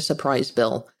never get a surprise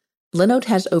bill. Linode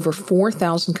has over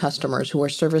 4,000 customers who are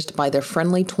serviced by their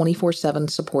friendly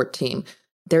 24/7 support team.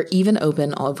 They're even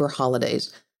open over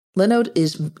holidays. Linode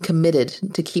is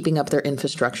committed to keeping up their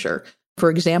infrastructure. For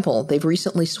example, they've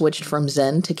recently switched from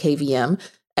Xen to KVM,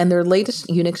 and their latest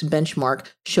Unix benchmark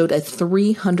showed a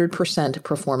 300%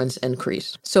 performance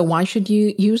increase. So why should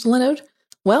you use Linode?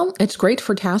 Well, it's great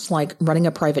for tasks like running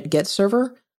a private Git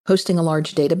server, hosting a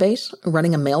large database,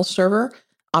 running a mail server,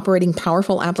 operating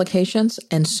powerful applications,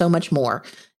 and so much more.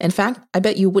 In fact, I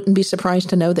bet you wouldn't be surprised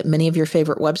to know that many of your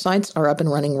favorite websites are up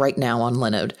and running right now on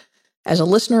Linode. As a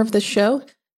listener of this show,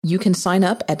 you can sign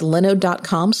up at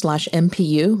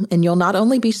linode.com/MPU, and you'll not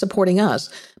only be supporting us,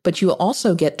 but you'll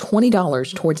also get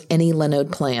 $20 towards any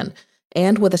Linode plan.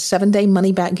 And with a 7-day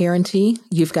money-back guarantee,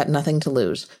 you've got nothing to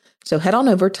lose. So head on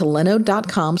over to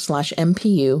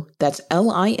linode.com/MPU, that's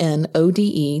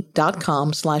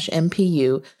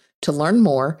linode.com/MPU, to learn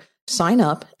more, sign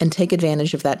up, and take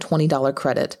advantage of that $20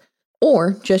 credit.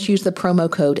 Or just use the promo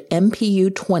code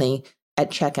MPU20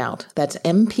 at checkout. That's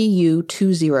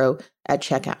MPU20 at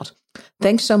checkout.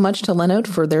 Thanks so much to Linode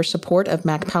for their support of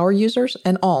Mac Power users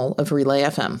and all of Relay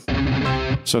FM.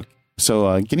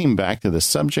 So getting back to the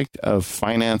subject of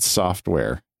finance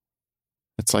software,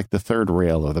 it's like the third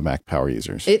rail of the Mac Power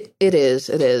users. It is.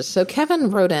 So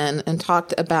Kevin wrote in and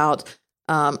talked about,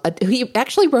 he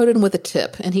actually wrote in with a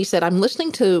tip, and he said, I'm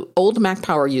listening to old Mac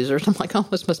Power users. I'm like, oh,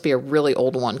 this must be a really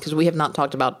old one, because we have not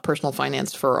talked about personal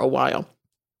finance for a while.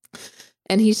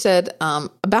 And he said,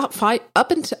 until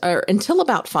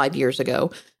about 5 years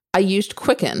ago, I used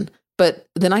Quicken, but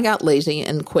then I got lazy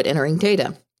and quit entering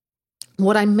data.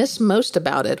 What I miss most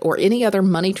about it, or any other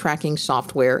money tracking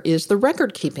software, is the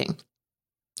record keeping.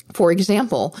 For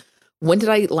example, when did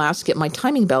I last get my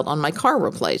timing belt on my car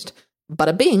replaced?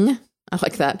 Bada bing. I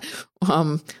like that.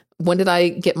 When did I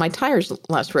get my tires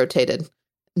last rotated?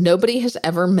 Nobody has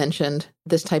ever mentioned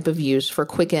this type of use for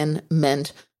Quicken,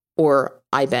 Mint, or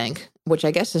iBank, which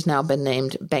I guess has now been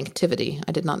named Banktivity.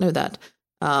 I did not know that.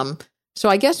 So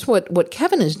I guess what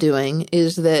Kevin is doing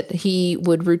is that he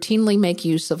would routinely make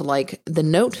use of like the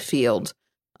note field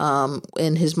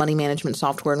in his money management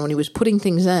software. And when he was putting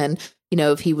things in,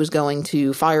 if he was going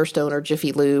to Firestone or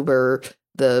Jiffy Lube or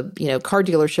the, car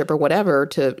dealership or whatever,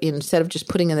 instead of just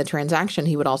putting in the transaction,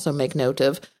 he would also make note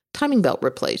of timing belt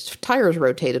replaced, tires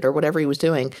rotated, or whatever he was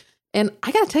doing. And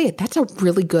I got to tell you, that's a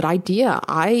really good idea.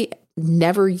 I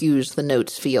never use the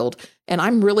notes field, and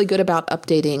I'm really good about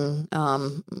updating,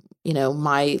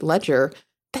 my ledger.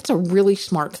 That's a really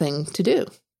smart thing to do.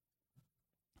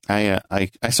 I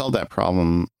solved that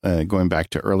problem going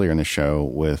back to earlier in the show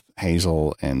with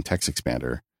Hazel and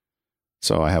TextExpander.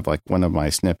 So I have like one of my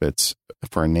snippets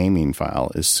for a naming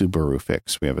file is Subaru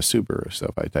Fix. We have a Subaru.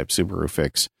 So if I type Subaru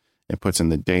Fix, it puts in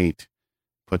the date,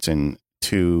 puts in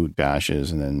 2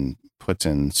 dashes, and then puts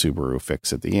in Subaru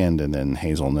Fix at the end. And then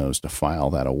Hazel knows to file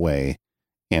that away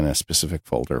in a specific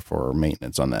folder for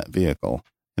maintenance on that vehicle.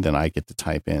 And then I get to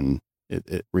type in,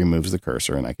 it removes the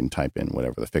cursor, and I can type in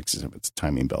whatever the fix is. If it's a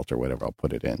timing belt or whatever, I'll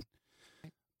put it in.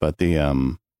 But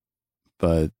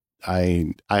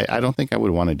I don't think I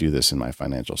would want to do this in my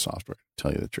financial software, to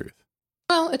tell you the truth.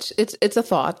 Well, it's a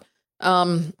thought.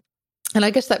 And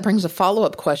I guess that brings a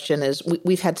follow-up question is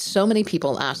we've had so many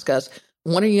people ask us,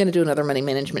 when are you going to do another money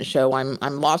management show?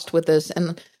 I'm lost with this.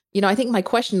 And, I think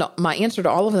my answer to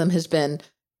all of them has been,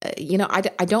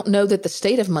 I don't know that the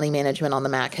state of money management on the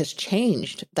Mac has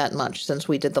changed that much since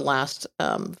we did the last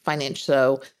finance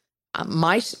show.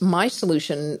 My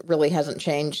solution really hasn't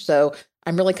changed. So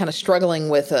I'm really kind of struggling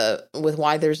with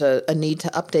why there's a need to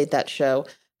update that show.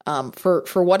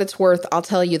 For what it's worth, I'll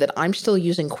tell you that I'm still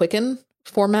using Quicken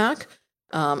for Mac,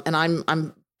 and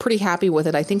I'm pretty happy with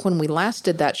it. I think when we last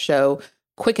did that show,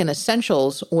 Quicken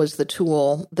Essentials was the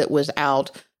tool that was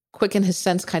out. Quicken has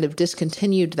since kind of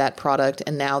discontinued that product,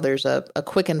 and now there's a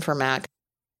Quicken for Mac.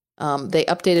 They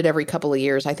update it every couple of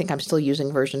years. I think I'm still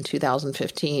using version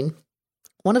 2015.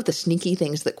 One of the sneaky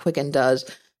things that Quicken does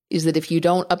is that if you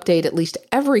don't update at least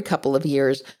every couple of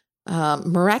years,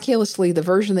 miraculously, the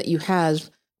version that you have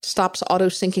stops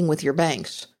auto-syncing with your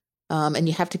banks. And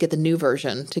you have to get the new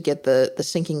version to get the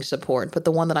syncing support. But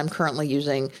the one that I'm currently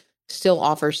using still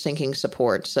offers syncing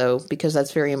support. So because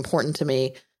that's very important to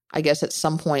me, I guess at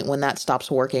some point when that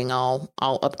stops working, I'll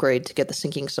upgrade to get the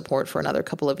syncing support for another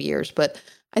couple of years. But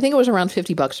I think it was around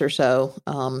 $50 or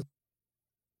so.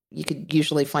 You could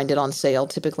usually find it on sale.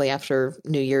 Typically after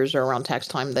New Year's or around tax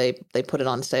time, they put it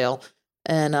on sale.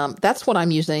 And that's what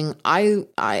I'm using. I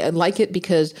like it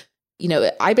because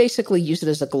I basically use it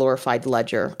as a glorified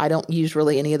ledger. I don't use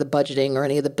really any of the budgeting or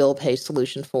any of the bill pay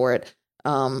solution for it.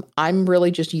 I'm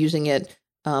really just using it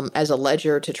as a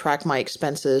ledger to track my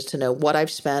expenses, to know what I've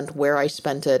spent, where I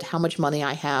spent it, how much money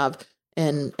I have,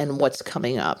 and what's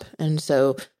coming up. And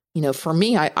so, for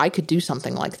me, I could do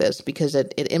something like this because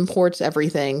it imports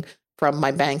everything from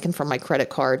my bank and from my credit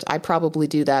cards. I probably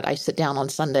do that. I sit down on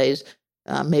Sundays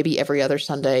maybe every other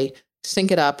Sunday,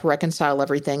 sync it up, reconcile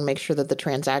everything, make sure that the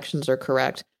transactions are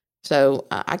correct. So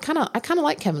I kind of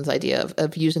like Kevin's idea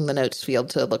of using the notes field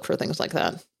to look for things like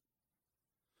that.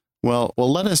 Well,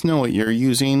 let us know what you're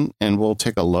using, and we'll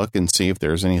take a look and see if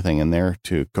there's anything in there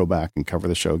to go back and cover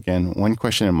the show again. One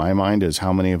question in my mind is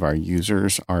how many of our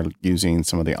users are using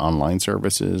some of the online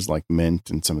services like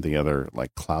Mint and some of the other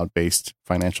like cloud-based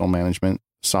financial management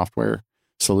software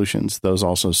solutions. Those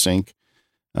also sync.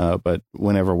 But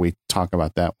whenever we talk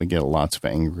about that, we get lots of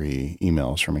angry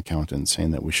emails from accountants saying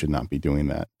that we should not be doing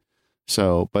that.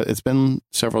 So, but it's been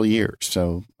several years.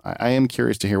 So I am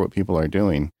curious to hear what people are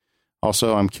doing.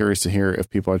 Also, I'm curious to hear if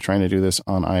people are trying to do this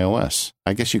on iOS.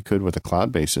 I guess you could with a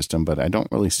cloud-based system, but I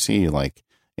don't really see like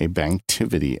a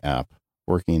Banktivity app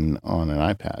working on an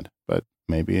iPad, but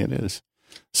maybe it is.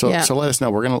 So let us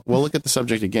know. We'll look at the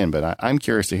subject again, but I'm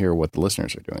curious to hear what the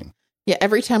listeners are doing. Yeah,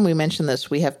 every time we mention this,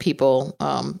 we have people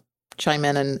chime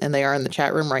in, and they are in the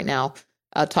chat room right now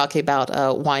talking about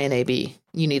YNAB.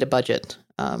 You need a budget,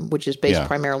 which is based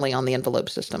primarily on the envelope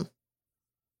system.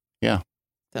 Yeah.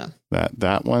 So.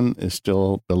 That one is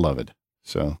still beloved.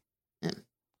 So,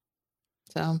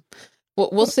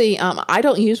 we'll see. I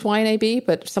don't use YNAB,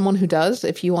 but someone who does,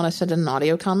 if you want to send in an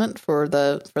audio comment for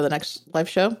the next live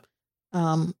show,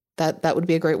 that would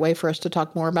be a great way for us to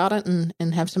talk more about it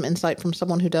and have some insight from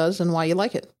someone who does and why you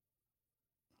like it.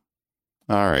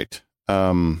 All right.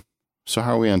 So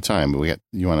how are we on time?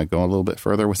 You want to go a little bit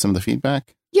further with some of the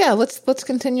feedback? Yeah, let's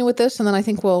continue with this, and then I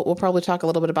think we'll probably talk a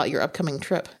little bit about your upcoming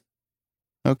trip.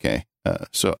 Okay.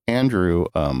 So Andrew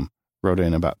wrote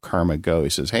in about Karma Go. He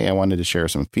says, hey, I wanted to share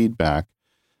some feedback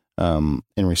in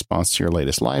response to your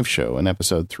latest live show. In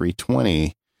episode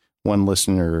 320, one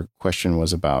listener question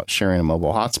was about sharing a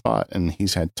mobile hotspot, and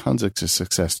he's had tons of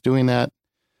success doing that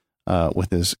with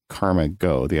his Karma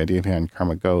Go. The idea behind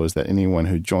Karma Go is that anyone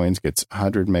who joins gets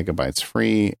 100 megabytes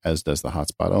free, as does the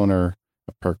hotspot owner,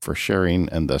 a perk for sharing,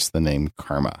 and thus the name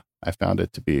Karma. I found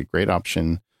it to be a great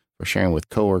option for sharing with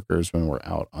coworkers when we're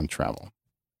out on travel.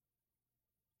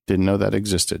 Didn't know that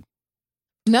existed.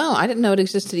 No, I didn't know it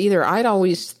existed either. I'd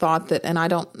always thought that, and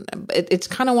it's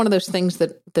kind of one of those things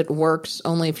that works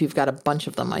only if you've got a bunch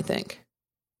of them, I think.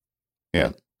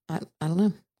 Yeah. But I don't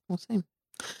know. We'll see.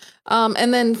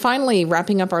 And then finally,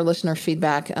 wrapping up our listener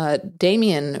feedback,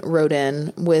 Damien wrote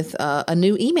in with a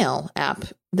new email app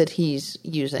that he's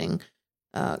using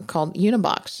called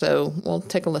Unibox. So we'll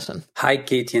take a listen. Hi,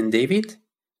 Katie and David.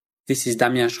 This is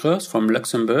Damien Schreurs from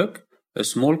Luxembourg, a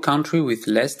small country with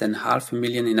less than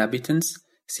 500,000 inhabitants,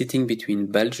 sitting between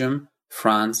Belgium,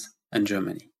 France, and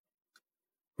Germany.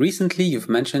 Recently, you've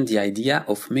mentioned the idea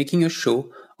of making a show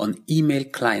on email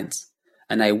clients,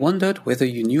 and I wondered whether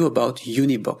you knew about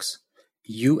Unibox,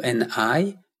 UNIBOX,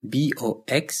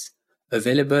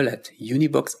 available at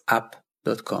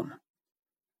uniboxapp.com.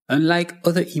 Unlike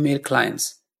other email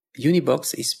clients,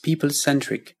 Unibox is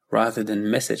people-centric rather than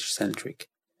message-centric.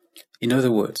 In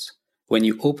other words, when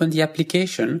you open the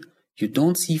application, you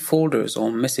don't see folders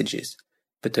or messages,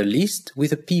 but a list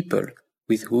with the people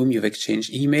with whom you've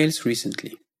exchanged emails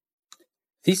recently.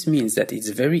 This means that it's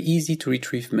very easy to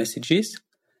retrieve messages,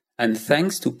 and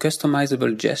thanks to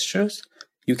customizable gestures,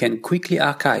 you can quickly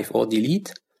archive or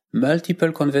delete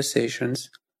multiple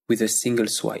conversations with a single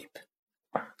swipe.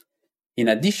 In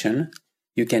addition,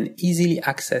 you can easily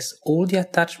access all the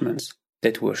attachments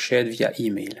that were shared via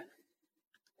email.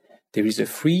 There is a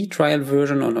free trial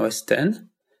version on OS X,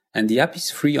 and the app is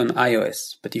free on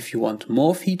iOS, but if you want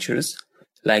more features,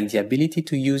 like the ability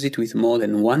to use it with more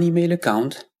than one email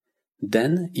account,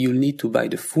 then you'll need to buy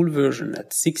the full version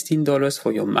at $16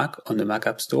 for your Mac on the Mac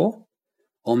App Store,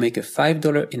 or make a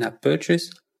 $5 in-app purchase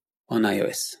on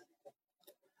iOS.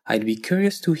 I'd be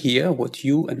curious to hear what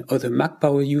you and other Mac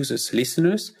Power Users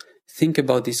listeners think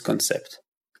about this concept.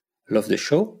 Love the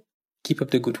show. Keep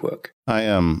up the good work.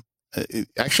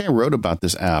 Actually, I wrote about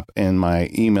this app in my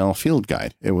email field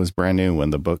guide. It was brand new when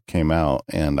the book came out,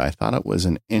 and I thought it was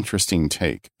an interesting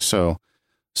take. So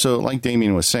like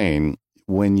Damien was saying,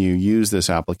 when you use this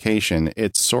application,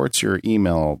 it sorts your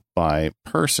email by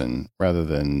person rather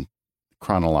than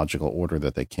chronological order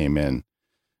that they came in.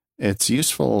 It's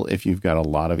useful if you've got a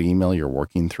lot of email you're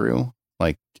working through.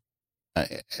 Like,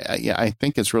 I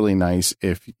think it's really nice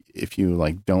if you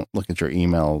like don't look at your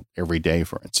email every day,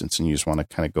 for instance, and you just want to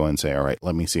kind of go and say, all right,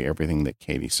 let me see everything that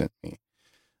Katie sent me.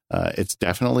 It's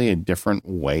definitely a different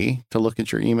way to look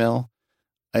at your email.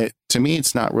 To me,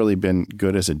 it's not really been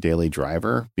good as a daily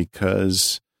driver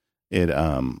because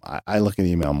I look at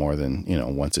email more than,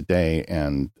 once a day.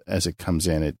 And as it comes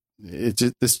in,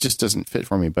 this just doesn't fit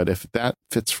for me. But if that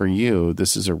fits for you,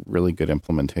 this is a really good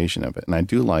implementation of it. And I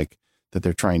do like that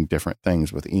they're trying different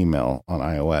things with email on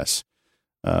iOS.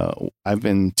 I've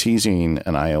been teasing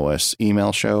an iOS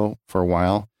email show for a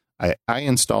while. I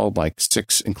installed like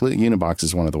 6, including Unibox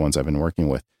is one of the ones I've been working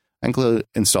with. I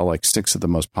installed like 6 of the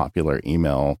most popular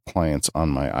email clients on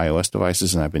my iOS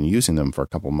devices, and I've been using them for a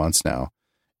couple months now.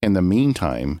 In the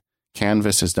meantime,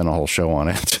 Canvas has done a whole show on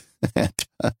it.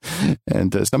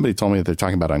 and somebody told me that they're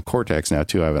talking about it on Cortex now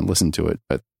too. I haven't listened to it,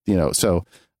 but so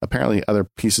apparently other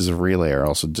pieces of Relay are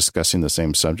also discussing the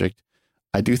same subject.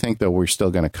 I do think, though, we're still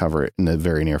going to cover it in the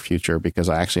very near future because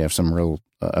I actually have some real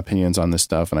opinions on this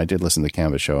stuff. And I did listen to the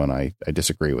Canvas show, and I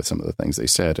disagree with some of the things they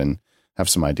said and have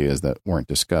some ideas that weren't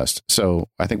discussed. So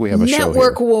I think we have a show here.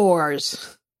 Network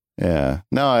wars. Yeah.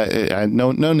 No,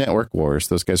 no network wars.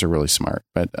 Those guys are really smart.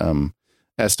 But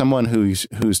as someone who's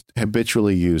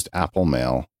habitually used Apple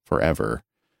Mail forever,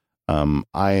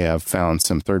 I have found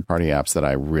some third-party apps that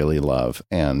I really love,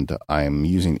 and I'm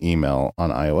using email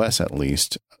on iOS at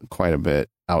least quite a bit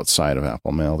outside of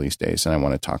Apple Mail these days, and I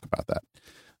want to talk about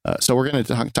that. So we're going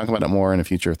to talk about it more in the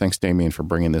future. Thanks, Damien, for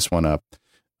bringing this one up.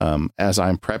 As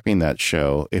I'm prepping that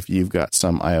show, if you've got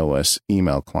some iOS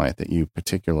email client that you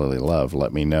particularly love,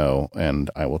 let me know, and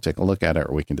I will take a look at it,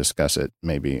 or we can discuss it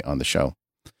maybe on the show.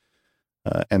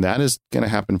 And that is going to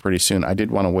happen pretty soon. I did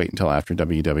want to wait until after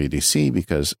WWDC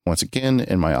because, once again,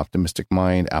 in my optimistic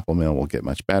mind, Apple Mail will get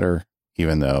much better,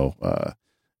 even though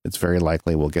it's very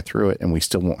likely we'll get through it and we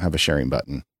still won't have a sharing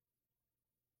button.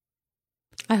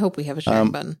 I hope we have a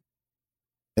sharing button.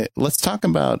 Let's talk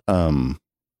about some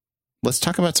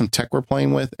tech we're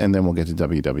playing with, and then we'll get to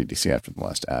WWDC after the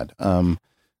last ad.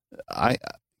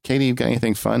 Katie, you got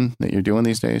anything fun that you're doing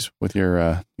these days with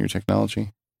your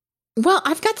technology? Well,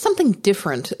 I've got something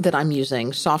different that I'm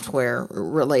using, software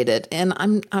related, and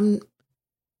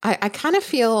I kind of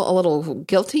feel a little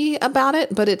guilty about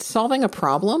it, but it's solving a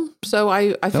problem. So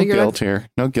I figured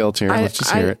no guilt here. Let's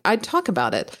just hear it. I'd talk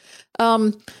about it.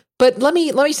 But let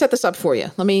me set this up for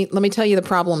you. Let me tell you the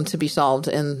problem to be solved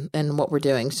and what we're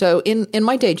doing. So in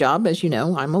my day job, as you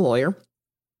know, I'm a lawyer,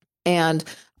 and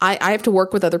I have to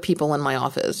work with other people in my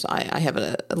office. I have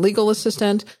a legal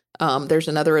assistant. There's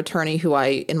another attorney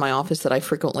in my office that I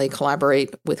frequently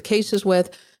collaborate with cases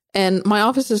with. And my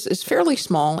office is fairly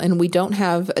small, and we don't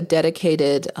have a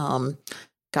dedicated, what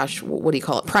do you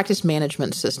call it? Practice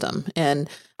management system. And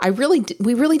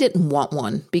we really didn't want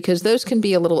one because those can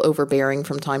be a little overbearing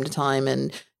from time to time.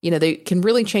 And, they can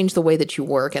really change the way that you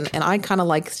work. And I kind of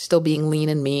like still being lean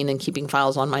and mean and keeping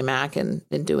files on my Mac and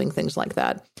doing things like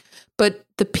that. But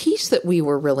the piece that we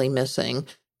were really missing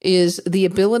is the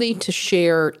ability to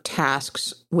share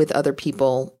tasks with other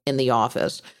people in the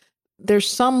office. There's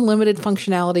some limited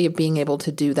functionality of being able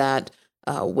to do that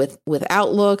with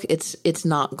Outlook. It's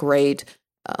not great.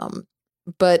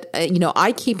 But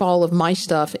I keep all of my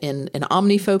stuff in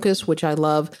OmniFocus, which I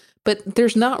love, but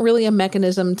there's not really a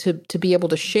mechanism to be able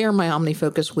to share my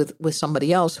OmniFocus with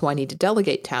somebody else who I need to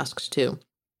delegate tasks to.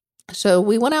 So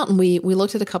we went out and we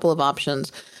looked at a couple of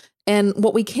options, and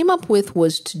what we came up with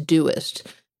was Todoist.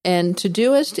 And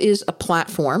Todoist is a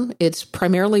platform. It's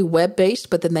primarily web-based,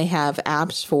 but then they have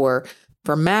apps for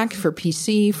Mac, for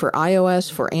PC, for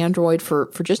iOS, for Android,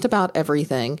 for just about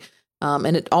everything.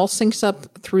 And it all syncs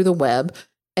up through the web.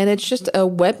 And it's just a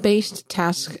web-based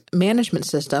task management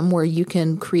system where you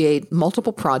can create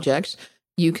multiple projects.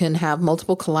 You can have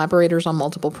multiple collaborators on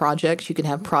multiple projects. You can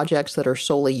have projects that are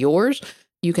solely yours.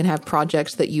 You can have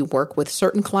projects that you work with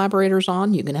certain collaborators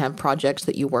on. You can have projects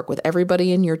that you work with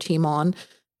everybody in your team on.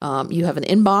 You have an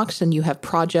inbox and you have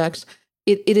projects.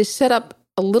 It is set up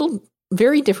a little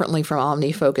very differently from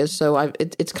OmniFocus. So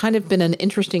it's kind of been an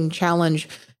interesting challenge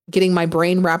getting my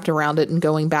brain wrapped around it and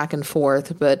going back and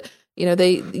forth. But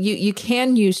you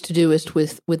can use Todoist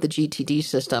with the GTD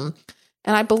system,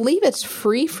 and I believe it's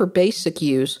free for basic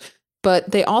use.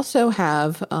 But they also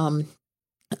have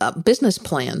business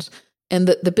plans. And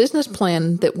the business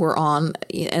plan that we're on,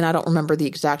 and I don't remember the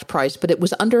exact price, but it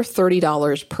was under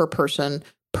 $30 per person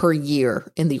per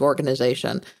year in the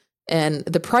organization. And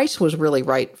the price was really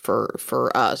right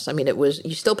for us. I mean,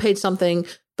 you still paid something,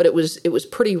 but it was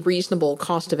pretty reasonable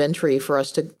cost of entry for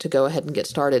us to go ahead and get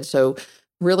started. So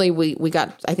really, we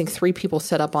got, I think, 3 people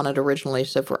set up on it originally.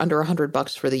 So for under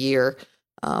 $100 for the year,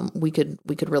 we could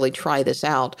really try this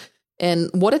out.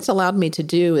 And what it's allowed me to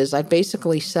do is I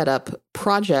basically set up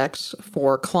projects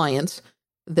for clients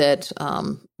that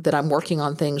I'm working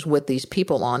on things with these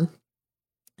people on.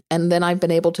 And then I've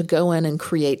been able to go in and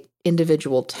create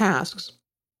individual tasks,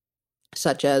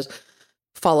 such as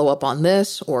follow up on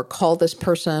this, or call this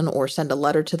person, or send a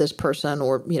letter to this person,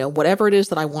 or whatever it is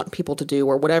that I want people to do,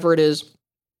 or whatever it is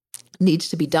needs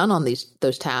to be done on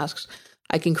those tasks.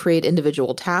 I can create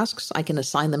individual tasks. I can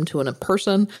assign them to a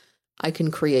person. I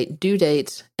can create due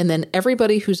dates. And then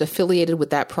everybody who's affiliated with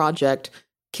that project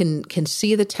can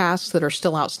see the tasks that are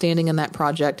still outstanding in that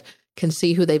project, can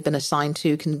see who they've been assigned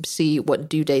to, can see what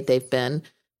due date they've been.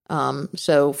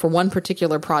 So for one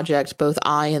particular project, both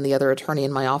I and the other attorney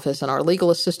in my office and our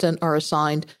legal assistant are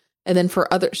assigned. And then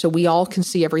for other, so we all can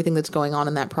see everything that's going on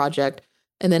in that project.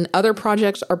 And then other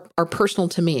projects are personal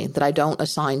to me that I don't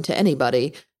assign to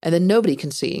anybody. And then nobody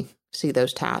can see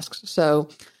those tasks. So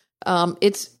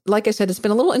it's, like I said, it's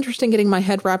been a little interesting getting my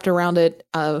head wrapped around it.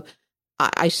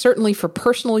 I certainly, for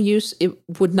personal use, it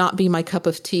would not be my cup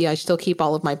of tea. I still keep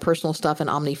all of my personal stuff in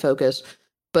OmniFocus.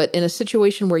 But in a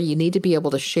situation where you need to be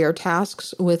able to share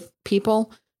tasks with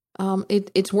people,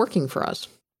 it's working for us.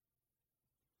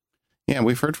 Yeah,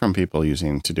 we've heard from people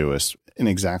using Todoist in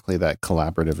exactly that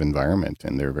collaborative environment,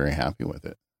 and they're very happy with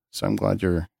it. So I'm glad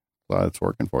it's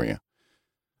working for you.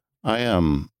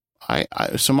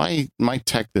 So my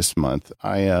tech this month,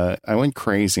 I went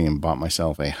crazy and bought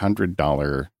myself a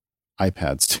 $100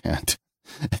 iPad stand,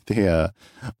 the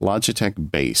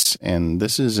Logitech Base, and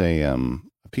this is a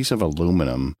piece of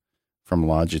aluminum from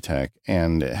Logitech,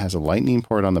 and it has a lightning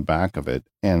port on the back of it,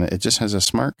 and it just has a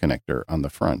smart connector on the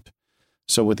front.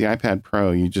 So with the iPad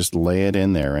Pro, you just lay it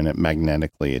in there and it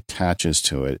magnetically attaches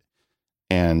to it,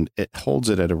 and it holds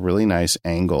it at a really nice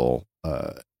angle.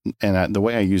 And the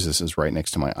way I use this is right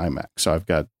next to my iMac. So I've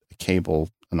got a cable,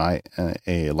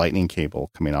 a lightning cable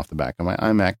coming off the back of my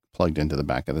iMac plugged into the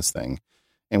back of this thing.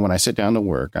 And when I sit down to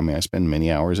work, I spend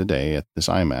many hours a day at this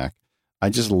iMac. I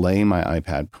just lay my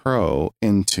iPad Pro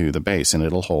into the base, and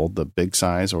it'll hold the big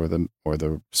size or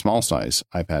the small size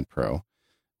iPad Pro.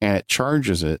 And it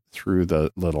charges it through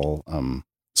the little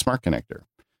smart connector.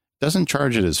 It doesn't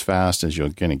charge it as fast as you're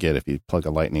going to get if you plug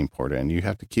a lightning port in. You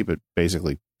have to keep it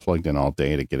basically plugged in all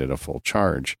day to get it a full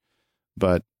charge.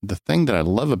 But the thing that I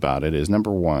love about it is,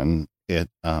 number one, it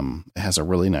has a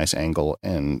really nice angle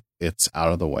and it's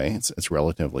out of the way. It's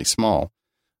relatively small.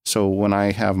 So when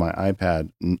I have my iPad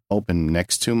open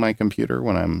next to my computer,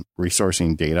 when I'm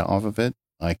resourcing data off of it,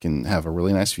 I can have a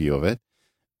really nice view of it.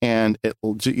 And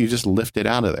you just lift it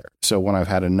out of there. So when I've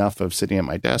had enough of sitting at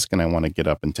my desk and I want to get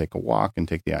up and take a walk and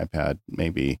take the iPad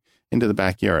maybe into the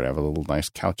backyard, I have a little nice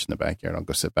couch in the backyard. I'll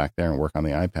go sit back there and work on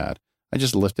the iPad. I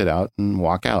just lift it out and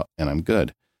walk out and I'm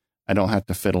good. I don't have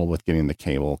to fiddle with getting the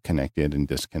cable connected and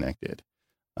disconnected.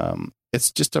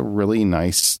 It's just a really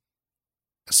nice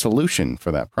solution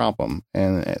for that problem.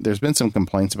 And there's been some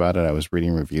complaints about it. I was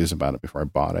reading reviews about it before I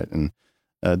bought it. And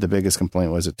the biggest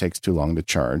complaint was it takes too long to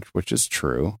charge, which is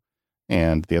true.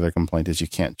 And the other complaint is you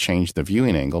can't change the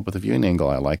viewing angle, but the viewing angle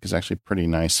I like is actually pretty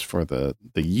nice for the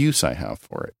use I have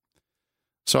for it.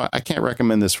 So I can't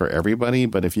recommend this for everybody,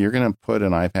 but if you're going to put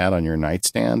an iPad on your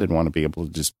nightstand and want to be able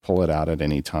to just pull it out at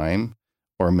any time,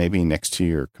 or maybe next to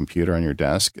your computer on your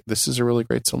desk, this is a really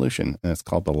great solution. And it's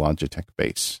called the Logitech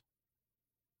Base.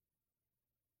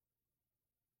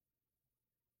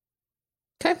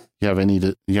 Okay. You have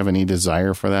any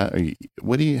desire for that?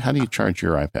 How do you charge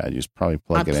your iPad? You just probably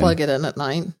plug it in. I plug it in at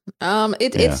night.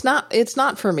 It's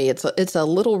not for me. It's a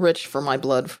little rich for my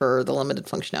blood for the limited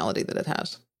functionality that it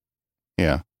has.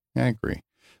 Yeah, I agree.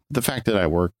 The fact that I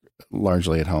work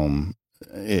largely at home,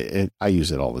 I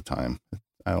use it all the time.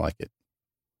 I like it.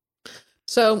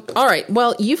 So, all right.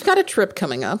 Well, you've got a trip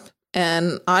coming up,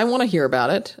 and I want to hear about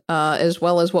it, as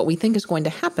well as what we think is going to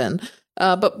happen.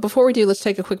 But before we do, let's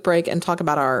take a quick break and talk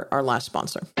about our last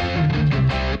sponsor.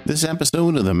 This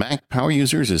episode of the Mac Power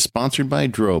Users is sponsored by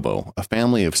Drobo, a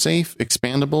family of safe,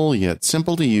 expandable, yet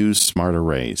simple to use smart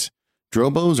arrays.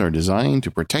 Drobos are designed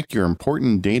to protect your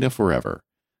important data forever.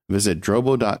 Visit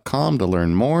drobo.com to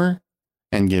learn more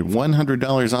and get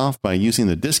 $100 off by using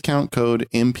the discount code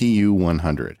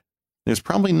MPU100. There's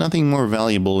probably nothing more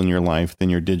valuable in your life than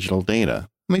your digital data.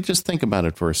 I mean, just think about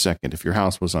it for a second. If your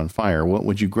house was on fire, what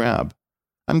would you grab?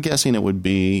 I'm guessing it would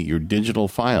be your digital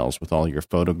files with all your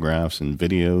photographs and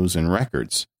videos and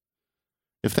records.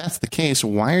 If that's the case,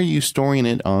 why are you storing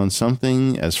it on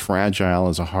something as fragile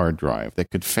as a hard drive that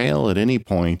could fail at any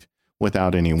point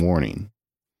without any warning?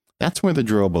 That's where the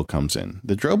Drobo comes in.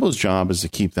 The Drobo's job is to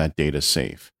keep that data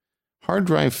safe. Hard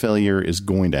drive failure is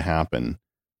going to happen.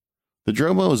 The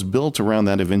Drobo is built around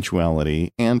that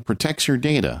eventuality and protects your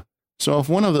data. So if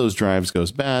one of those drives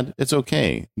goes bad, it's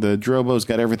okay. The Drobo's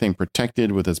got everything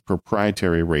protected with its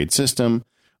proprietary RAID system.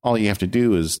 All you have to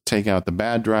do is take out the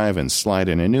bad drive and slide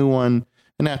in a new one,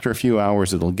 and after a few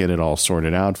hours, it'll get it all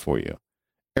sorted out for you.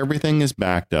 Everything is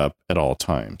backed up at all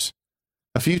times.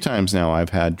 A few times now I've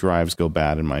had drives go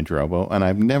bad in my Drobo, and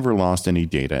I've never lost any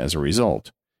data as a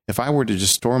result. If I were to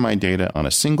just store my data on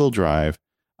a single drive,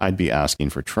 I'd be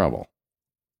asking for trouble.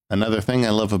 Another thing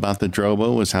I love about the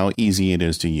Drobo is how easy it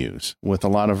is to use. With a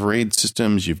lot of RAID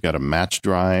systems, you've got to match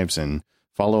drives and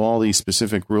follow all these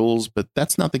specific rules, but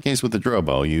that's not the case with the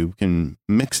Drobo. You can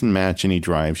mix and match any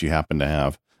drives you happen to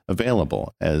have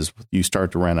available. As you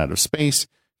start to run out of space,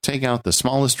 take out the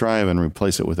smallest drive and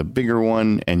replace it with a bigger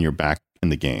one, and you're back in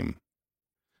the game.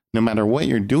 No matter what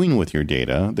you're doing with your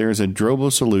data, there is a Drobo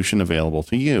solution available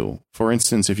to you. For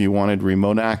instance, if you wanted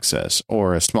remote access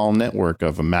or a small network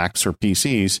of Macs or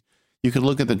PCs, you could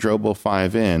look at the Drobo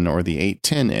 5N or the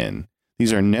 810N.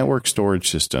 These are network storage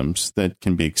systems that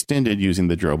can be extended using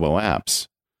the Drobo apps.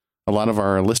 A lot of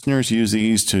our listeners use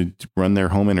these to run their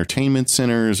home entertainment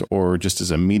centers or just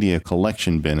as a media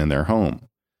collection bin in their home.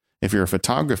 If you're a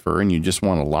photographer and you just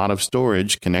want a lot of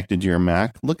storage connected to your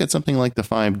Mac, look at something like the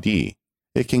 5D.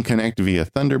 It can connect via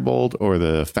Thunderbolt or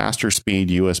the faster speed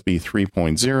USB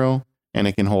 3.0, and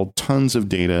it can hold tons of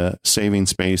data, saving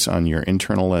space on your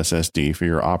internal SSD for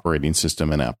your operating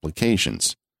system and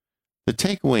applications. The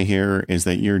takeaway here is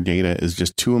that your data is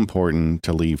just too important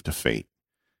to leave to fate.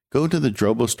 Go to the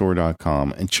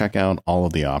drobostore.com and check out all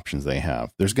of the options they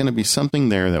have. There's going to be something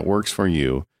there that works for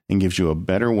you and gives you a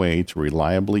better way to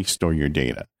reliably store your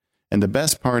data. And the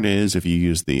best part is, if you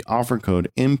use the offer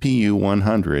code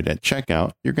MPU100 at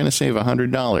checkout, you're going to save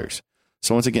 $100.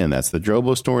 So once again, that's the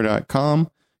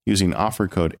drobostore.com using offer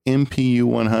code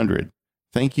MPU100.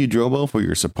 Thank you, Drobo, for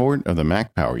your support of the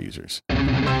Mac Power users.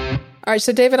 All right,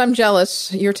 so David, I'm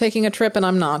jealous. You're taking a trip and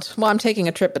I'm not. Well, I'm taking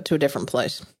a trip, but to a different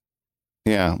place.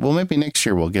 Yeah, well, maybe next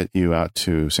year we'll get you out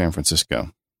to San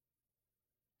Francisco.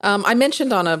 I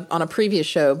mentioned on a previous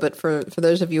show, but for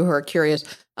those of you who are curious,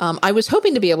 I was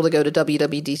hoping to be able to go to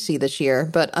WWDC this year,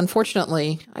 but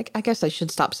unfortunately, I guess I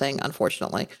should stop saying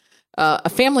unfortunately, a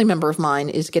family member of mine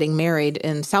is getting married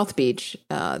in South Beach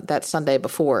that Sunday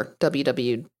before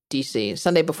WWDC,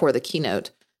 Sunday before the keynote.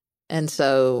 And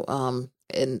so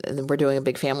and we're doing a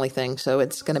big family thing, so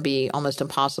it's going to be almost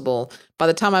impossible. By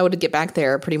the time I would get back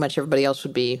there, pretty much everybody else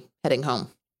would be heading home.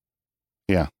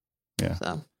 Yeah.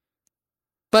 So.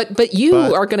 But you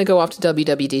are going to go off to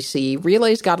WWDC.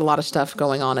 Relay's got a lot of stuff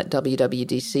going on at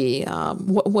WWDC.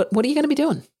 What are you going to be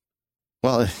doing?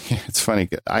 Well, it's funny.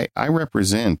 I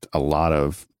represent a lot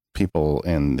of people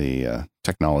in the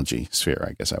technology sphere,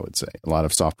 I guess I would say. A lot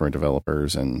of software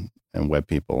developers and web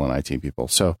people and IT people.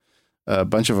 So a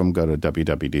bunch of them go to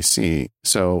WWDC.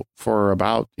 So for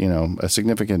about, a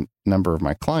significant number of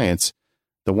my clients,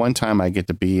 the one time I get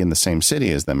to be in the same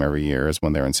city as them every year is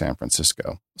when they're in San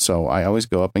Francisco. So I always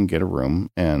go up and get a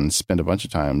room and spend a bunch of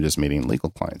time just meeting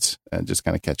legal clients and just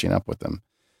kind of catching up with them.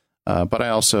 But I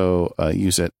also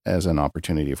use it as an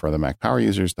opportunity for the Mac Power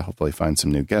users to hopefully find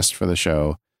some new guests for the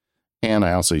show. And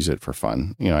I also use it for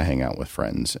fun. I hang out with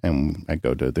friends and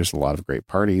there's a lot of great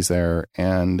parties there.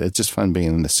 And it's just fun being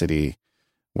in the city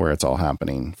where it's all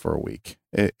happening for a week.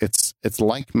 It's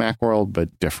like Macworld,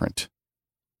 but different.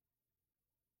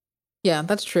 Yeah,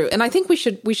 that's true. And I think we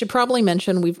should probably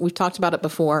mention, we've talked about it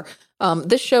before.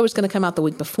 This show is going to come out the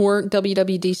week before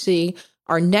WWDC.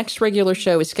 Our next regular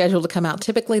show is scheduled to come out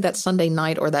typically that Sunday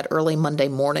night or that early Monday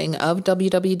morning of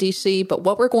WWDC. But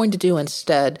what we're going to do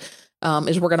instead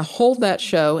is we're going to hold that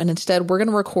show, and instead we're going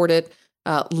to record it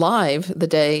live the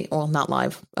day, well, not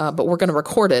live, but we're going to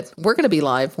record it. We're going to be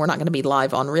live. We're not going to be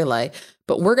live on Relay,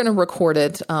 but we're going to record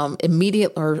it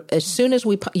immediately or as soon as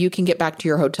you can get back to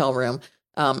your hotel room.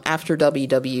 After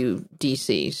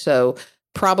WWDC. So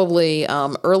probably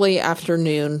early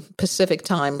afternoon Pacific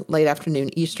time, late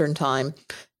afternoon Eastern time,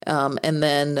 and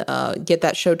then get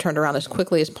that show turned around as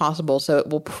quickly as possible. So it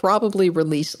will probably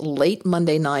release late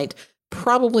Monday night,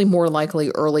 probably more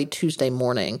likely early Tuesday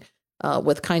morning,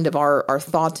 with kind of our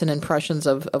thoughts and impressions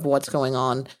of what's going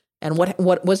on and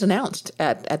what was announced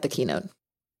at the keynote.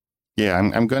 Yeah,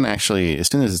 I'm going to actually, as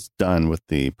soon as it's done with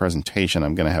the presentation,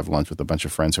 I'm going to have lunch with a bunch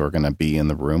of friends who are going to be in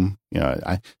the room.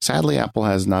 Sadly, Apple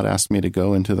has not asked me to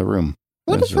go into the room.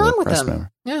 What is wrong with them?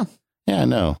 Yeah, I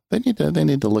know. They need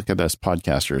to look at us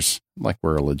podcasters like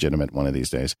we're a legitimate one of these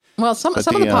days. Well, some of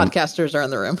the podcasters are in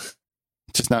the room.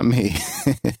 Just not me.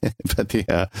 But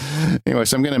anyway,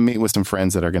 so I'm going to meet with some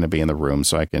friends that are going to be in the room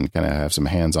so I can kind of have some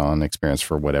hands-on experience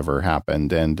for whatever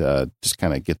happened and just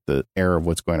kind of get the air of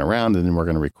what's going around. And then we're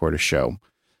going to record a show.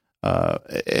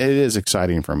 It is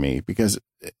exciting for me because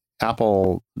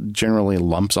Apple generally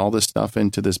lumps all this stuff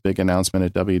into this big announcement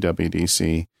at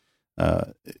WWDC.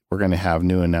 We're going to have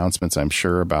new announcements, I'm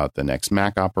sure, about the next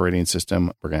Mac operating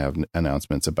system. We're going to have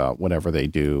announcements about whatever they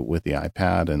do with the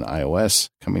iPad and iOS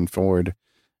coming forward.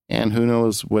 And who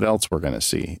knows what else we're going to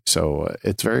see. So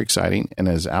it's very exciting. And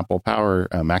as Apple Power,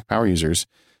 Mac Power users,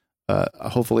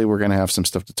 hopefully we're going to have some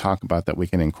stuff to talk about that we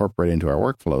can incorporate into our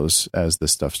workflows as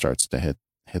this stuff starts to hit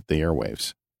the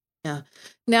airwaves. Yeah.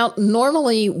 Now,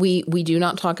 normally we do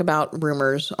not talk about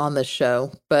rumors on this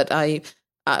show, but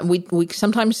we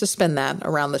sometimes suspend that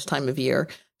around this time of year.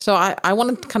 So I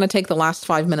want to kind of take the last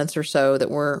 5 minutes or so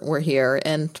that we're here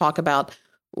and talk about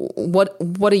what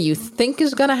do you think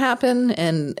is going to happen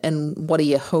and what do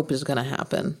you hope is going to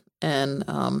happen, and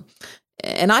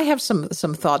I have some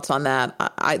thoughts on that.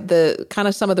 The kind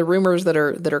of some of the rumors that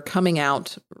are coming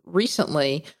out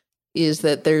recently is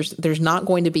that there's not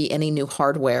going to be any new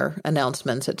hardware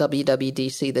announcements at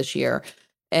WWDC this year.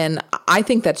 And I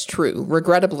think that's true.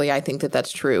 Regrettably, I think that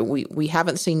that's true. We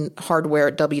haven't seen hardware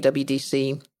at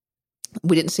WWDC.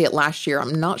 We didn't see it last year.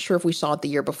 I'm not sure if we saw it the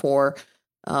year before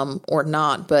or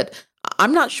not, but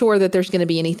I'm not sure that there's going to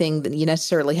be anything that you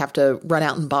necessarily have to run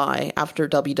out and buy after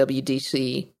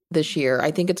WWDC this year.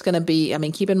 I think it's going to be,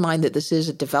 keep in mind that this is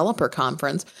a developer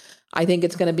conference. I think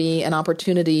it's going to be an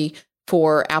opportunity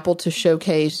for Apple to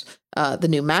showcase the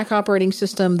new Mac operating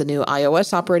system, the new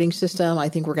iOS operating system. I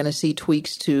think we're going to see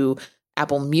tweaks to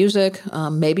Apple Music.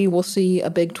 Maybe we'll see a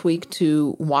big tweak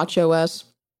to watchOS,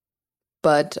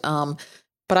 but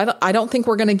I don't think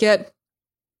we're going to get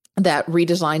that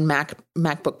redesigned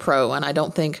MacBook Pro, and I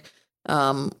don't think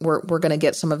we're going to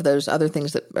get some of those other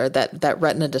things that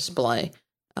Retina display.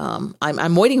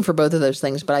 I'm waiting for both of those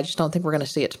things, but I just don't think we're going to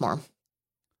see it tomorrow.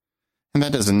 And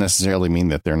that doesn't necessarily mean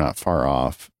that they're not far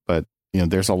off, but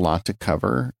there's a lot to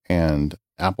cover, and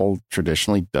Apple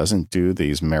traditionally doesn't do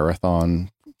these marathon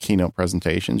keynote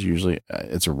presentations. Usually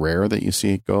it's rare that you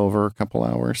see it go over a couple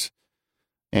hours.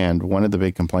 And one of the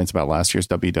big complaints about last year's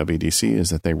WWDC is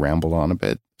that they rambled on a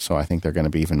bit. So I think they're going to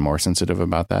be even more sensitive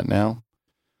about that now.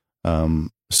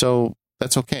 So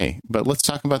that's okay. But let's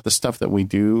talk about the stuff that we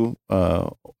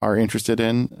are interested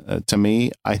in. To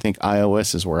me, I think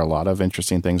iOS is where a lot of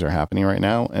interesting things are happening right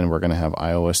now. And we're going to have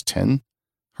iOS 10.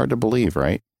 Hard to believe,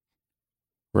 right?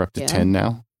 We're up to 10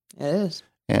 now. It is.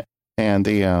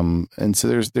 And so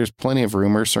there's plenty of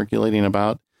rumors circulating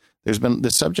about. There's been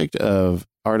the subject of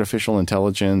artificial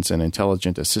intelligence and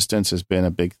intelligent assistants has been a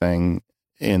big thing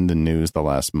in the news the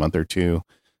last month or two,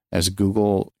 as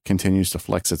Google continues to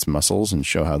flex its muscles and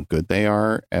show how good they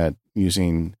are at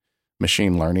using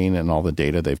machine learning and all the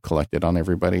data they've collected on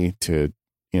everybody to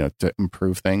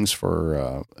improve things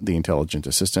for the intelligent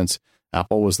assistants.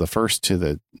 Apple was the first to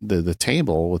the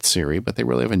table with Siri, but they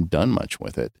really haven't done much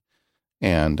with it.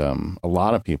 And a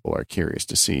lot of people are curious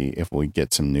to see if we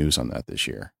get some news on that this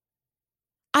year.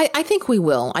 I think we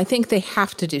will. I think they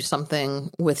have to do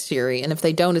something with Siri. And if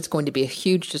they don't, it's going to be a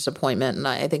huge disappointment. And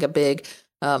I think a big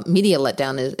media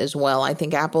letdown as well. I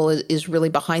think Apple is really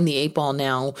behind the eight ball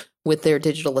now with their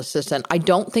digital assistant. I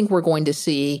don't think we're going to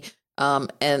see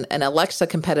an Alexa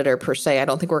competitor per se. I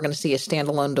don't think we're going to see a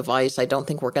standalone device. I don't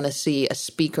think we're going to see a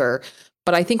speaker.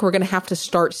 But I think we're going to have to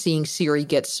start seeing Siri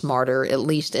get smarter, at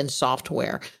least in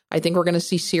software. I think we're going to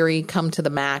see Siri come to the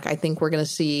Mac. I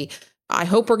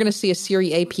hope we're going to see a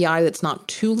Siri API that's not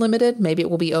too limited. Maybe it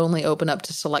will be only open up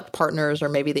to select partners, or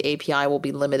maybe the API will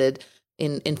be limited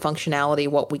in functionality,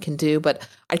 what we can do. But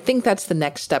I think that's the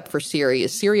next step for Siri.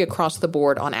 Is Siri across the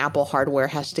board on Apple hardware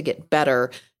has to get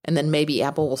better, and then maybe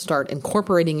Apple will start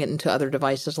incorporating it into other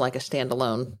devices like a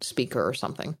standalone speaker or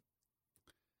something.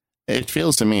 It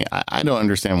feels to me, I don't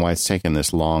understand why it's taken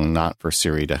this long not for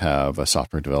Siri to have a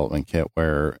software development kit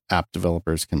where app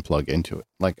developers can plug into it.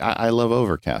 Like, I love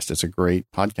Overcast. It's a great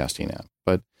podcasting app.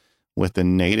 But with the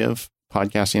native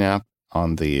podcasting app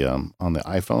on the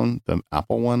iPhone, the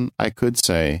Apple one, I could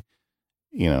say,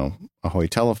 Ahoy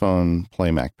Telephone,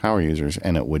 play Mac Power Users,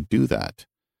 and it would do that.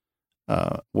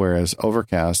 Whereas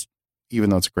Overcast, even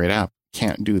though it's a great app,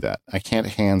 can't do that. I can't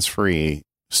hands-free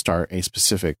start a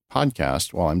specific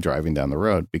podcast while I'm driving down the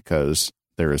road because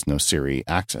there is no Siri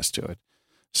access to it.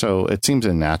 So it seems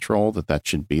unnatural that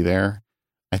should be there.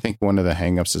 I think one of the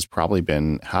hangups has probably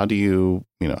been, how do you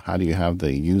have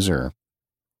the user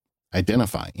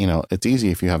identify? It's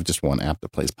easy if you have just one app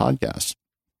that plays podcasts,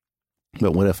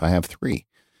 but what if I have three?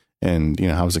 And,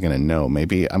 how's it going to know?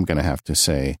 Maybe I'm going to have to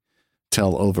say,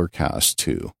 tell Overcast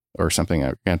to, or something.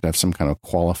 I have to have some kind of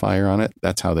qualifier on it.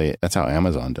 That's how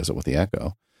Amazon does it with the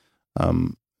Echo.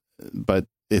 But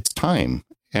it's time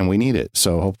and we need it.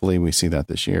 So hopefully we see that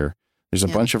this year. There's a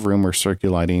bunch of rumors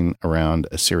circulating around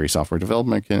a Siri software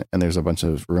development kit, and there's a bunch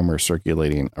of rumors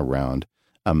circulating around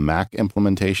a Mac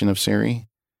implementation of Siri.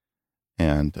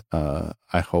 And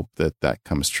I hope that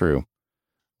comes true.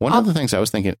 One of the things I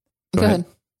was thinking, go ahead.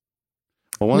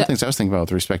 Well, one of the things I was thinking about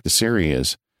with respect to Siri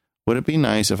is, would it be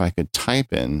nice if I could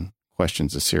type in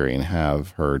questions to Siri and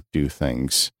have her do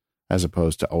things? as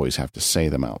opposed to always have to say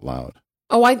them out loud.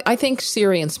 Oh, I think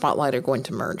Siri and Spotlight are going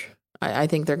to merge. I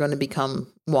think they're going to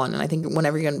become one. And I think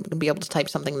whenever you're going to be able to type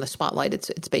something in the Spotlight,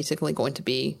 it's basically going to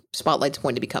be, Spotlight's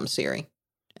going to become Siri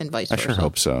and vice versa. I sure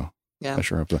hope so. Yeah. I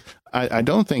sure hope so. I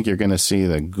don't think you're going to see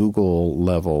the Google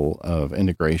level of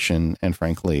integration and,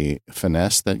 frankly,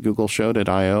 finesse that Google showed at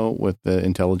I/O with the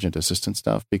intelligent assistant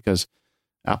stuff, because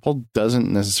Apple doesn't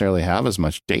necessarily have as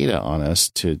much data on us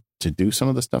to do some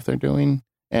of the stuff they're doing.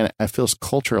 And I feel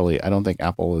culturally, I don't think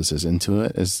Apple is as into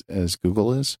it as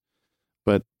Google is,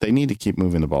 but they need to keep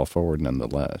moving the ball forward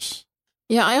nonetheless.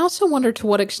 Yeah, I also wonder to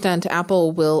what extent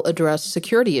Apple will address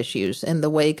security issues in the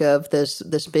wake of this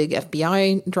big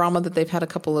FBI drama that they've had a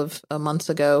couple of months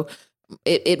ago.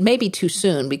 It may be too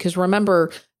soon, because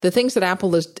remember, the things that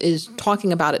Apple is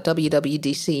talking about at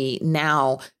WWDC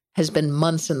now has been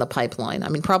months in the pipeline. I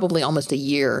mean, probably almost a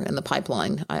year in the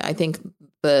pipeline. I think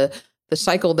the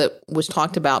cycle that was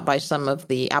talked about by some of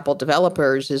the Apple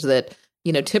developers is that,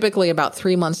 typically about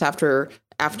 3 months after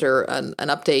an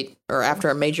update or after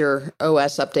a major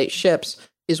OS update ships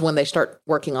is when they start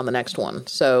working on the next one.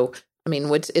 So, I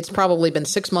mean, it's probably been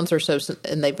 6 months or so,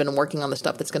 and they've been working on the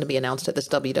stuff that's going to be announced at this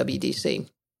WWDC.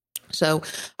 So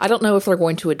I don't know if they're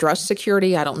going to address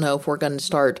security. I don't know if we're going to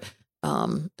start,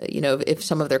 if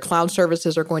some of their cloud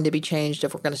services are going to be changed,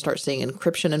 if we're going to start seeing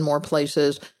encryption in more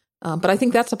places. But I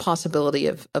think that's a possibility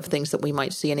of things that we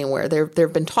might see anywhere. There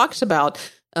have been talks about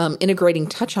integrating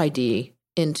Touch ID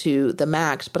into the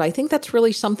Macs, but I think that's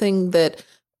really something that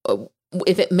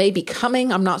if it may be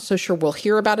coming, I'm not so sure we'll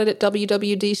hear about it at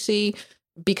WWDC,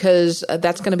 because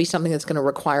that's going to be something that's going to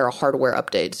require a hardware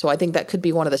update. So I think that could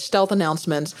be one of the stealth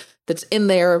announcements that's in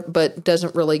there, but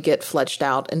doesn't really get fleshed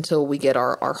out until we get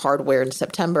our hardware in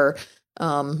September.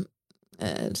 But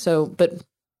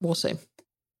we'll see.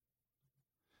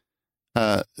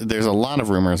 There's a lot of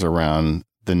rumors around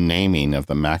the naming of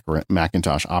the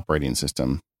Macintosh operating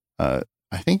system.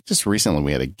 I think just recently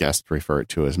we had a guest refer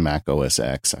to it as Mac OS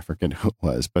X. I forget who it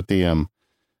was, but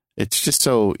it's just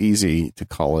so easy to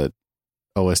call it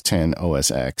OS 10 OS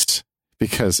X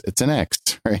because it's an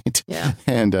X, right? Yeah.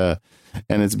 And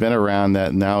it's been around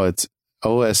that now. It's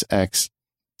OS X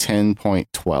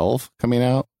 10.12 coming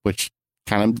out, which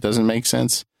kind of doesn't make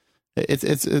sense.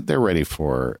 They're ready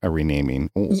for a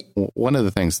renaming. One of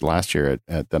the things last year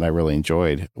that I really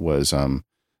enjoyed was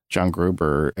John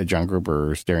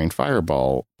Gruber's Daring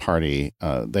Fireball party.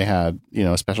 They had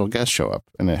a special guest show up,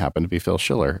 and it happened to be Phil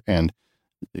Schiller. And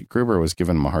Gruber was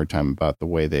giving him a hard time about the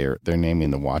way they're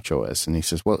naming the watchOS, and he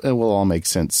says, "Well, it will all make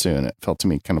sense soon." It felt to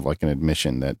me kind of like an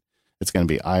admission that it's going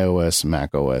to be iOS,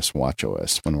 macOS,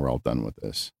 watchOS when we're all done with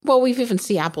this. Well, we've even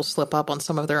seen Apple slip up on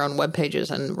some of their own web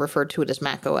pages and refer to it as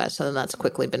macOS, and then that's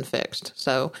quickly been fixed.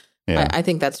 So yeah. I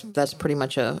think that's pretty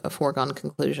much a foregone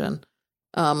conclusion.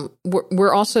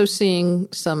 We're also seeing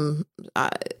some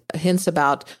hints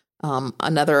about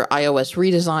another iOS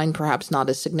redesign, perhaps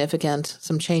not as significant,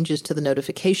 some changes to the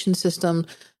notification system.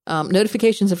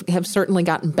 Notifications have certainly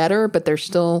gotten better, but there's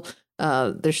still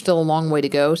a long way to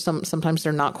go. Sometimes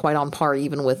they're not quite on par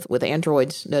even with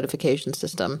Android's notification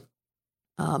system.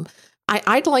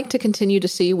 I'd like to continue to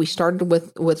see, we started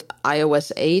with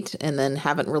iOS 8 and then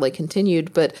haven't really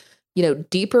continued, but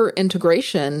deeper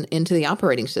integration into the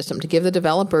operating system to give the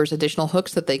developers additional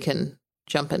hooks that they can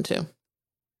jump into.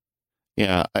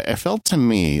 Yeah, I felt to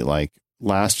me like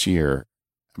last year,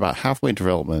 about halfway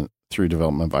through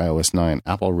development of iOS 9,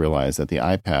 Apple realized that the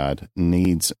iPad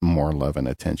needs more love and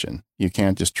attention. You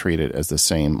can't just treat it as the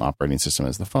same operating system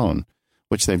as the phone,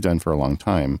 which they've done for a long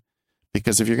time.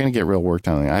 Because if you're going to get real work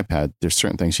done on the iPad, there's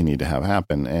certain things you need to have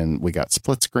happen. And we got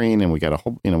split screen, and we got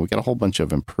a whole bunch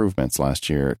of improvements last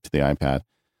year to the iPad.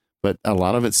 But a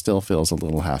lot of it still feels a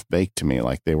little half baked to me,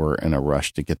 like they were in a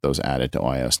rush to get those added to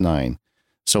iOS 9.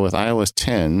 So with iOS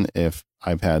 10, if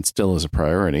iPad still is a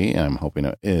priority, and I'm hoping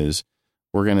it is,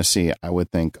 we're going to see, I would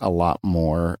think, a lot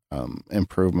more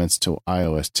improvements to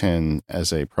iOS 10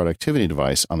 as a productivity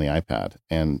device on the iPad.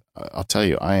 And I'll tell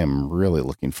you, I am really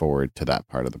looking forward to that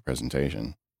part of the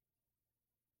presentation.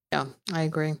 Yeah, I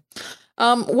agree.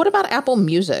 What about Apple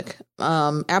Music?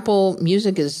 Apple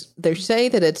Music they say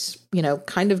that it's,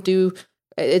 kind of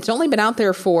it's only been out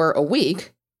there for a year,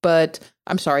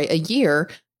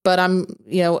 but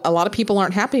a lot of people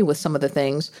aren't happy with some of the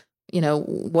things.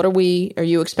 Are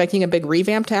you expecting a big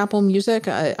revamp to Apple Music?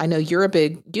 I know you're a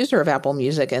big user of Apple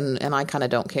Music, and I kind of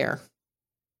don't care.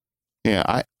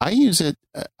 Yeah, I use it.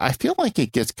 I feel like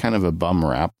it gets kind of a bum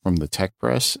rap from the tech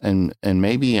press, and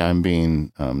maybe I'm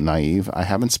being naive. I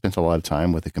haven't spent a lot of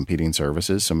time with the competing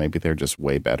services, so maybe they're just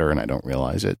way better and I don't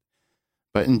realize it.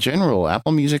 But in general,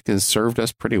 Apple Music has served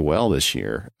us pretty well this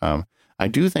year. I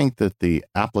do think that the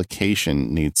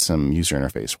application needs some user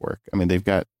interface work. I mean, they've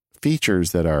got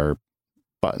features that are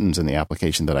buttons in the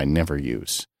application that I never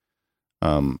use.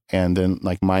 And then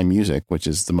like My Music, which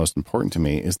is the most important to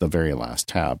me, is the very last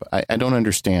tab. I don't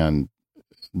understand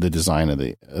the design of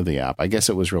the app. I guess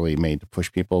it was really made to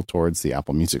push people towards the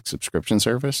Apple Music subscription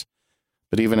service.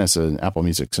 But even as an Apple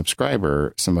Music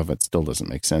subscriber, some of it still doesn't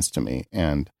make sense to me.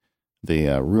 And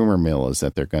the rumor mill is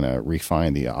that they're going to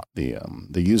refine the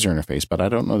user interface, but I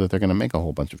don't know that they're going to make a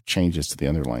whole bunch of changes to the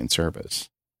underlying service.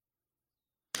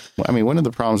 Well, I mean, one of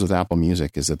the problems with Apple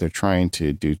Music is that they're trying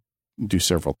to do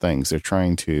several things. They're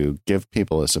trying to give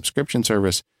people a subscription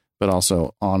service, but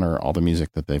also honor all the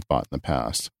music that they've bought in the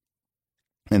past.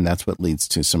 And that's what leads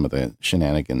to some of the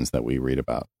shenanigans that we read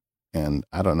about. And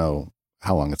I don't know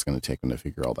how long it's going to take them to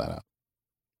figure all that out.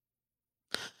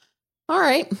 All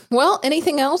right. Well,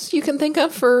 anything else you can think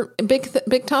of for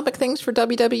big topic things for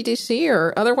WWDC,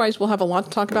 or otherwise we'll have a lot to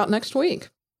talk about next week?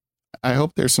 I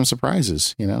hope there's some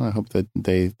surprises. I hope that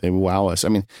they wow us. I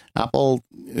mean, Apple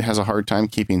has a hard time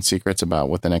keeping secrets about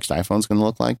what the next iPhone is going to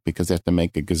look like because they have to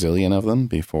make a gazillion of them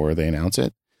before they announce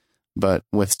it. But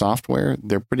with software,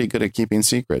 they're pretty good at keeping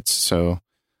secrets. So,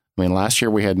 I mean, last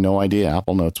year we had no idea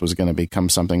Apple Notes was going to become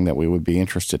something that we would be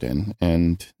interested in,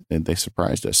 and they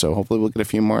surprised us. So hopefully we'll get a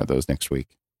few more of those next week.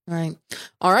 All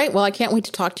right. Well, I can't wait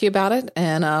to talk to you about it,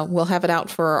 and we'll have it out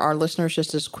for our listeners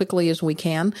just as quickly as we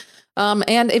can.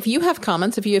 And if you have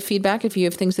comments, if you have feedback, if you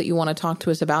have things that you want to talk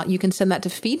to us about, you can send that to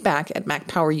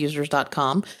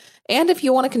feedback@macpowerusers.com. And if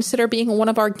you want to consider being one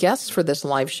of our guests for this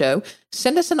live show,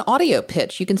 send us an audio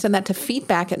pitch. You can send that to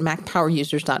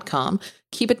feedback@macpowerusers.com.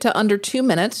 Keep it to under 2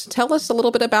 minutes. Tell us a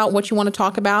little bit about what you want to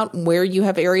talk about, where you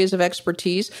have areas of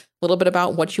expertise, a little bit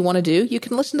about what you want to do. You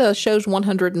can listen to shows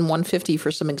 100 and 150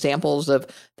 for some examples of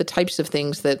the types of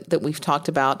things that we've talked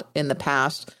about in the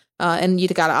past. And you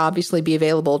got to obviously be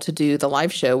available to do the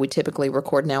live show. We typically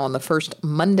record now on the first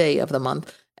Monday of the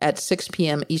month at 6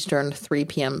 p.m. Eastern, 3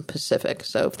 p.m. Pacific.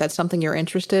 So if that's something you're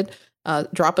interested,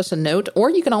 drop us a note, or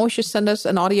you can always just send us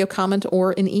an audio comment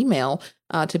or an email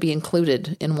to be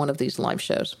included in one of these live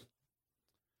shows.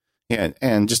 Yeah,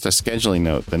 and just a scheduling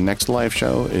note, the next live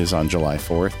show is on July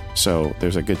 4th, so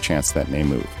there's a good chance that may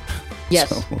move. Yes,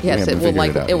 so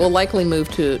it will likely move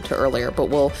to earlier, but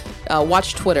we'll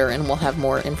watch Twitter and we'll have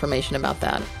more information about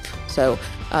that. So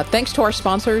thanks to our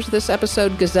sponsors this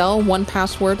episode, Gazelle,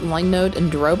 1Password, Linode,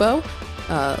 and Drobo.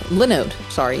 Linode,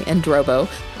 and Drobo.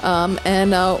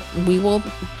 And we will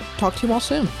talk to you all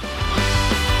soon.